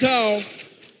 so here's how.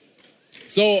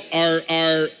 So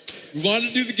we wanted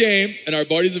to do the game, and our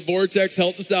buddies at Vortex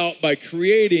helped us out by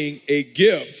creating a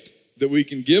gift that we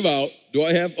can give out. Do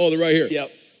I have? Oh, they're right here.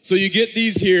 Yep. So you get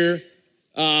these here,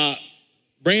 brand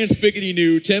spickety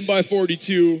new 10 by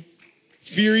 42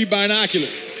 Fury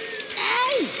binoculars.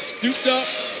 Ow! Souped up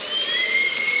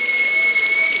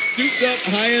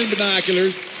high-end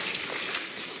binoculars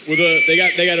with they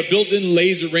got a built-in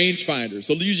laser rangefinder.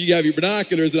 So usually you have your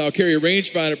binoculars, and I'll carry a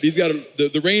rangefinder, but he's got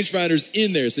the rangefinder's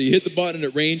in there. So you hit the button and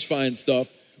it range finds stuff.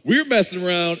 We were messing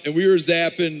around and we were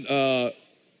zapping.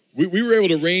 We were able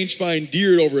to range find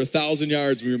deer at over 1,000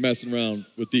 yards. We were messing around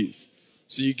with these.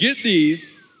 So you get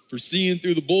these for seeing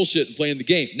through the bullshit and playing the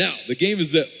game. Now the game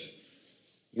is this.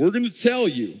 We're going to tell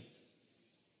you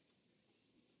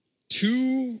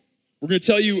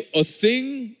a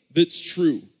thing that's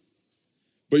true,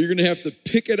 but you're going to have to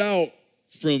pick it out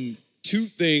from two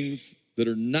things that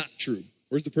are not true.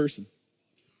 Where's the person?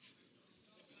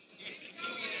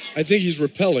 I think he's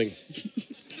repelling.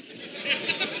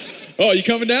 Oh, you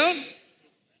coming down?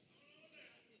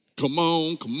 Come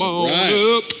on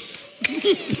right.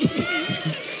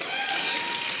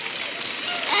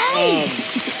 up.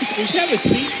 We should have a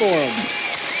seat for him.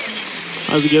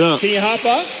 How's it get up? Can you hop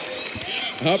up?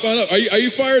 Hop on up. Are you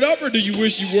fired up, or do you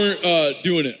wish you weren't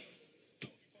doing it?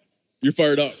 You're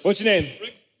fired up. What's your name?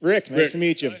 Rick. Nice to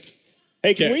meet you.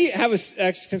 Hey, can Okay. we have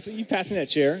can you pass me that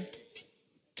chair?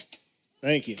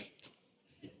 Thank you.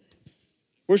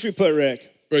 Where should we put Rick?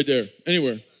 Right there.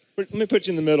 Anywhere. Let me put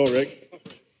you in the middle, Rick.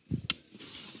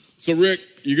 So, Rick,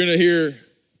 you're going to hear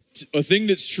a thing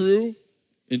that's true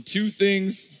and two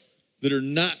things that are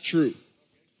not true.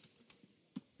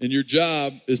 And your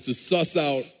job is to suss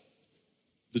out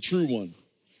the true one.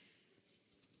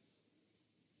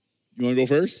 You want to go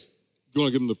first? You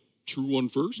want to give him the true one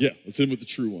first? Yeah, let's hit him with the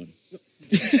true one.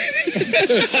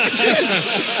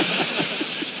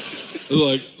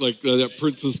 like that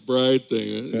Princess Bride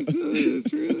thing.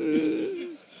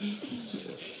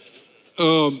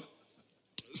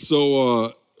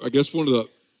 So I guess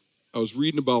I was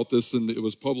reading about this, and it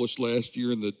was published last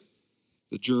year in the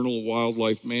Journal of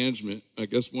Wildlife Management. I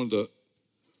guess one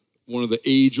of the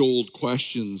age-old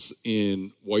questions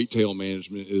in whitetail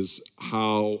management is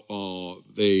how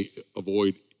they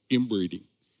avoid inbreeding,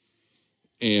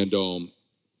 and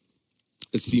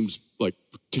it seems like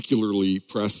particularly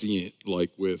prescient,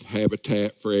 like with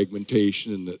habitat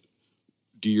fragmentation, and that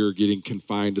deer are getting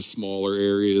confined to smaller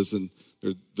areas, and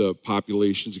the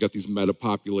populations, you got these meta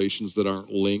populations that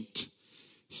aren't linked.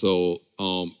 So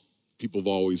people have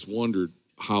always wondered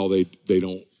how they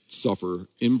don't suffer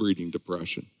inbreeding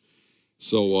depression.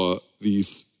 So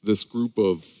this group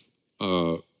of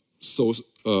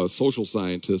social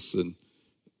scientists and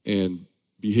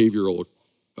behavioral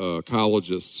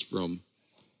ecologists from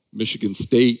Michigan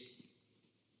State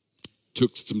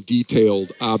took some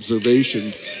detailed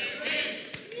observations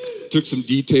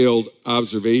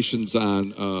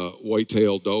on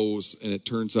white-tailed does, and it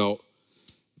turns out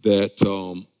that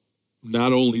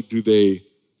not only do they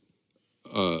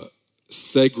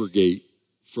segregate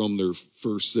from their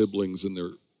first siblings and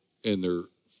their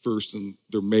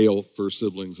male first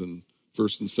siblings and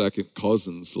first and second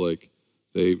cousins, like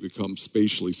they become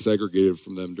spatially segregated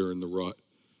from them during the rut,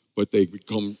 but they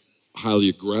become highly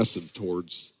aggressive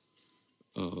towards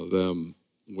them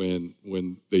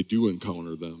when they do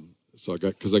encounter them. So I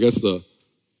guess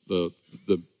the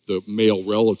male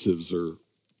relatives are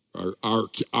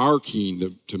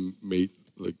keen to mate,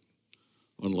 like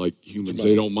unlike humans,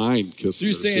 they don't mind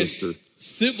kissing So their you're sister. saying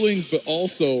siblings, but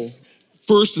also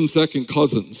First and second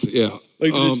cousins, yeah.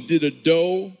 like did a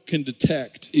doe can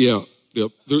detect. Yeah,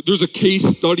 yep. There's a case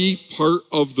study part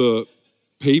of the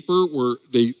paper where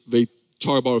they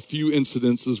talk about a few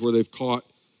incidences where they've caught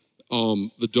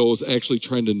the does actually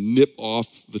trying to nip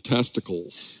off the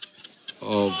testicles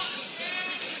of.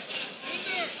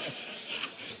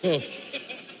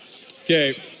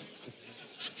 Okay.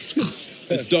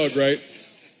 It's Doug, right?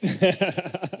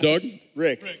 Doug?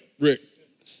 Rick.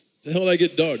 The hell did I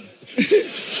get Doug?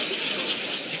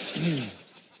 I'm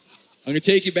going to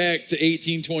take you back to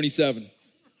 1827.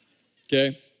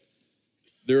 Okay?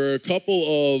 There are a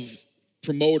couple of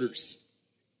promoters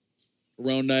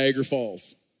around Niagara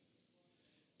Falls.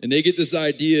 And they get this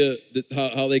idea that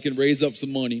how they can raise up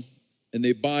some money. And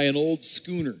they buy an old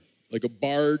schooner, like a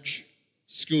barge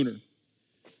schooner.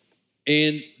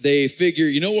 And they figure,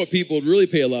 you know what people would really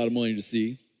pay a lot of money to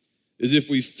see? Is if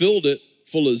we filled it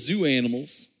full of zoo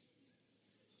animals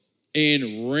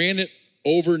and ran it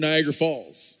over Niagara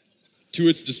Falls to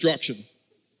its destruction.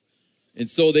 And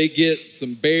so they get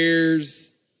some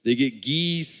bears, they get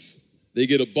geese, they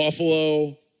get a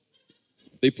buffalo,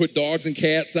 they put dogs and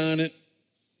cats on it.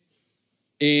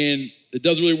 And it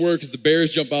doesn't really work because the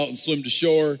bears jump out and swim to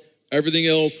shore. Everything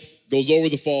else goes over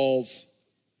the falls.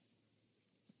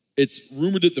 It's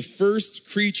rumored that the first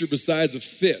creature besides a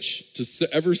fish to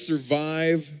ever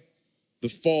survive the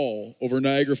fall over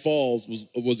Niagara Falls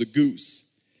was a goose.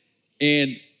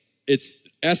 And it's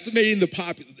estimating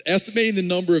the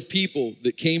number of people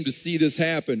that came to see this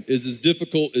happen is as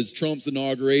difficult as Trump's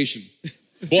inauguration.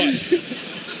 But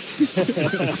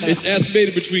it's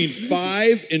estimated between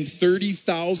 5,000 and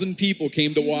 30,000 people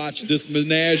came to watch this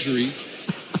menagerie.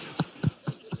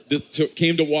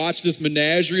 Came to watch this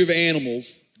menagerie of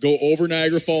animals go over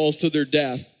Niagara Falls to their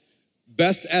death.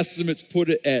 Best estimates put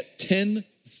it at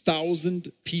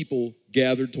 10,000 people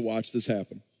gathered to watch this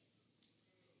happen.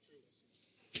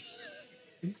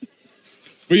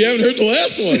 But you haven't heard the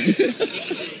last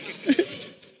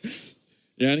one.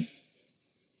 Yanni?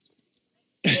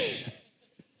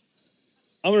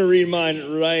 I'm going to read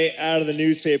mine right out of the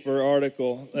newspaper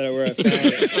article where I found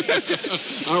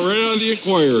it. I read on the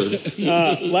Inquirer.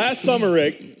 Last summer,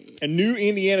 Rick, a new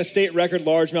Indiana state record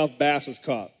largemouth bass was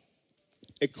caught,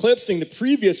 eclipsing the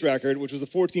previous record, which was a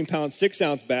 14-pound,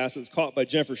 6-ounce bass that was caught by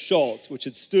Jennifer Schultz, which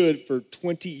had stood for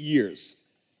 20 years.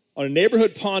 On a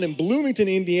neighborhood pond in Bloomington,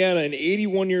 Indiana, an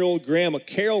 81-year-old grandma,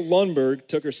 Carol Lundberg,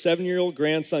 took her 7-year-old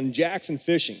grandson, Jackson,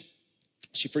 fishing.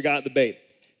 She forgot the bait.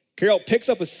 Carol picks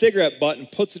up a cigarette butt and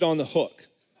puts it on the hook.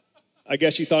 I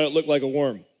guess she thought it looked like a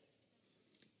worm.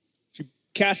 She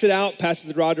casts it out, passes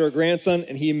the rod to her grandson,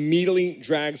 and he immediately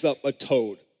drags up a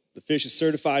toad. The fish is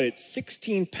certified at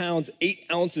 16 pounds, 8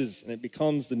 ounces, and it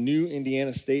becomes the new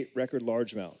Indiana state record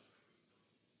largemouth.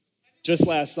 Just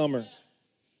last summer.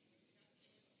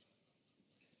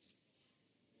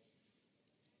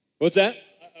 What's that?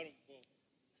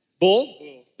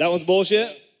 Bull? That one's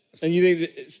bullshit? And you think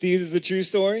that Steve's is the true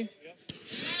story?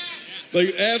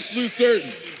 Like, absolute certain.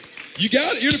 You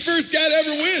got it. You're the first guy to ever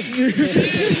win.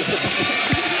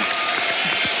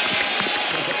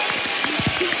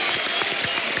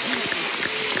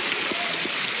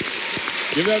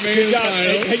 Give that man Good a job.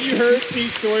 final. Had you heard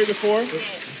Steve's story before?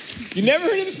 You never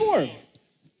heard it before?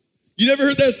 You never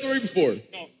heard that story before?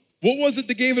 No. What was it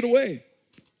that gave it away?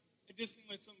 It just seemed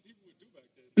like something people would do back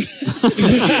then.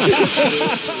 They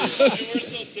weren't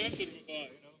so sensitive about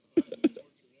it,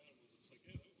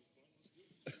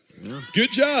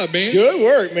 Good job, man. Good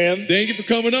work, man. Thank you for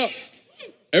coming up.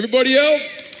 Everybody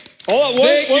else? Hold on,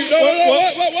 What?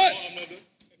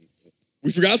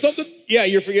 We forgot something? Yeah,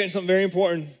 you're forgetting something very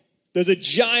important. There's a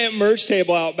giant merch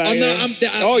table out back there. You're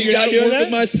not doing that?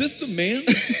 With my system, man.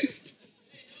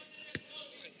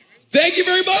 Thank you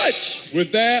very much.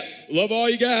 With that, love all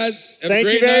you guys. Have a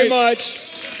great night. Thank you very much.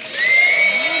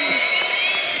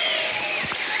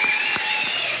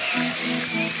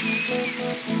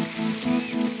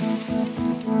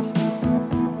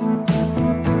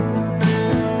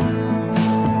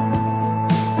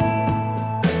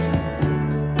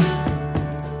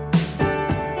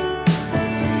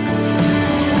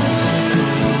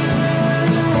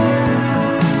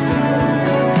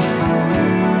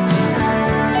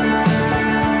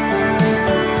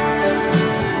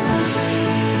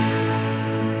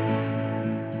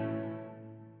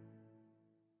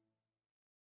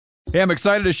 Hey, I'm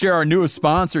excited to share our newest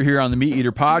sponsor here on the Meat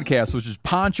Eater podcast, which is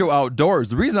Poncho Outdoors.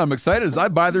 The reason I'm excited is I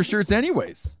buy their shirts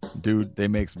anyways. Dude, they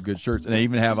make some good shirts. And they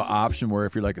even have an option where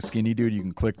if you're like a skinny dude, you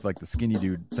can click like the skinny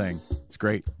dude thing. It's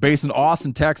great. Based in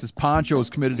Austin, Texas, Poncho is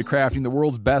committed to crafting the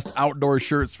world's best outdoor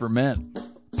shirts for men.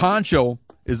 Poncho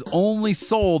is only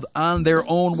sold on their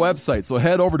own website. So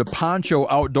head over to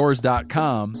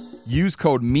ponchooutdoors.com, use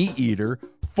code MeatEater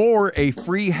for a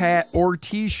free hat or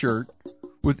t-shirt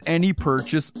with any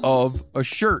purchase of a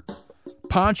shirt.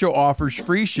 Poncho offers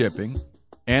free shipping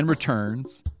and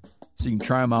returns, so you can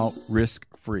try them out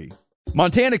risk-free.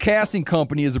 Montana Casting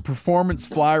Company is a performance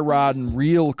fly rod and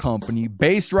reel company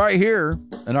based right here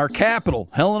in our capital,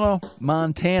 Helena,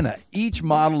 Montana. Each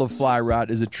model of fly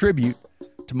rod is a tribute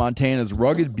to Montana's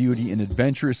rugged beauty and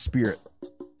adventurous spirit.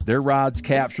 Their rods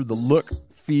capture the look,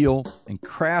 feel, and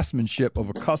craftsmanship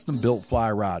of a custom-built fly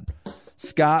rod.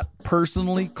 Scott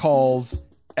personally calls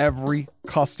every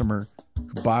customer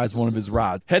who buys one of his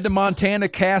rods. Head to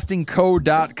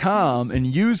montanacastingco.com and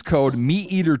use code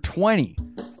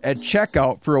MeatEater20 at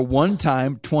checkout for a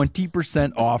one-time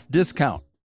 20% off discount.